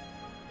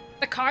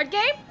the card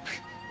game?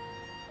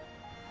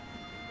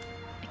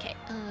 Okay,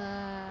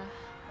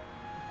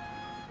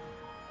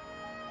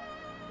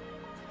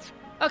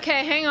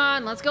 okay, hang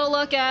on. Let's go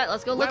look at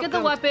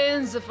the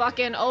weapons, the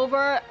fucking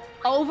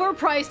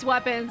overpriced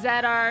weapons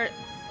that are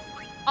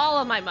all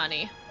of my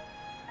money.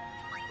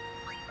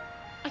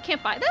 I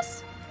can't buy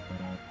this?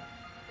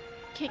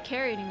 Can't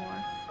carry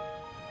anymore.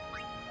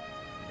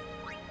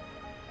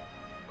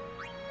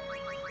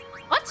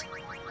 What?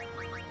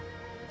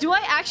 Do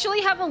I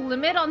actually have a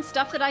limit on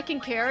stuff that I can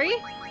carry?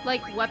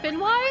 Like,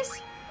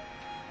 weapon-wise?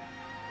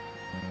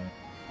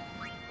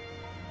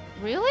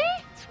 Really?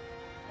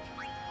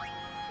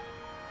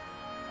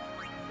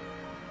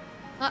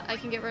 Well, I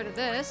can get rid of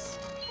this.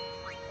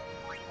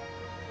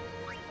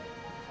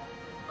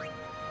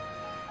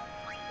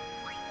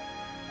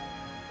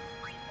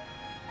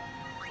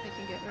 I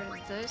can get rid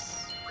of this.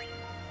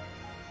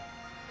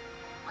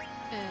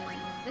 And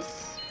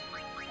this.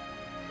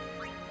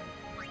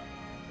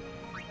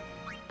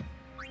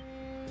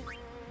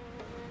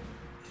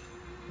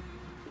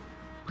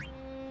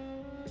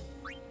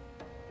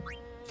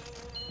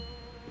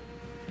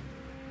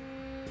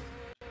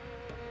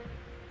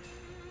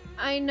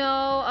 I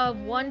know of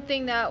one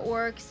thing that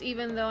works,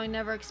 even though I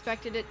never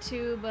expected it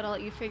to, but I'll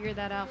let you figure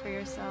that out for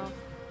yourself.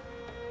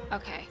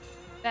 Okay.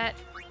 That...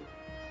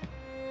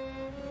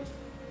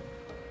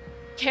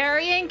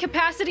 Carrying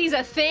capacity's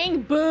a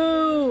thing?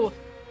 Boo!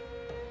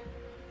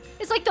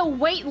 It's like the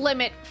weight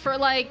limit for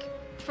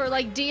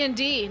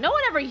D&D. No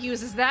one ever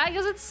uses that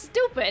because it's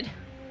stupid.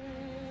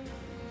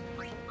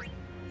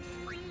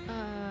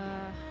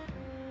 I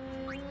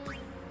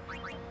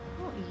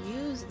don't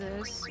use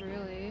this,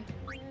 really.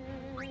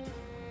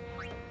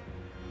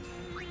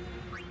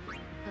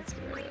 Let's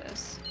get rid of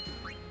this.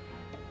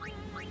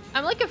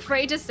 I'm like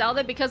afraid to sell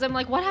that because I'm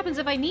like, what happens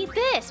if I need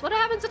this? What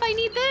happens if I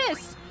need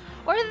this?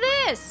 Or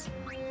this?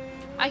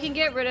 I can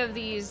get rid of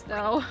these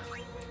though.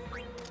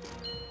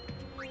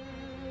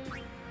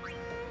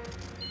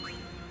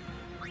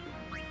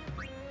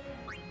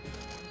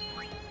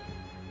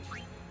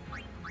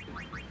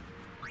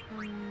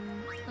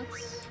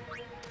 Let's...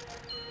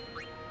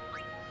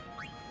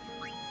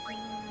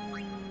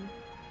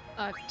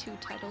 I have 2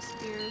 tidal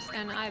spheres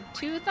and I have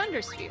 2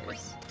 thunder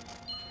spheres.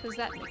 Because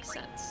that makes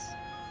sense.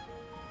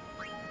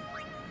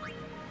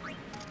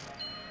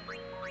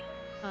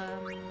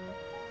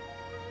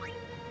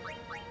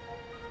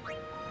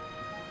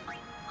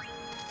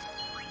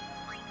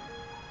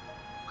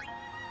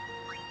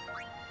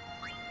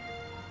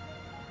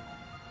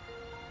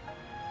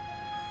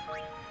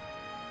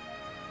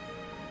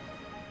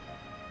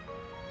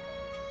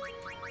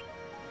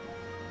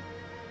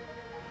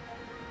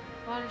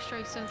 Water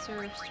strike,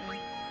 sensor strike.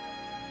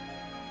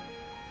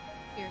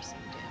 Piercing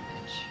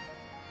damage.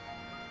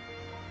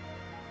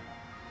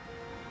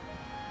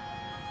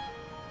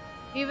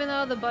 Even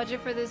though the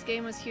budget for this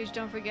game was huge,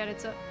 don't forget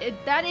it's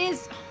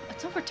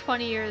over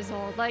 20 years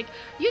old. Like,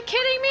 you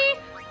kidding me?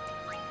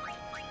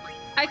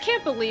 I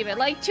can't believe it.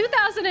 Like,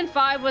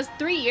 2005 was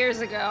 3 years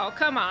ago.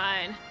 Come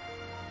on.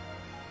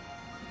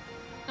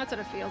 That's what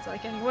it feels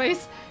like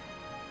anyways.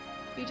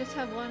 You just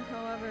have one,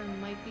 however, it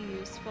might be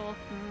useful.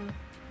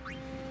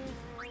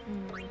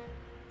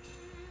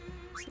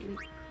 Sleep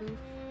proof.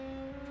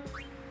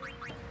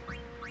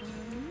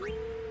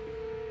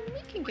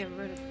 We can get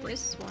rid of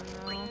this one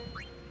though.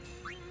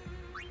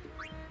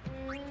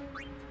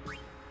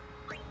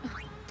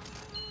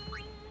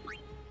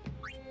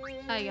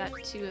 I got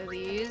 2 of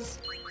these.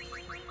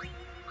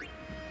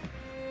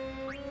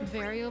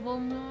 Variable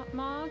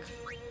mog.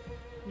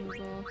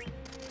 Google.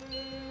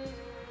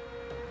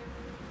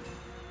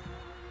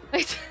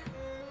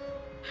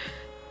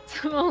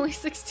 I'm only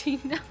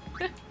 16 now.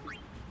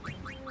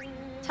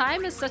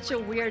 Time is such a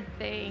weird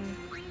thing.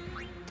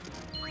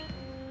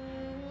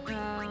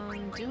 I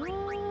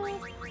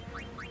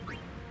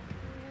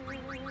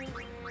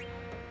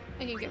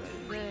can get rid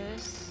of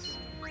this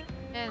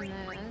and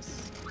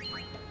this.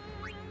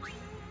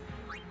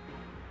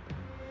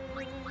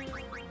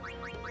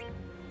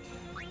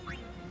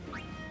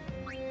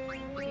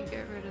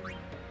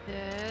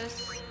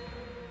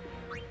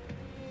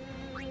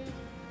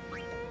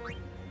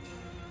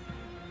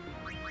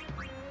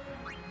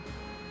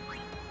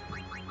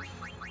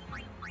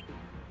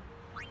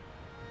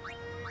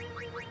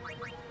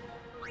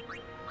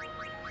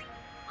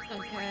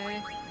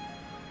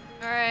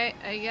 Alright,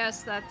 I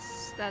guess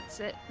that's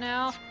it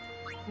now.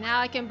 Now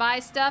I can buy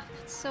stuff?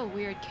 That's so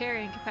weird.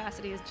 Carrying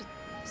capacity is just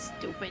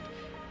stupid.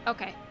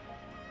 Okay.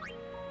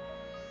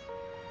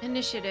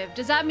 Initiative.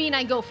 Does that mean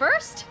I go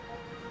first?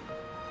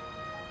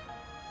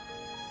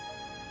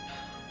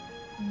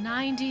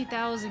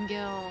 90,000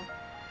 gil.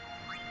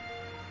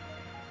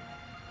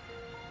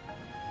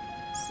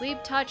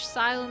 Sleep touch,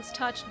 silence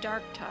touch,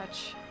 dark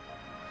touch.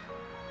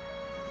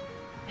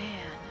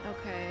 Man,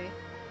 okay.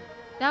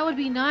 That would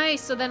be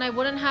nice, so then I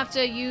wouldn't have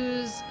to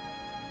use,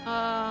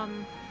 I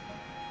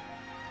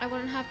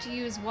wouldn't have to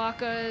use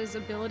Waka's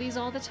abilities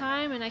all the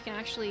time, and I can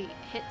actually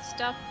hit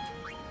stuff.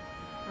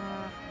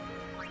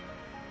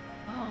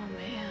 Oh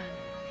man.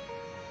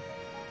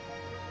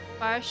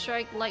 Fire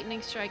strike,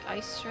 lightning strike,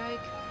 ice strike.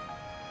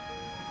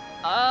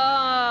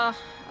 Oh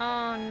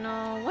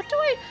no. What do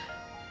I...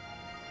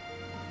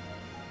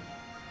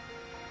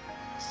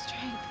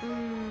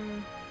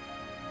 Strength,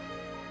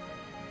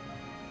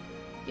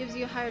 Gives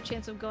you a higher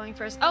chance of going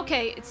first.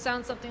 Okay, it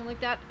sounds something like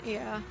that.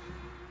 Yeah.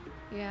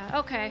 Yeah,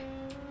 okay.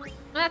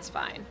 That's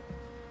fine.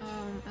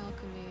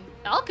 Alchemy.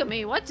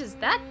 Alchemy? What does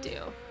that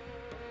do?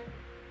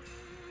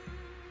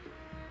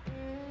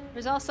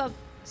 There's also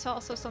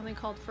something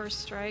called First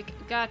Strike.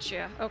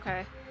 Gotcha.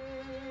 Okay.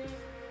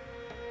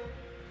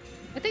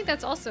 I think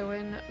that's also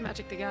in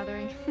Magic the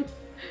Gathering.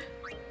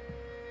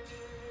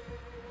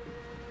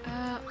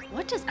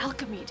 What does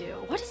alchemy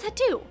do? What does that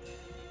do?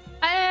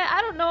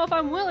 I don't know if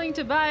I'm willing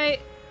to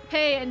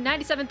pay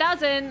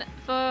 97,000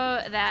 for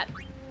that.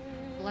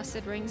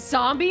 Blessed Ring.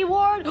 Zombie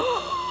Ward?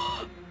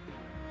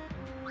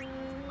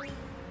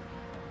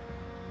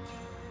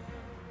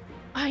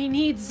 I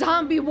need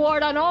Zombie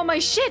Ward on all my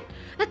shit!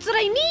 That's what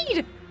I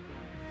need!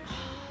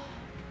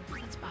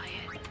 Let's buy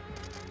it.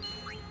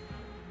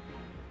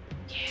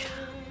 Yeah.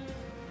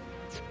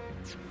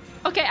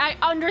 Okay, I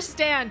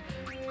understand.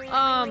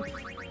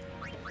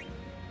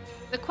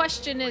 The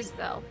question is,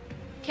 though,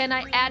 can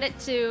I add it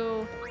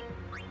to...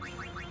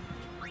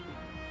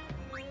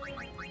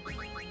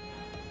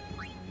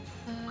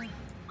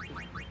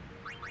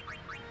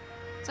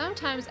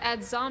 sometimes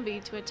add zombie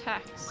to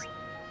attacks.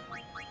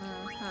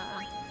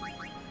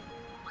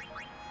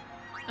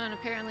 And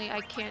apparently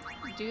I can't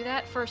do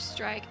that. First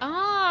strike.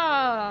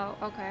 Oh,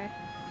 okay.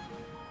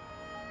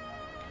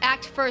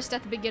 Act first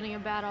at the beginning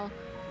of battle.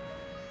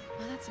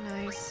 Oh, that's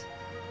nice.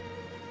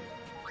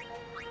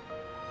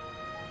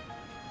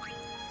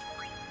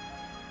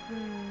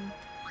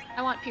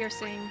 I want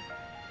piercing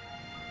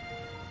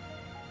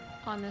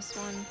on this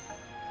one.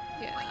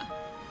 Yeah.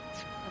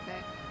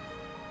 Okay.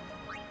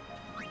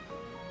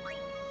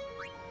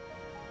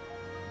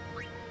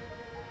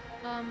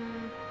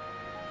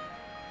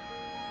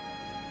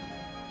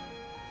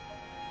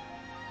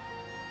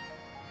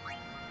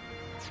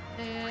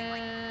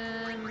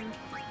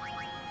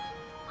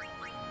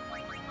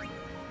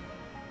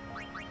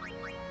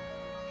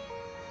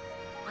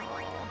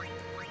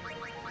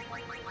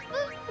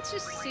 Let's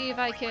just see if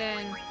I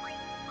can...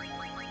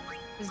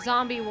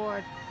 Zombie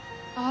Ward.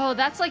 Oh,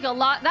 that's like a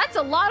lot. That's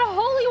a lot of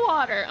holy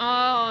water.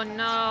 Oh,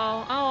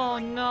 no. Oh,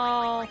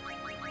 no.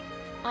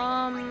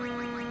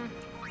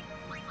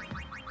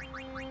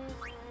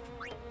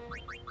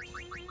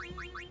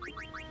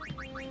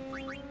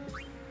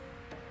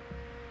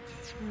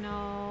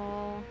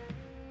 No.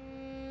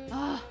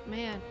 Oh,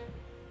 man.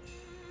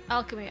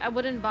 Alchemy. I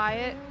wouldn't buy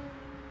it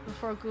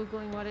before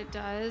Googling what it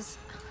does.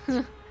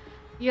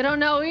 You don't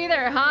know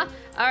either, huh?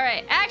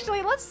 Alright,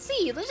 actually, let's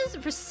see. Let's just,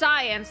 for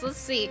science, let's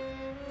see.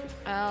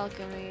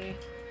 Alchemy.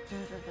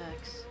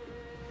 FFX.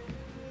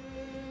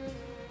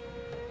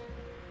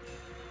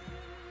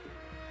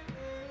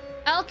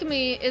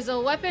 Alchemy is a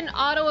weapon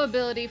auto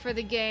ability for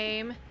the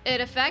game.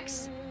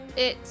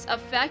 Its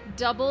effect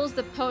doubles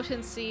the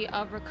potency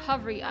of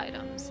recovery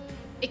items.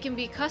 It can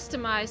be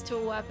customized to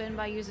a weapon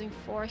by using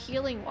 4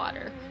 healing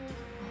water.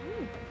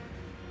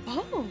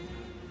 Oh. Oh.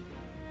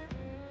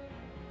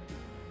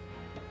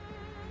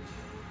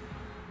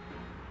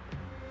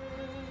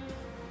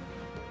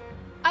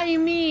 I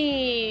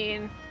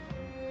mean,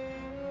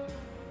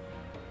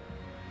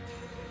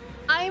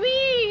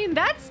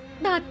 that's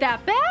not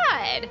that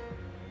bad.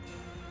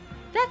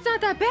 That's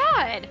not that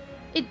bad.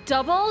 It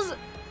doubles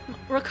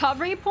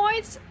recovery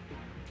points.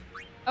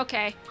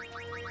 Okay.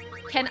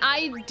 Can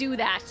I do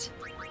that?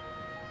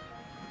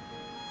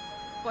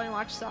 I'm going to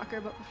watch soccer,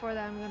 but before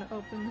that, I'm going to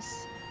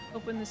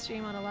open the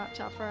stream on a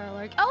laptop for a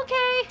lurk.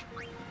 Okay.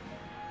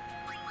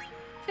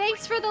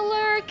 Thanks for the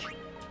lurk.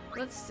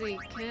 Let's see.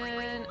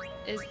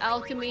 Is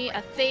alchemy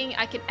a thing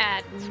I can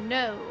add?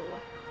 No.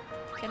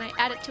 Can I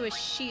add it to a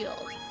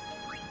shield?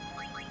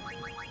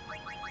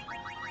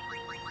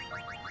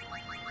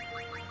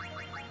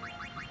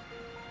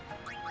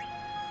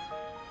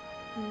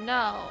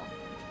 No.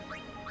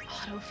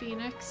 Auto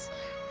Phoenix.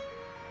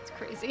 It's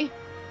crazy.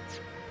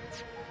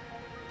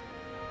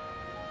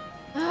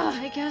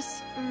 I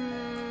guess.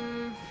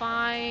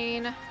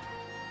 Fine.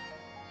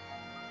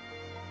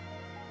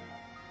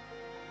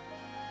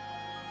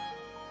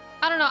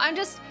 I don't know.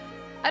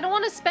 I don't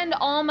want to spend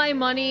all my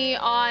money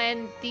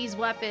on these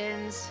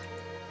weapons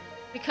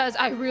Because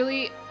I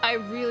really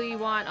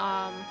want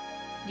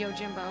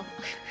Yojimbo.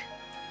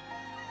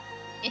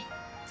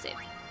 Save.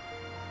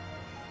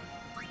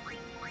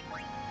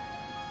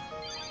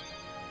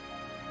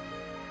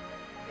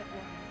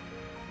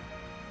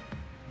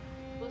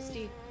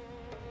 Steve.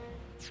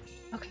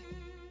 Okay.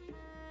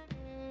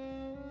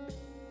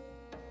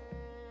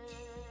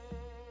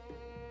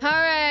 All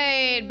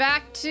right,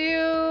 back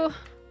to.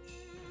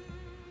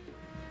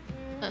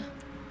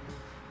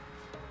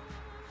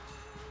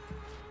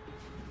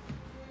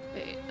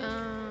 Wait,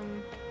 no.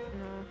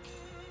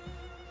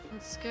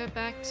 Let's get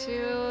back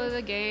to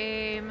the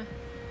game.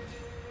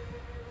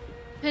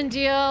 And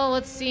deal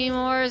with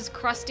Seymour's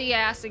crusty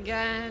ass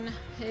again.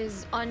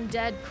 His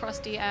undead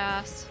crusty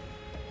ass.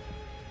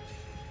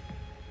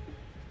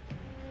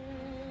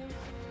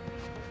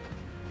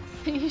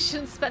 You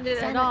shouldn't spend it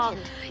at all.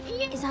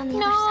 Is on the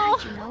other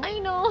side, you know? I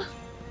know.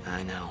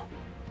 I know.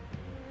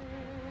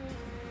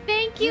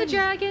 Thank you,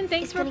 Dragon.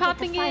 Thanks for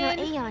popping in.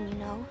 Final Aeon, you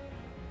know.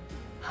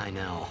 I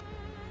know.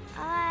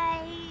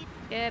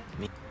 Yep.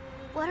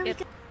 What are we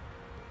gonna...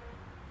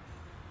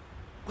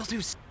 We'll do.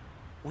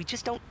 We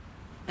just don't.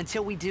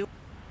 Until we do.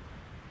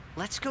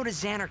 Let's go to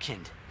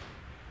Xanarkand.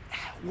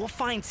 We'll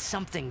find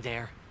something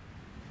there.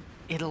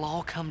 It'll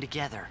all come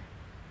together.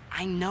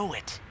 I know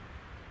it.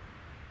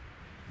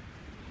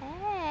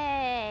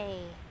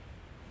 Hey.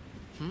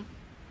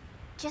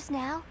 Just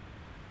now,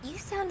 you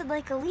sounded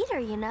like a leader,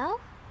 you know?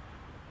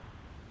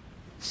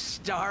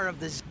 Star of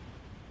the...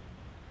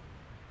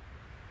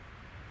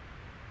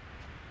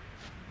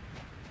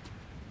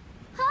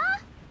 Huh?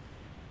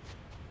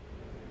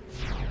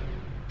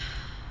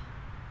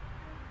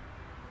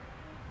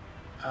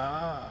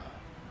 Ah,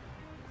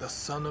 the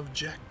son of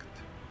Jecht.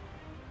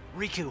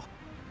 Riku.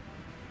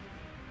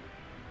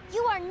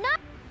 You are not...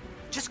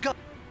 Just go.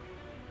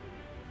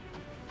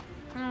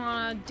 I don't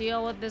wanna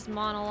deal with this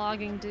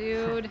monologuing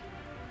dude.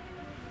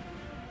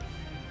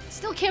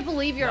 Still can't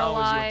believe you're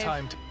alive. Now is your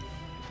time to...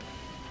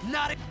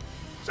 Not it.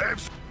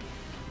 Saves.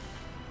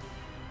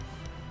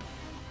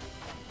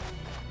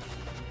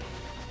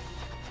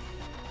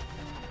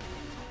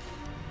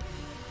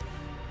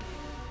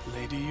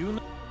 Lady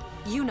Yuna.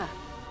 Yuna.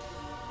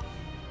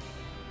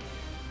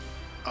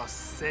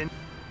 Ascend.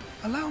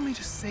 Allow me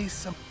to say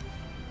something.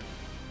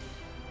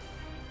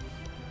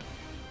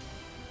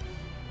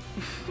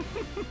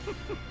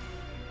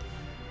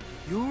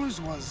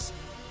 Yours was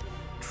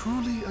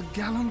truly a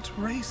gallant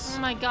race. Oh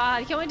my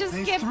god, can we just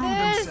They skip threw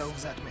this?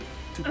 themselves at me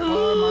to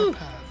bar my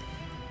path.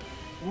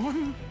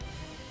 One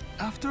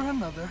after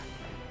another.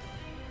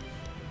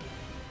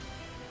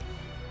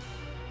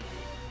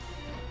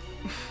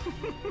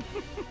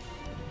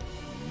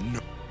 No.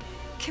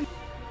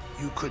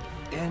 You could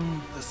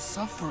end the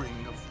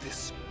suffering of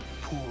this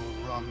poor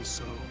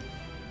Ronso.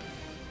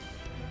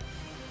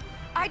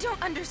 I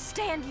don't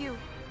understand you.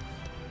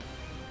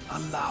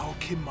 Allow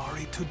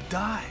Kimari to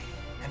die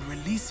and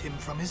release him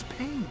from his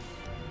pain.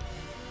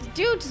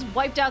 Dude just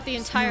wiped out the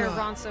entire Sierra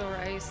Ronso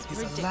rice. is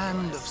Ridiculous. a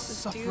land of This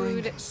suffering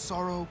dude and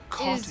sorrow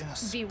caught is in a the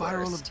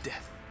spiral worst. of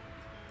death.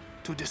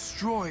 To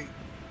destroy,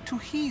 to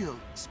heal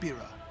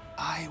Spira,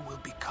 I will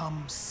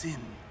become sin.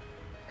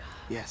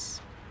 Yes,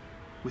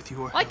 with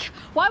your help. Like,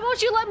 why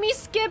won't you let me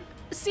skip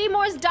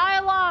Seymour's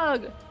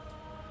dialogue?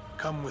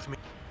 Come with me.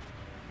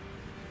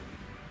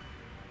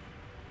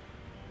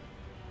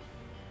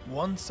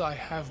 Once I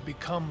have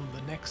become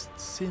the next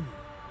sin,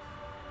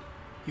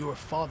 your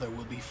father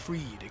will be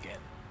freed again.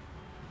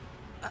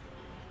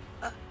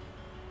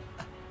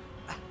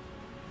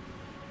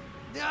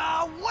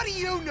 What do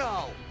you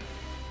know?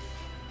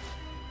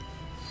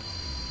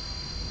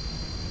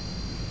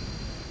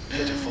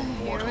 Pitiful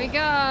mortal. Here we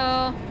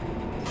go.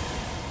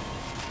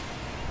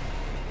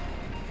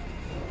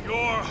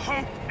 Your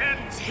hope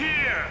ends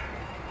here!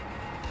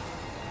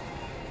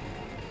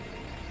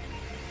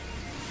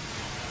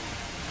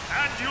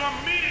 And your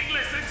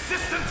meaningless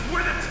existence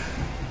with it!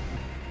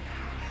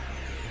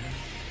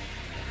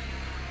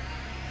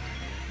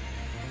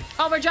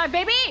 Overdrive,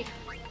 baby!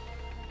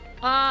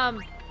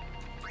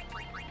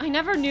 I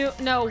never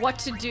know what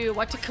to do,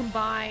 what to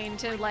combine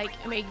to, like,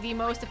 make the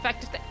most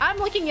effective thing. I'm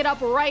looking it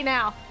up right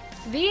now.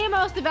 The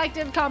most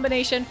effective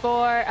combination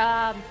for,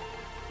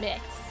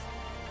 mix.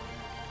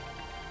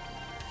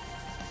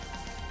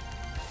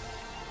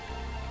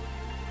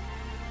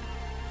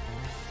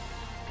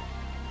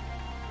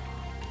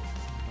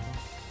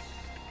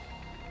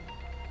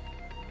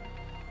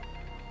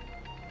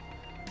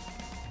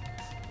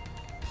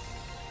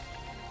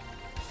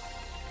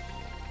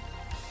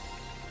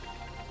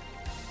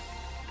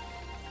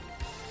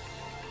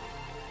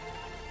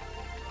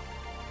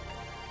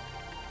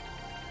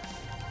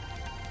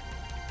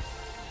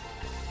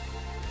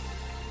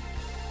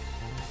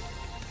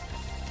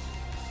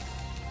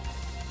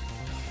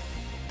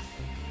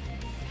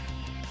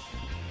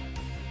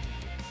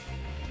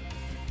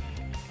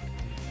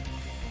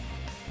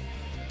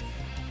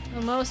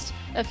 The most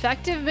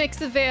effective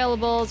mix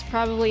available is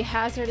probably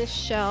Hazardous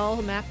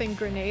Shell, Mapping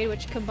Grenade,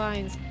 which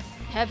combines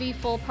heavy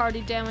full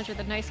party damage with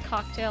a nice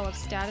cocktail of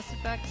status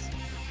effects.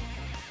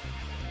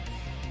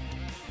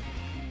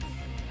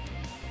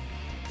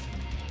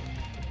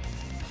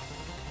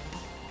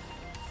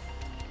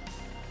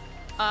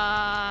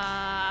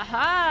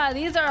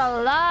 These are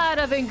a lot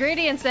of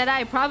ingredients that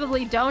I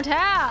probably don't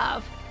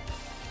have.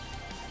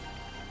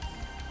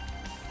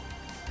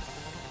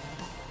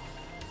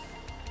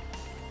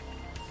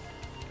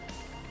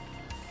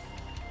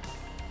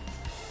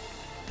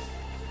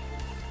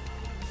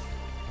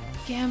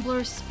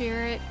 Gambler's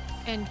Spirit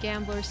and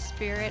Gambler's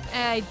Spirit.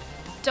 I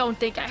don't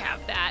think I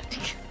have that.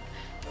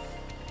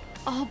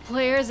 All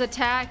players'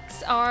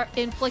 attacks are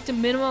inflict a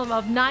minimum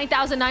of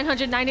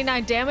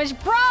 9,999 damage.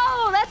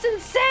 Bro, that's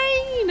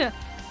insane!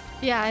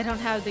 Yeah, I don't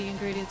have the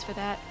ingredients for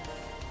that.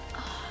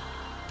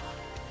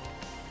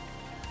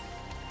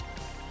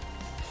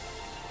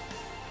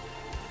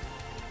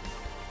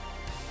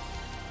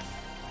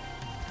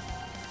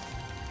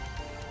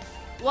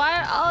 Why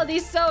are all of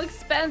these so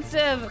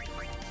expensive?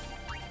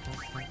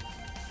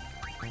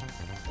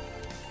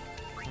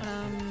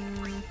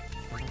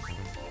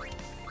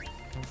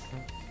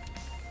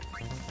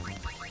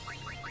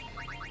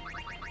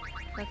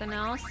 Nothing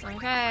else?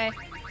 Okay.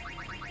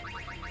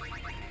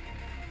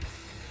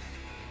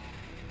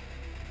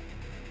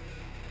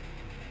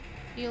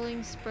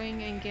 Healing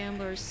Spring and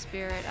Gambler's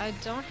Spirit. I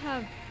don't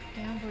have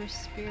Gambler's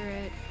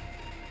Spirit.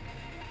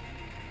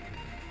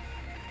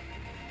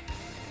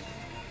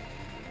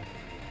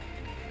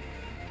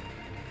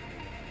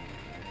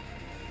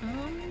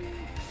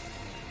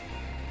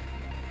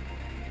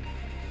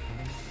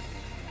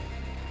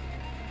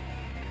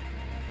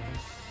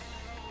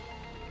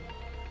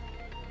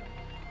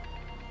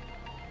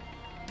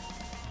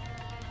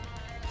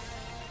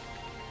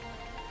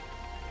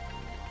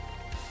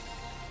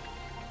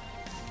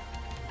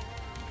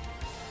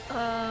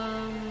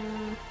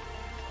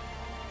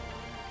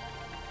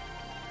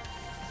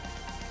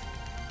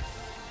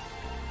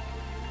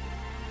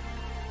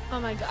 Oh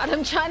my god,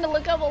 I'm trying to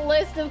look up a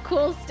list of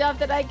cool stuff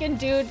that I can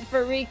do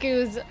for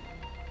Riku's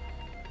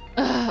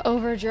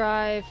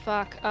overdrive.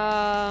 Fuck.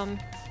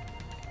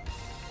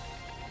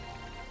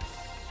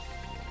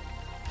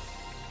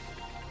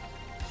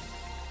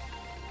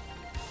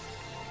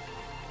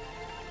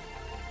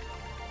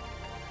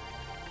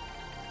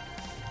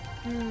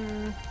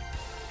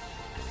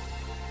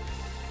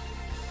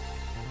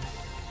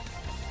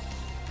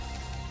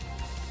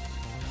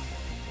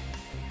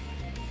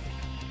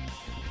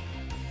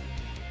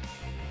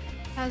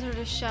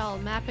 Hazardous shell,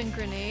 map and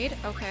grenade.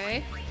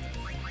 Okay.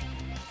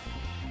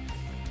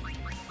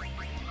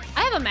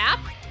 I have a map.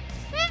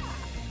 Yeah.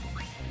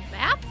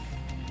 Map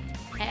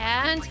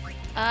and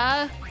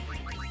a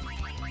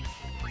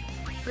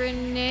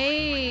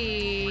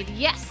grenade.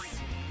 Yes.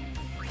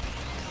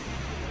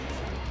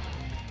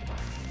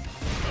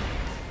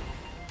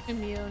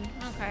 Immune.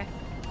 Okay.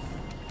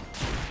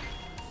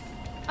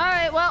 All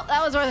right. Well,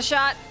 that was worth a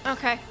shot.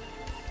 Okay.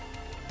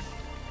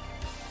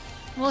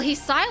 Well, he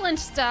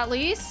silenced at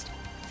least.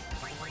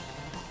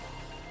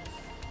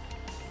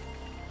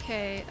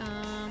 Okay,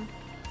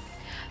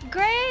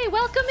 Gray,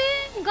 welcome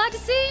in! Glad to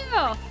see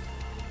you!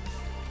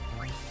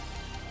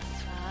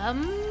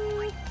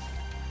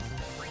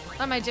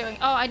 What am I doing?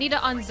 Oh, I need to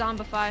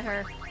unzombify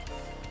her.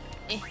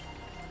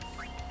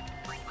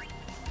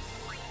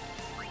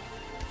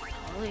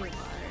 Holy water.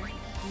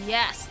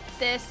 Yes,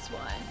 this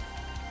one.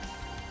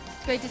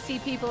 It's great to see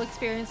people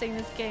experiencing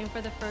this game for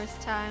the first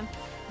time.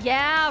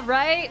 Yeah,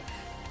 right?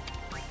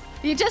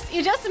 You just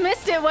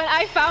missed it when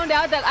I found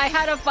out that I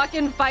had to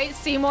fucking fight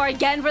Seymour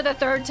again for the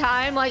third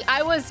time. Like,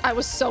 I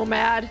was so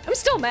mad. I'm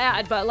still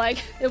mad, but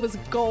like, it was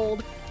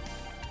gold.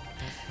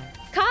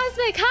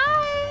 Cosmic,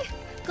 hi!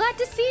 Glad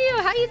to see you.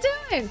 How you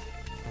doing?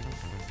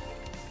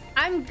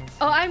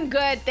 I'm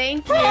good,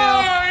 thank you.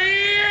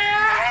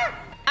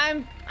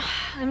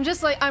 I'm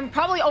just like, I'm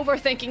probably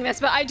overthinking this,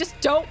 but I just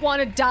don't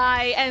want to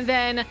die and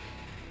then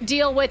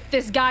deal with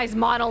this guy's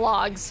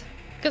monologues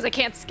because I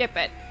can't skip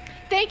it.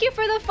 Thank you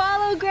for the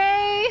follow,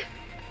 Gray.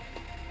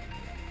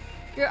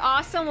 You're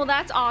awesome. Well,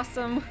 that's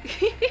awesome.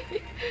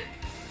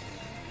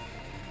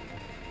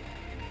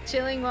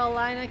 Chilling while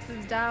Linux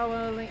is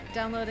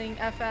downloading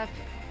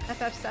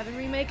FF7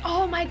 remake.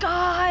 Oh my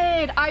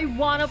god! I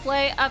want to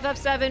play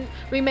FF7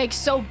 remake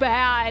so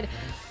bad,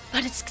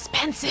 but it's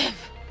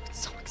expensive. It's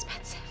so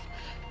expensive.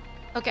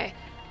 Okay.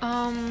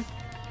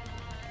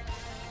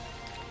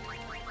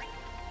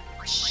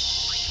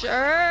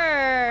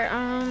 Sure.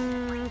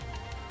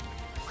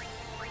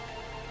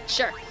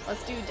 Sure,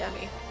 let's do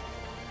Demi.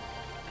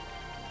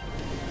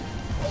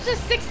 It's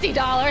just $60,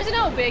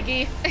 no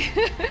biggie.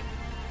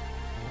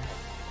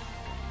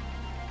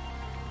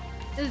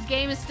 This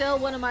game is still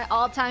one of my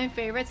all-time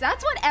favorites.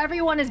 That's what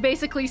everyone is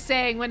basically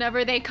saying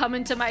whenever they come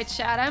into my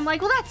chat. I'm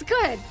like, well, that's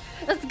good.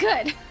 That's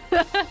good.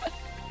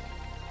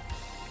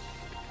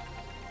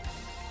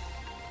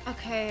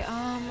 Okay,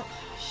 oh,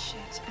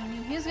 shit. I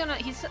mean, he's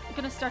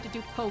gonna start to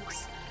do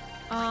pokes.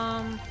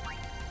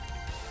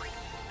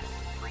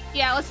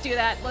 Yeah, let's do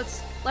that.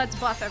 Let's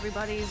buff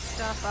everybody's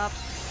stuff up.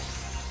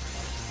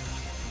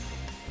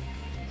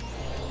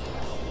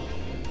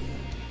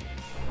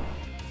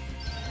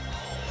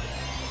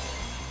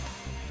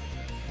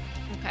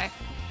 Okay.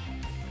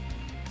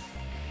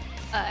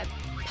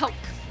 Poke.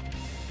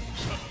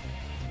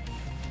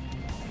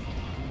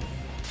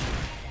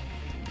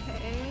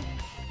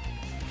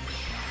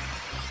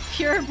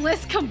 utter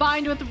bliss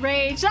combined with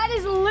rage. That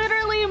is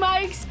literally my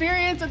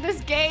experience with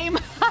this game.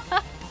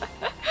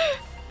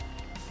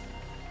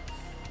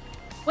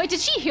 Wait, did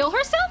she heal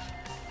herself?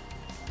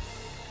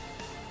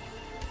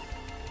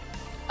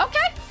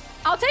 Okay,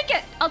 I'll take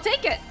it. I'll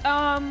take it.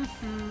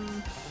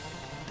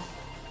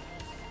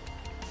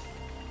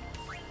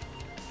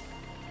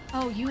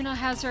 Oh, Yuna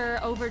has her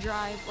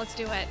overdrive. Let's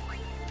do it.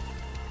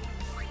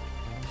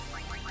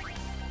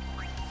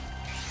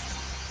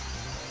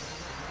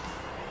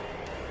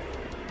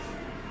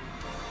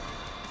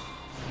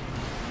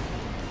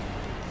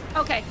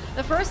 Okay,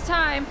 the first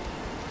time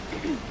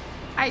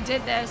I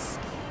did this,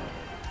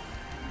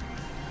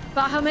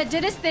 Bahamut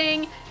did his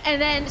thing,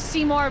 and then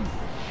Seymour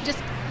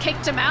just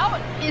kicked him out.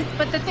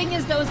 But the thing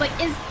is, though, is like,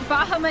 is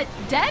Bahamut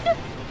dead,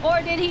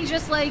 or did he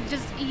just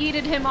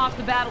yeeted him off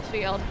the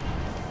battlefield?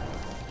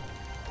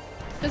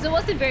 Because it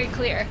wasn't very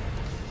clear.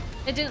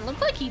 It didn't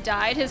look like he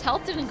died. His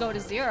health didn't go to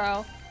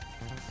 0.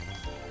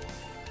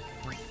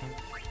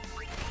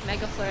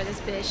 Mega Flare this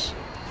bitch.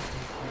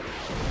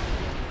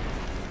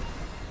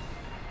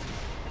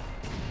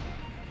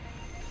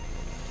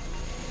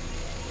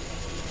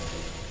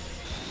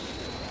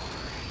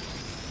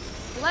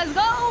 Let's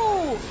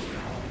go!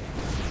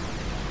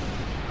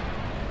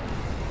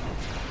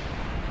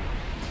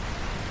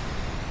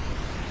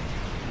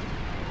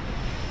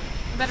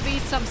 Better be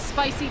some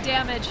spicy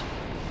damage.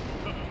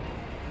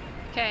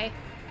 Okay,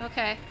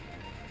 okay.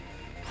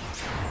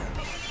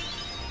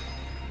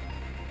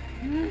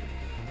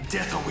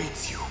 Death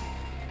awaits you.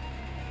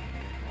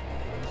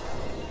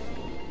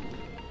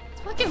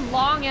 It's fucking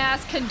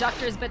long-ass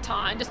conductor's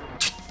baton. Just...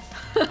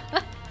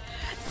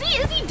 See,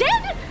 is he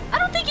dead? I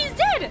don't think he's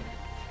dead!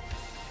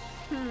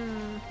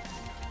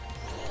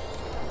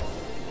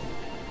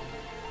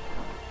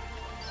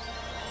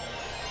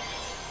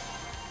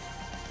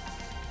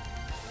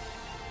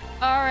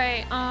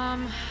 Alright,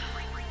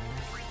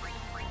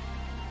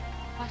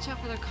 watch out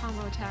for their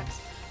combo attacks.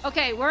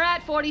 Okay, we're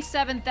at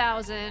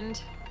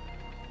 47,000.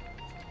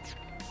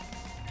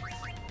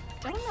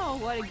 Don't know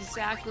what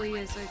exactly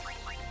is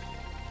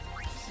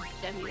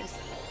Devious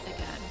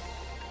again.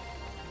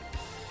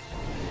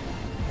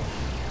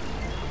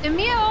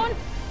 Immune!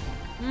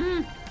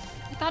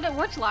 I thought it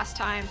worked last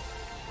time.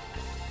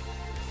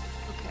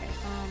 Okay,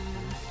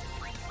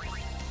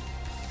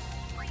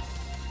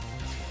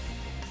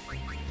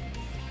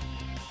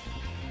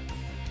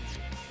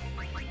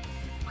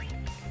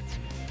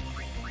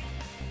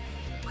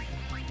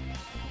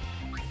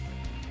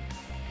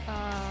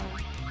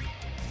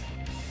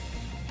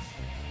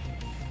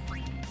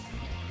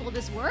 will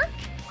this work?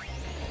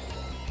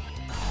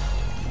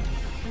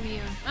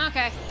 Immune.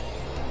 Okay.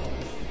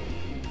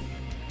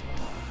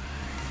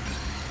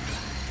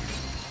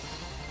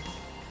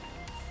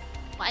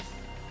 What?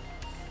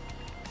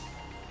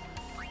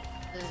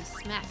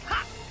 Smack.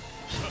 Ha!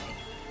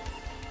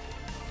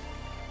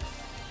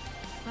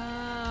 I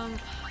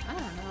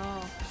don't know.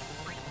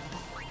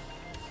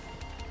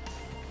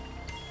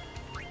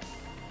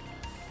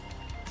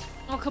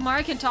 Oh,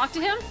 Kamari can talk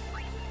to him?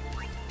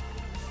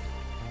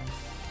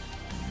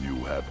 You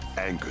have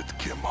angered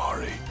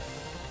Kimahri.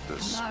 The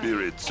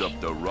spirits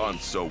of the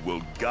Ronso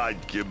will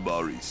guide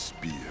Kimahri's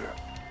spear.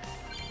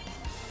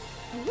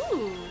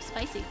 Ooh,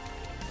 spicy.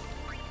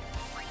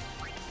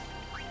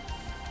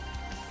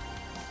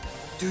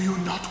 Do you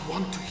not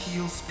want to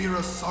heal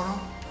Spira's sorrow?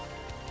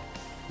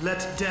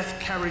 Let death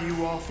carry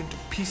you off into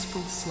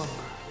peaceful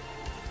slumber.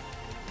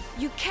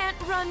 You can't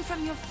run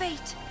from your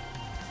fate.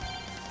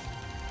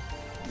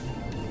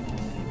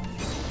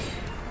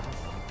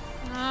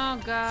 Oh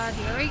god,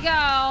 here we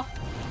go.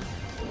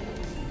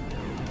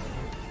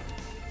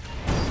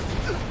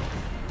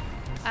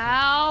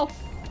 Ow.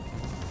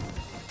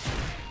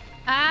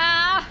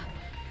 Ah.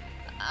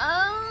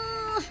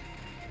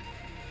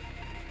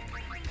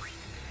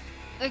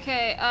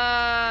 Okay,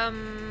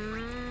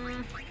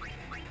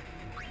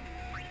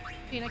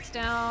 Phoenix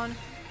down.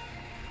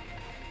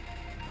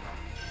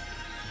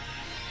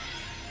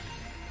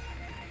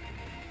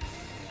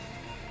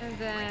 And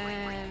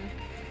then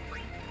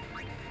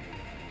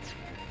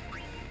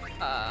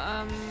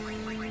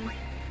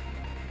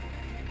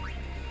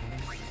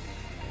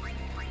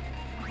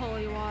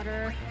holy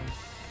water.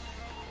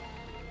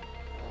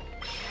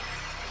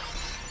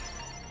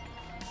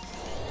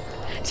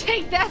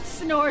 Take that,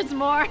 snores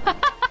more.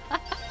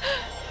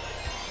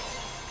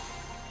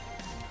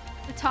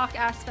 The talk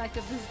aspect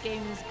of this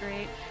game is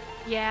great.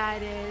 Yeah,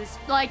 it is.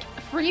 Like,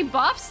 free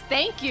buffs?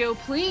 Thank you,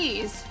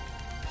 please.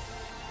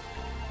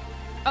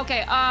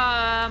 Okay,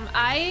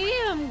 I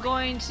am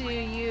going to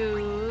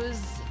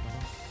use...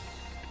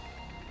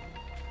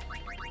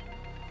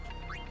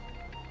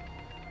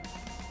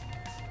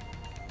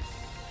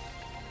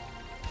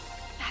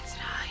 That's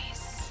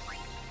nice.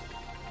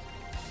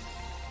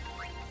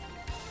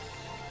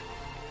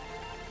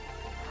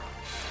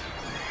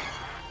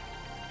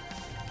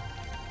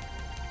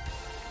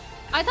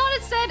 I thought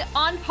it said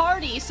on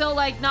party, so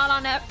like not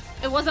on it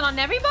wasn't on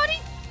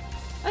everybody?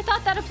 I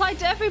thought that applied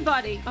to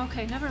everybody.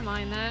 Okay, never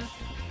mind then.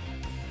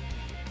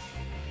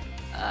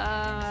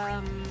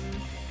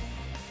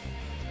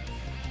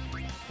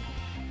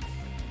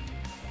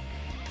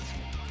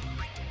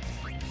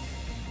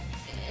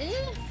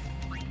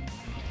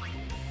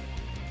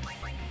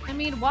 I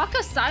mean,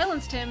 Waka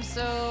silenced him,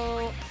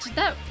 so did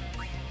that?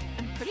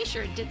 I'm pretty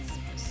sure it did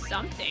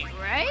something,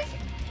 right?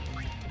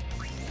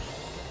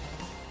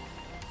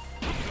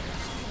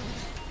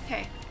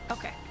 Okay,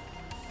 okay.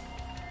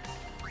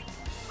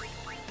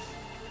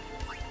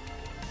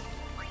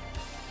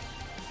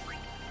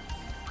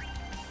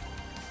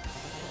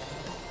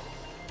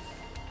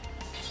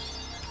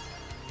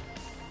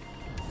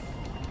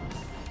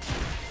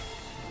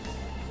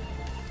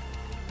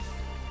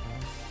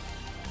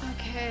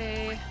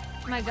 Okay,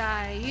 my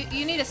guy,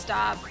 you need to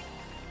stop.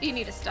 You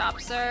need to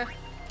stop, sir.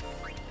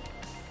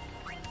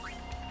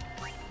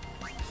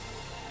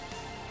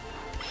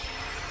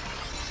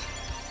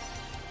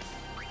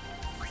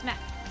 Smack.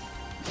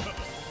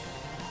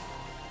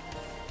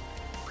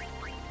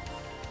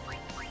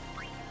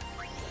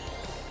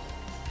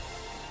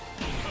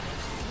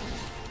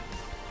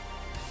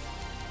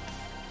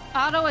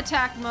 Auto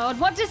attack mode.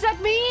 What does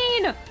that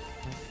mean?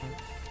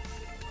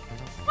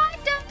 What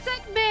does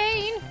it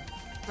mean?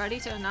 Ready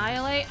to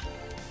annihilate?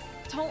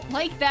 Don't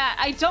like that.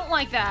 I don't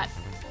like that.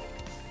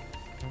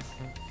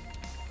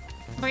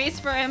 Brace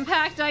for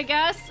impact, I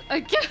guess.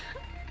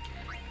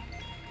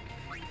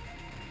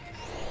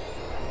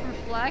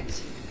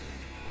 Reflect.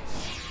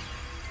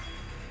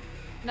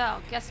 No,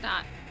 guess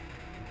not.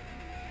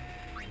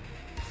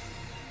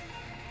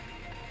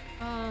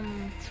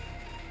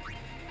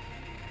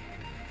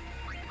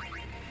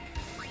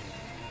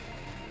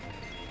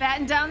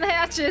 Batten down the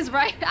hatches,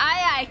 right?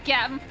 Aye, aye,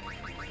 Captain.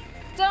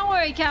 Don't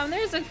worry, Captain.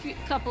 There's a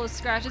couple of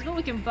scratches, but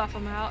we can buff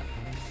them out.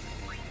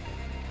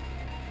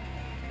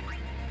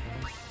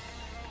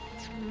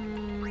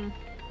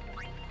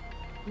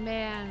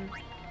 Man.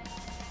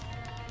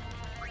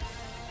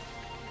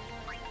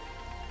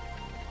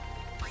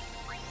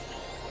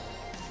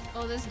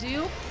 Oh, this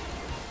do?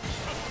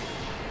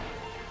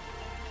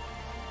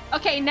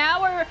 Okay,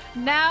 now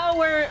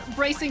we're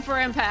bracing for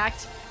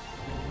impact.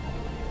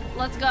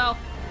 Let's go.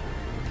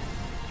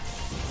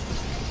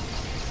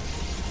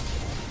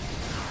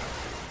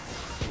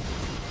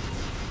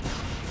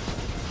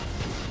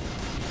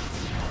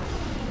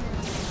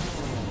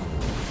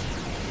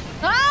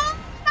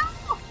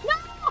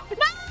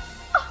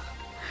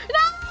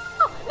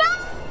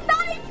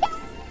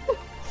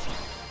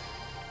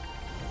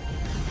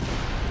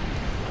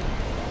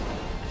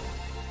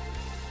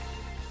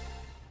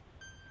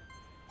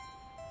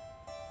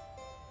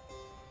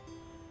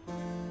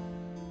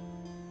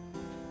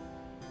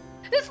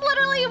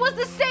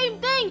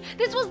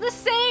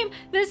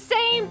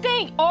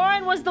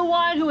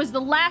 The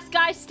last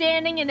guy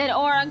standing, and then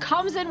Oran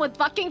comes in with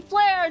fucking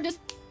flare and just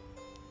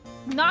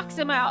knocks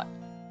him out.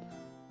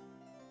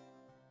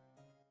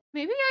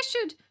 Maybe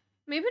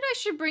I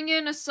should bring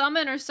in a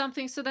summon or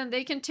something so then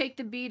they can take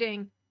the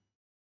beating.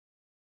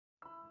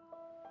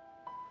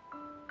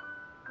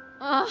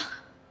 Ugh.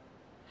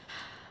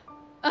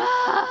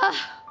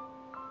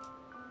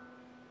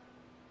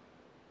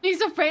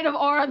 He's afraid of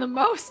Oran the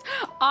most.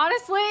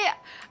 Honestly,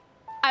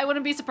 I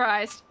wouldn't be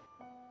surprised.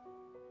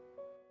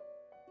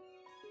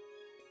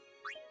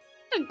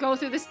 Go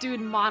through this dude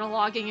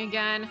monologuing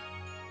again.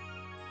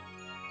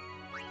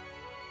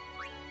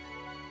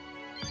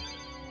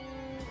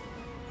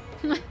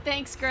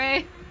 Thanks,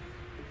 Gray.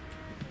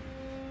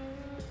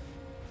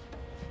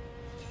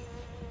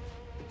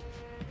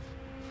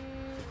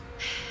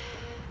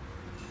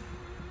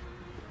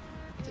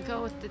 To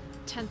go with the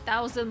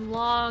 10,000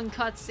 long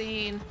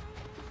cutscene.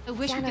 I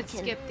wish we could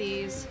skip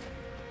these.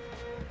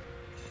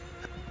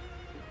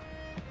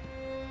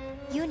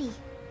 Uni.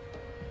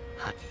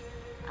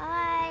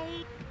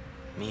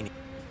 Meaning.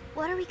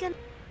 What are we gonna...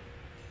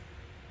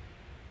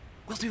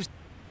 We'll do...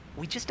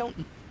 We just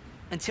don't...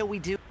 Until we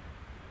do...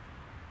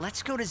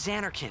 Let's go to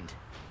Xanarkand.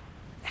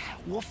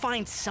 We'll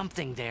find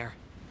something there.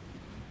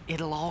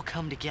 It'll all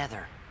come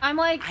together. I'm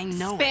like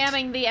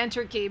spamming the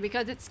enter key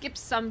because it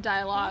skips some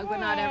dialogue, but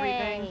not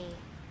everything.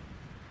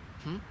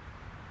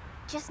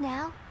 Just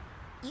now,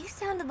 you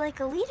sounded like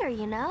a leader,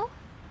 you know?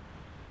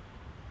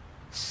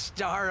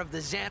 Star of the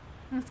Xan...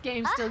 This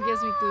game still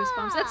gives me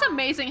goosebumps. It's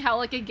amazing how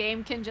like a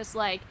game can just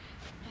like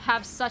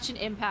have such an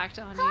impact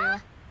on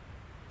you.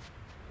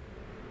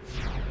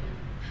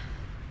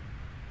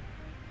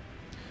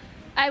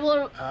 I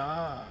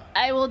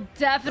will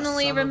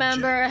definitely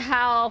remember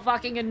how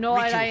fucking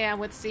annoyed I am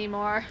with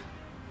Seymour.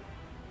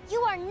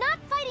 You are not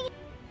fighting.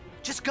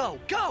 Just go,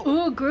 go!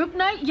 Ooh, group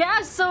night?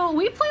 Yeah, so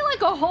we play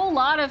like a whole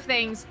lot of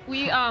things.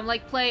 We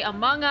like play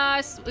Among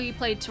Us, we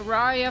played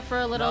Terraria for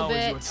a little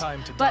bit. Now is your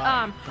time to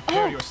die.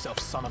 Prepare yourself,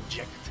 son of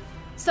Jekt.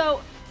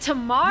 So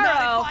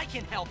tomorrow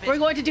we're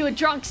going to do a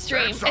drunk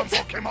stream.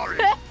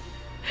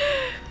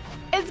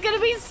 It's gonna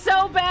be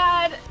so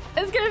bad.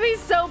 It's gonna be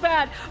so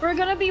bad. We're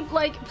gonna be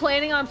like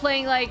planning on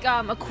playing like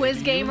a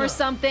quiz game or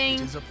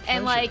something,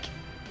 and like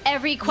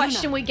every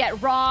question we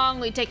get wrong,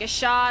 we take a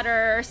shot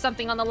or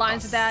something on the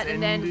lines of that,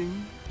 and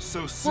then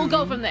we'll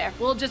go from there.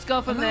 We'll just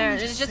go from there.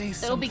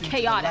 It'll be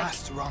chaotic.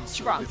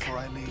 Drunk.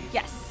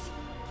 Yes.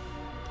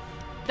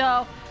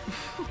 Though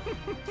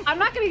I'm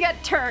not gonna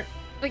get turned.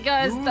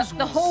 because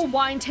the whole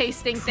wine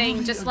tasting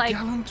thing just like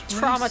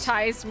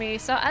traumatized me.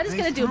 So I'm just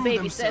gonna do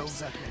baby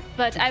sips,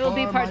 but I will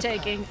be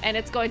partaking, and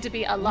it's going to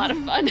be a lot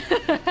of fun.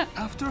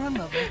 After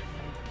another.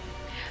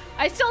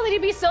 I still need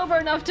to be sober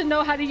enough to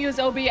know how to use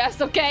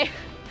OBS, okay?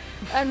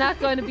 I'm not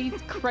going to be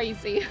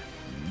crazy.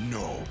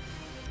 No.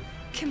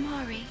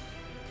 Kimari.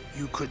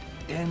 You could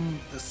end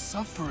the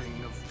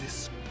suffering of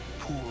this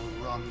poor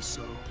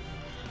Ronso.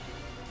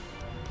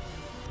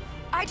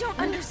 I don't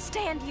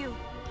understand you.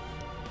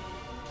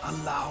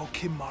 Allow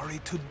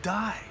Kimari to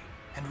die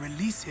and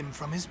release him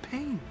from his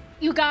pain.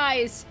 You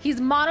guys, he's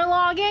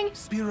monologuing.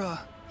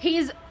 Spira.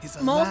 He's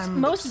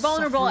most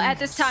vulnerable at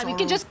this time. You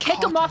can just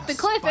kick him off the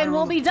cliff and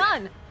we'll be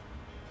done.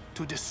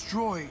 To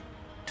destroy,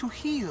 to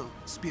heal,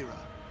 Spira,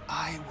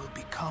 I will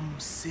become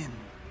sin.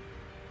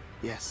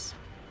 Yes,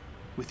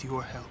 with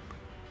your help.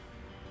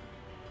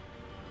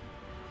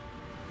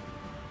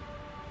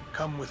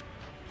 Come with.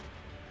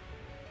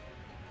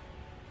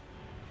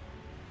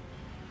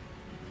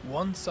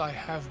 Once I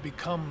have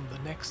become the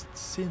next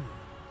sin,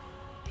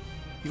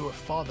 your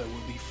father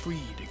will be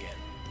freed again.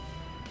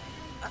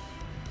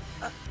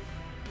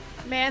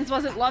 Mans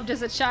wasn't loved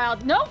as a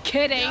child. No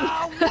kidding.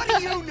 What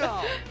do you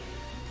know?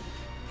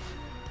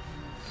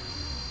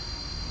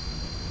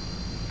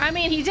 I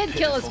mean, he did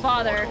kill his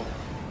father.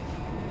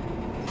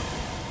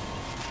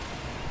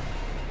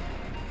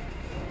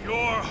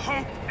 Your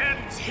hope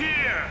ends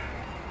here.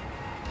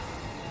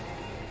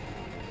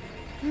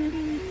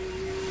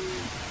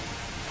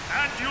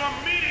 And your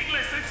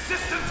meaningless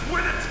existence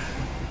with it.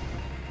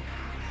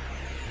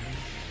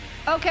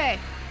 Okay.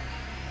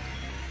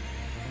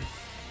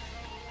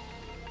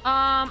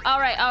 All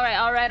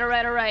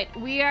right.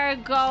 We are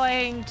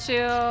going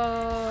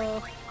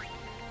to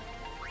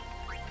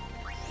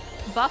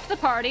buff the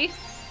party.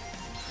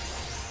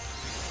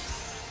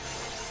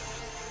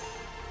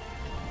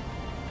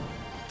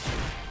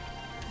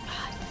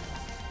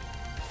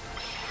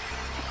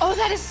 Oh,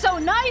 that is so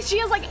nice. She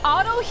has like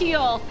auto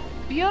heal.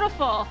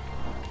 Beautiful.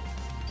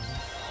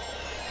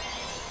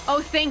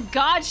 Oh, thank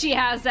God she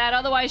has that.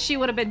 Otherwise, she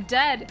would have been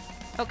dead.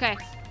 Okay.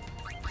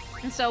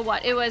 And so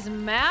what? It was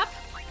map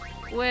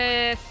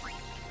with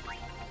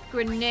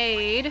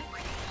grenade.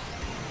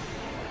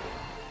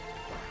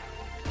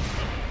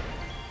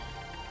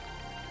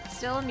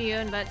 Still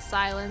immune, but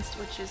silenced,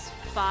 which is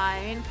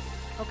fine.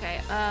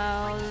 Okay,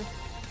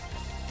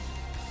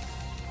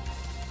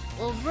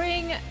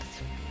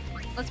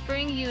 let's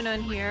bring Yuna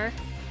in here.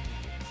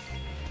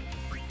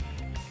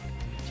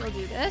 She'll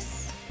do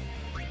this.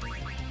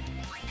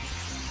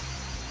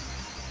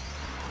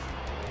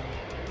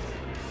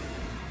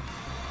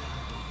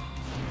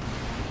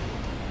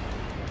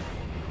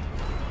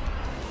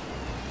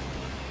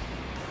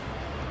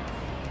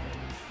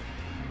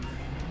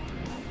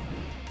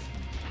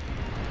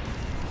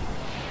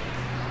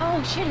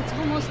 Oh shit, it's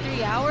almost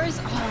 3 hours?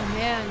 Oh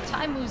man,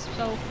 time moves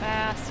so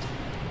fast.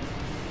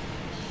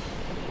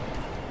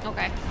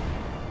 Okay.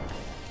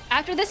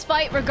 After this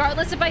fight,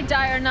 regardless if I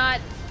die or not,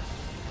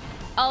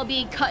 I'll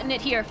be cutting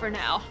it here for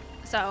now.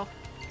 So,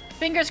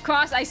 fingers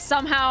crossed I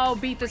somehow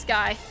beat this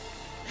guy.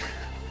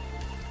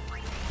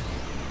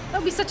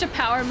 That'll be such a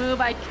power move.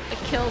 I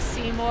kill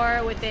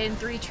Seymour within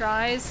 3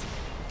 tries.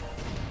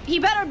 He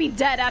better be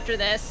dead after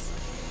this.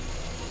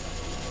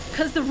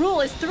 Because the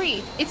rule is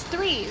 3. It's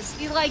 3s.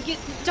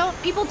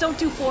 People don't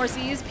do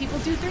 4Zs, people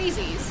do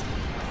 3Zs.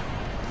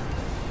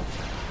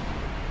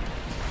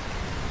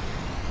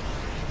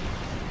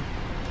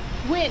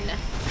 Win.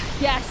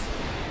 Yes.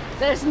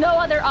 There's no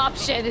other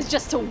option. It's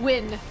just to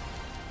win.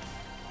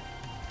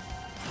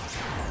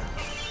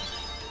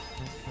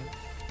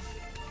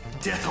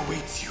 Death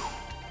awaits you.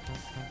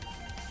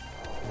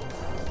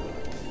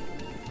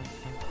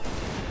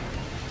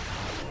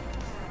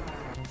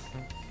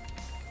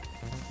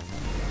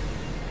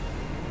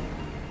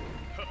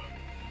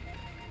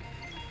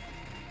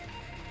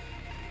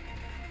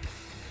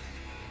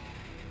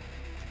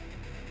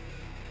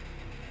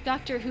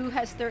 Doctor Who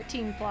has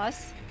 13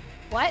 plus.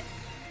 What?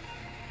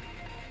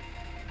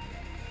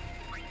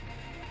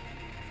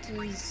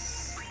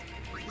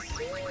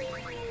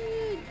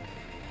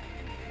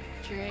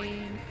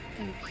 Drain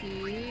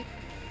MP.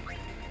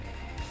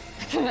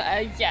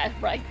 Yeah,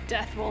 right.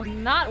 Death will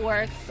not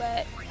work,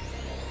 but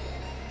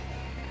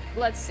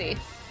let's see.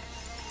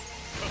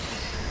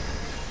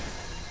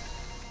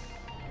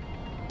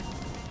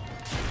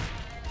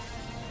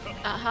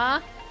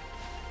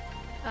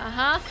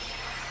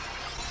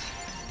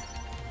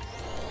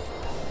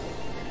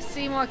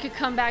 Seymour could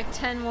come back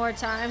 10 more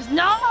times.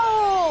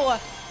 No!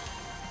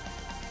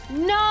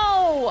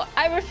 No!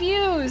 I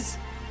refuse!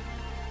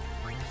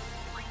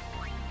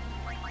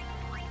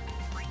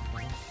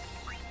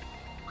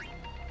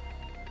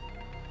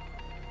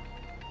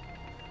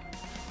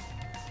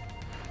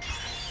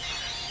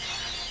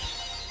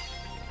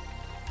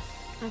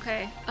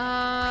 Okay,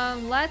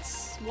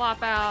 let's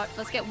swap out.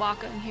 Let's get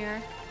Waka in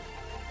here.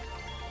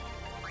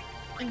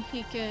 And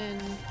he can...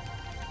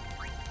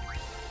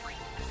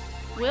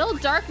 Will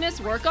darkness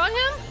work on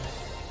him?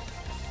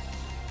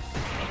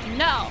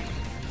 No.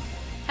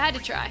 Had to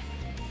try.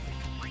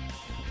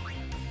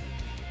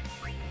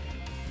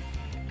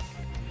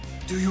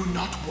 Do you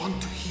not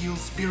want to heal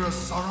Spira's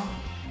sorrow?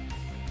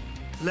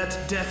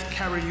 Let death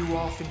carry you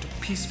off into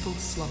peaceful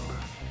slumber.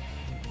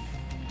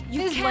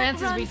 His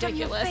lance is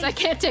ridiculous. I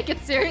can't take it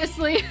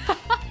seriously.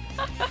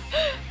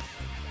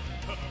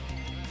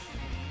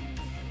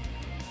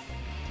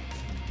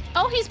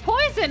 Oh, he's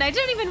poisoned. I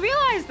didn't even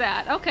realize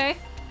that. Okay.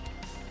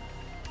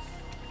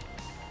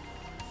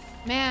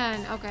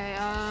 Man, okay,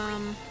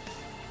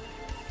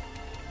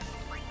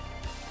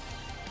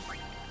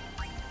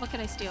 what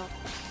can I steal?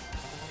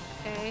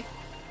 Okay.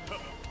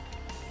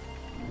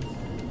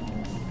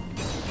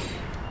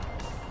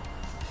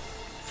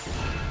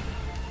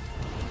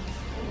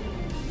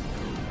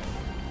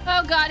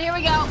 Oh god, here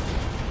we go.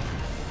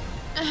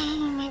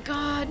 Oh my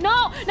god.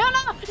 No! No, no,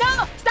 no!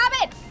 Stop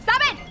it!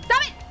 Stop it!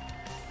 Stop it!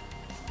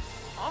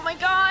 Oh my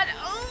god.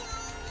 Oh.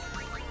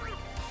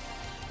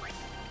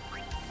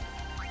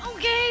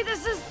 Okay,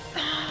 this is...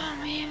 Oh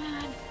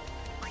man.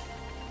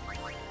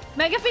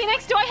 Mega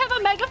Phoenix? Do I have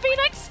a Mega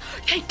Phoenix?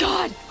 Thank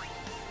god! Oh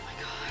my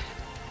god.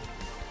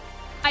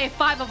 I have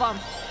 5 of them.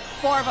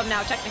 4 of them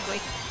now, technically.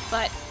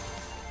 But...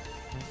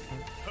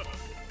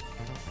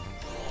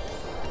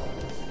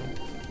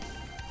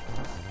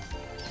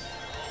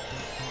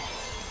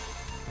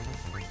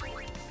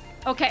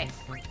 Okay.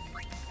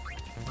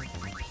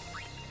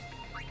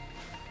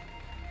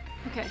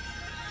 Okay.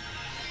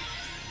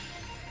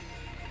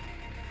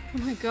 Oh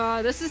my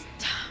god, this is...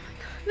 Oh my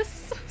god, this is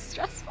so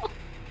stressful.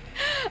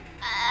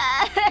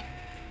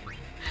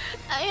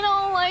 I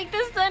don't like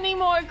this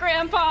anymore,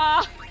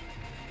 Grandpa.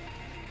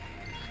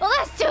 Well,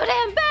 that's too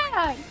damn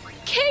bad.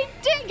 Keep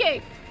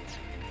digging.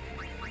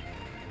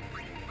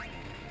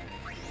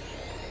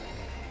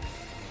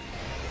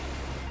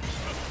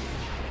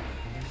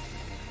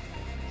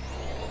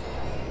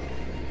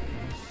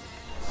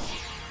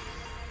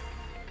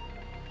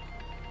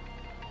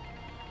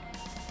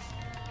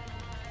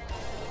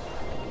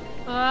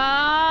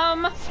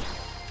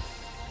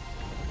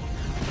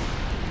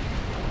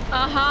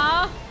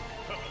 Uh-huh.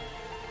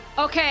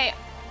 Okay.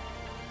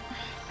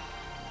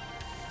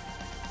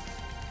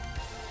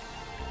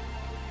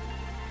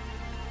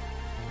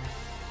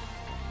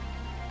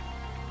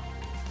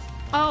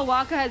 Oh,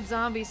 Waka had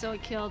zombies, so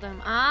it killed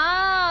him.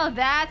 Oh,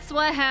 that's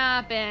what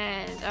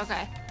happened.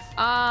 Okay.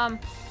 I'm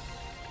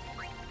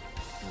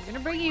gonna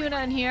bring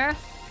Yuna in here.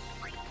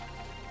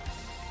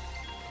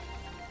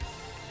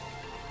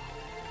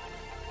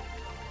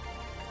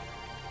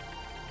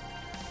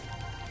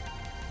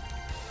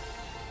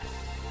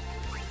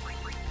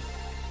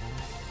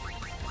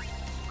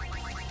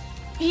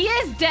 He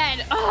is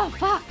dead! Oh,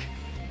 fuck!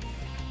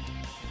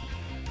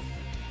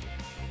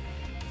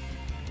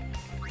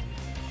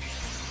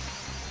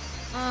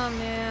 Oh,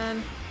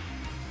 man.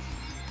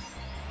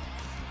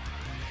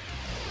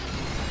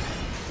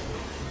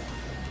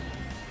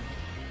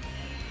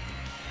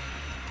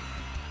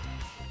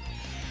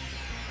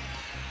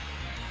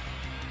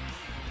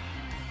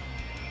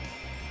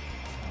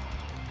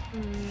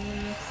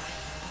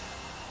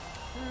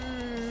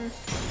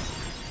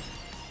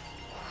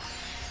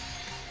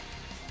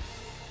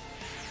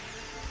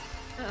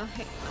 Oh,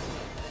 hey.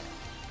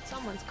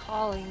 Someone's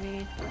calling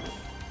me.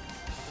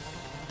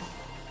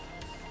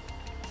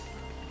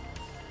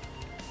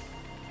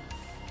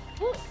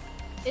 Who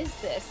is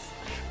this?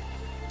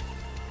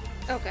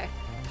 Okay.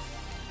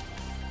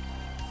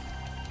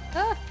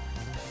 Ah!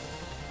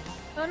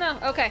 Oh no,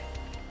 okay.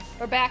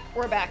 We're back,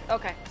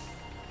 okay.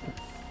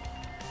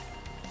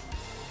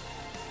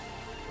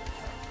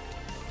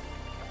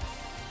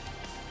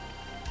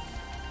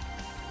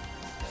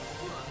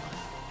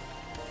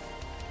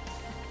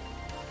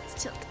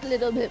 Tilt a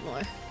little bit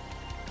more.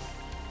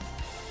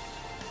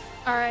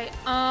 All right.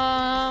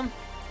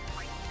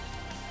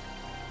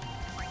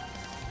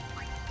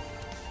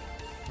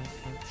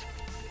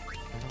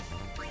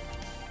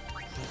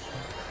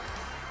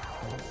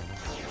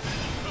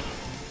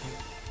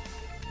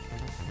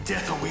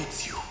 Death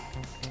awaits you.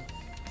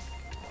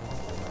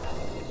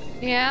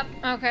 Yep.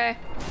 Okay.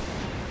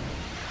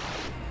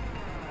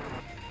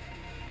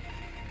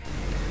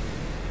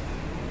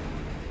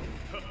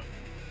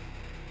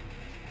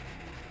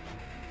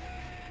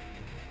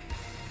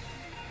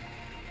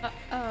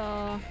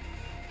 Uh-oh.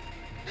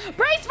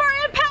 Brace for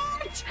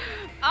impact!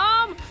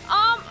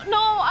 No,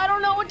 I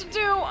don't know what to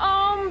do.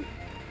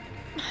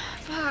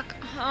 Fuck.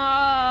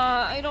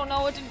 I don't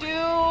know what to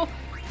do.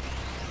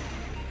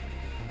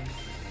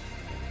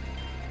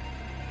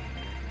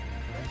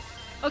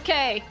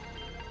 Okay.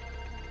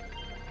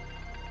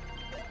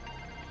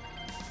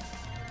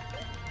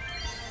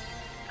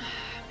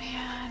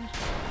 Man.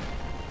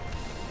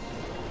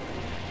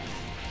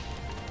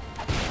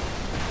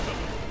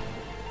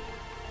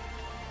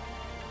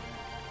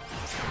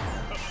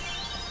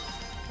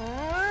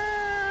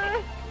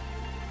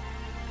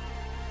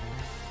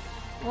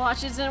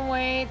 Watches and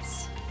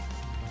waits.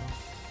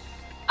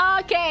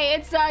 Okay,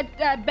 it's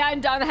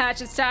batten down the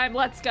hatches time.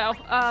 Let's go.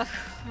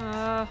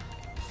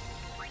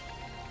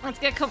 Let's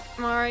get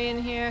Kamari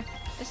in here.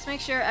 Just make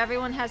sure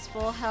everyone has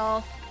full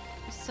health.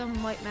 Use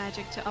some white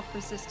magic to up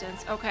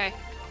resistance. Okay.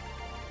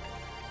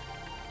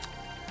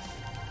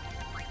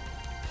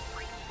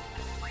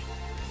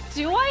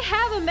 Do I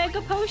have a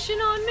Mega Potion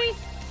on me?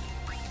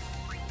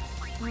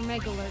 Or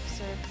Mega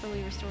Elixir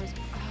fully restores.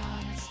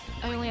 Oh,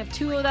 I only have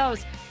 2 of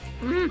those.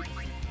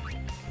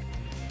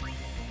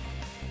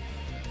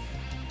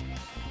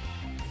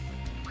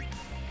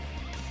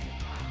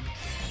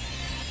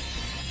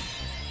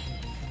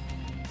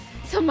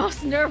 It's the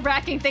most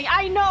nerve-wracking thing.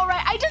 I know,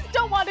 right? I just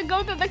don't want to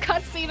go through the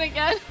cutscene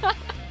again.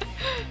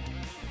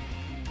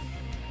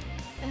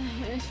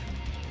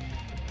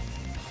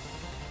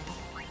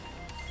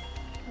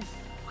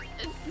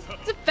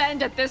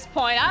 Defend at this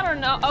point. I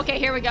don't know. Okay,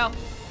 here we go.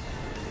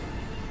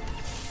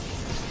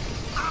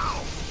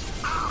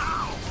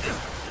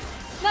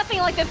 Nothing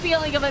like the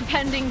feeling of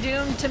impending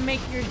doom to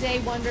make your day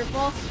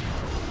wonderful.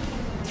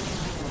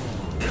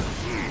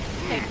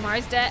 Okay,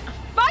 Mars dead.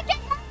 Fuck it!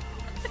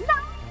 No!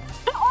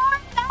 Or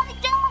not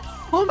again!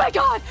 Oh my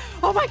god!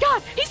 Oh my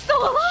god! He's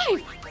still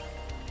alive!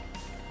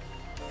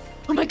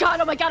 Oh my god!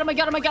 Oh my god! Oh my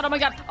god! Oh my god! Oh my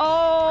god!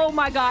 Oh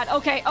my god!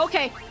 Okay,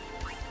 okay.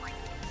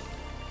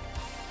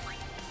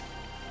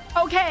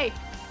 Okay.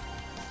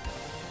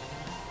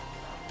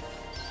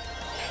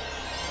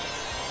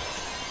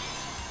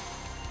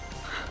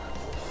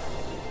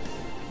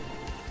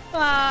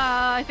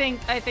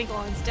 I think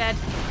Oren's dead.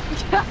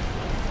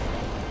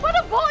 What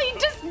a bully!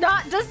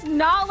 Does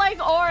not like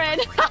Oren.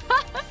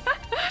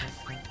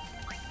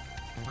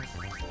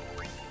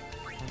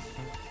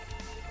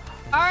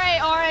 All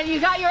right, Oren, you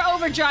got your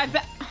overdrive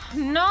back.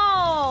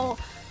 No.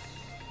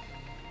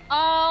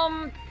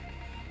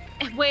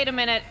 Wait a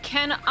minute.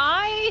 Can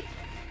I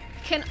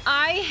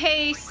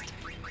haste?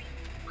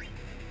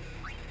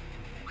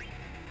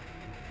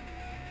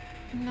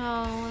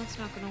 No, that's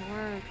not gonna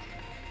work.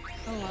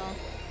 Oh well.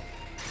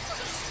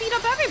 Speed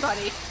up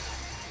everybody.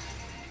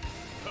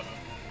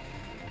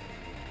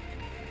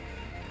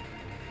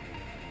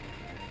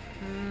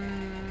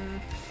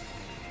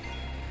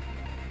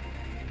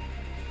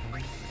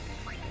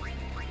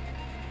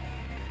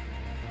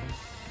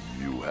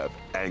 You have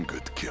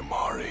angered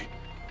Kimahri.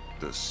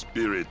 The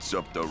spirits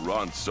of the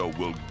Ronso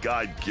will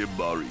guide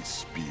Kimahri's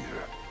spear.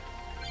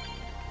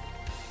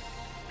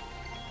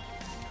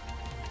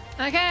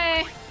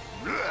 Okay.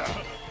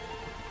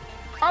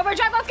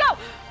 Overdrive, let's go!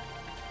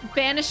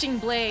 Banishing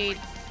Blade.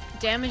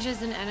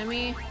 Damages an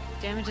enemy.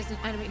 Damages an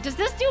enemy. Does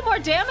this do more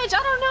damage?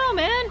 I don't know,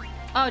 man.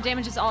 Oh,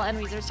 damages all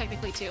enemies. There's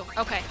technically 2.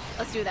 Okay,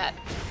 let's do that.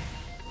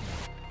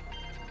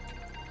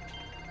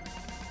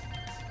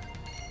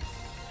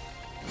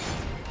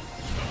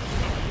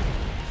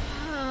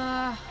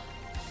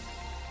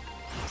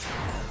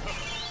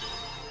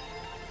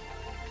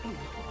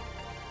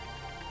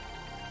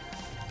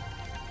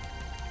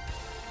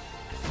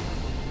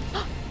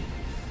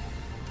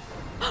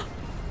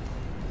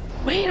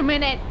 Wait a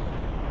minute.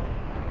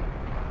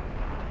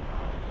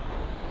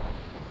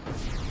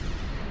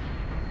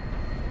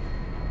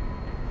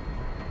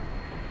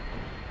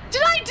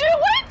 Did I do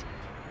it?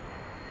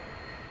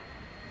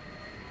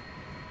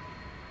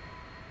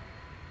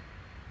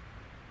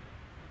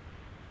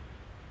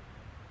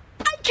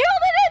 I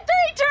killed it in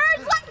 3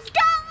 turns. Let's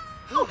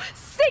go.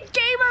 Sick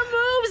gamer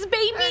moves,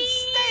 baby. And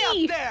stay up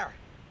there.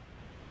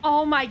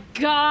 Oh my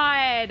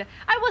god.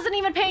 I wasn't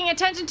even paying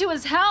attention to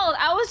his health.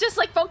 I was just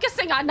like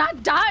focusing on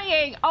not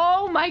dying.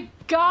 Oh my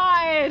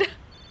god.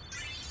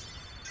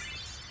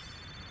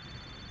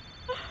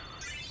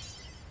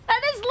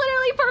 That is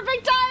literally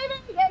perfect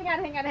timing. Hang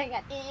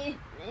on.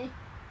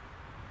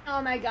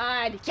 Oh my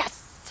god.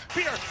 Yes.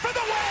 Spear for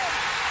the win!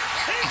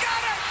 He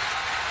got it!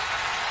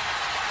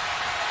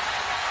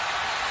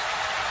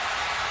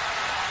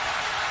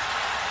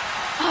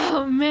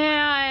 Oh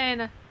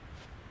man.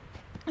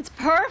 It's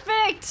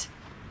perfect!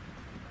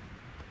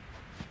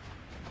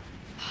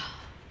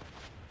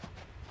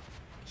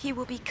 He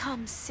will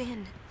become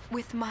sin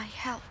with my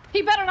help.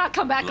 He better not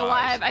come back Lies.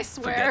 alive, I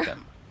swear. Forget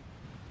them.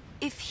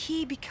 If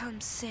he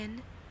becomes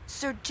sin,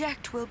 Sir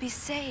Jekt will be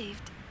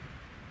saved.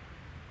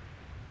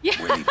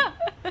 Yeah.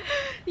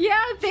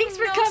 Yeah, thanks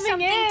for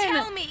coming in.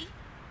 Tell me.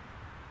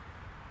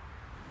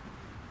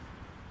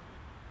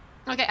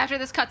 Okay, after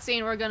this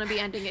cutscene, we're gonna be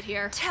ending it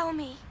here. Tell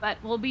me. But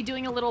we'll be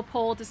doing a little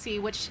poll to see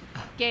which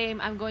game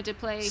I'm going to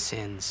play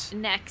Sins.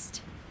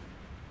 next.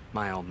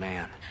 My old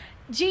man.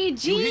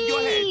 GG! You hit your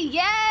head.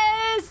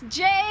 Yes,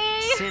 Jay!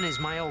 Sin is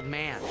my old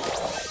man.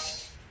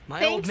 My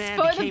Thanks old man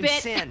for the became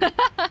bit. Sin.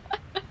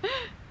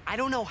 I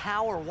don't know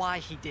how or why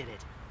he did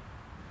it.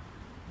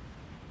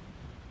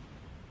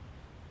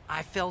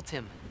 I felt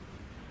him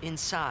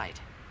inside.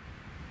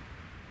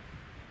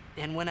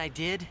 And when I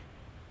did,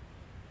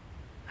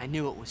 I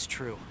knew it was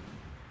true.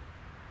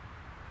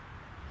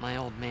 My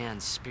old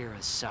man's spear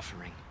is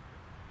suffering.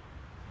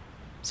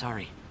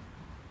 Sorry.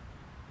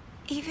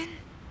 Even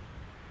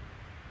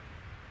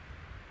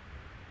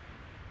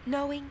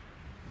knowing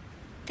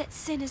that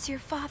Sin is your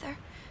father,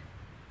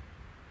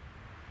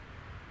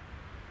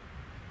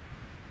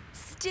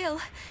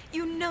 still,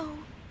 you know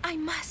I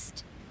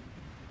must.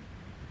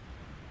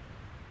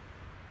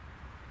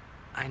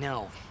 I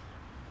know.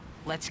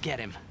 Let's get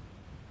him.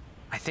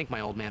 I think my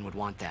old man would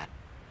want that.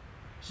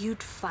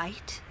 You'd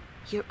fight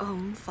your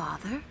own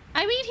father?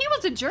 I mean, he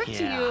was a jerk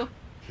to you.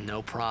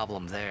 No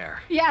problem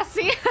there. Yeah,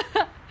 see?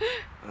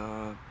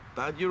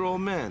 About your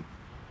old man.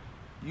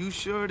 You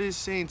sure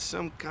this ain't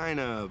some kind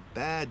of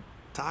bad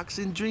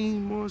toxin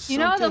dream or something?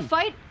 You know, the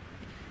fight,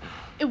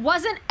 it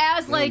wasn't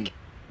as, like,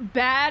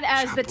 bad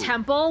as the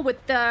temple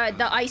with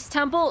the ice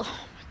temple.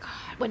 Oh my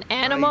god, when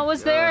Anima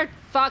was there,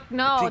 fuck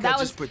no. That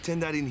was just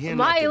pretend I didn't hear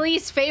my nothing.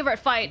 least favorite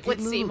fight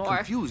with Seymour.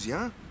 Confused,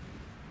 yeah?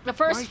 The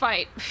first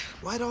fight.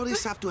 Why'd all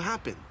this have to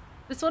happen?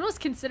 This one was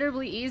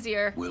considerably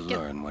easier. We'll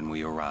learn when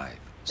we arrive.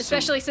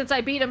 Especially since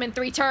I beat him in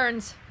 3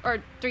 turns,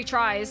 or 3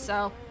 tries,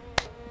 so.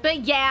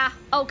 But yeah,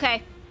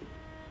 okay.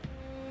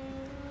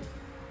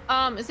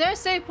 Is there a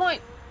save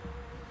point?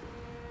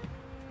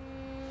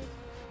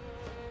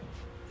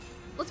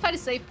 Let's find a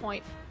save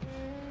point.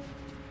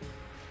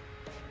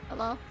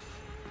 Hello?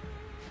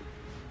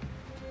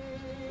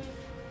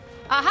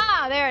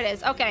 Aha, there it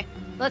is. Okay,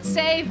 let's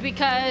save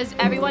because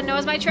everyone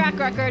knows my track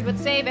record with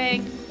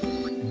saving.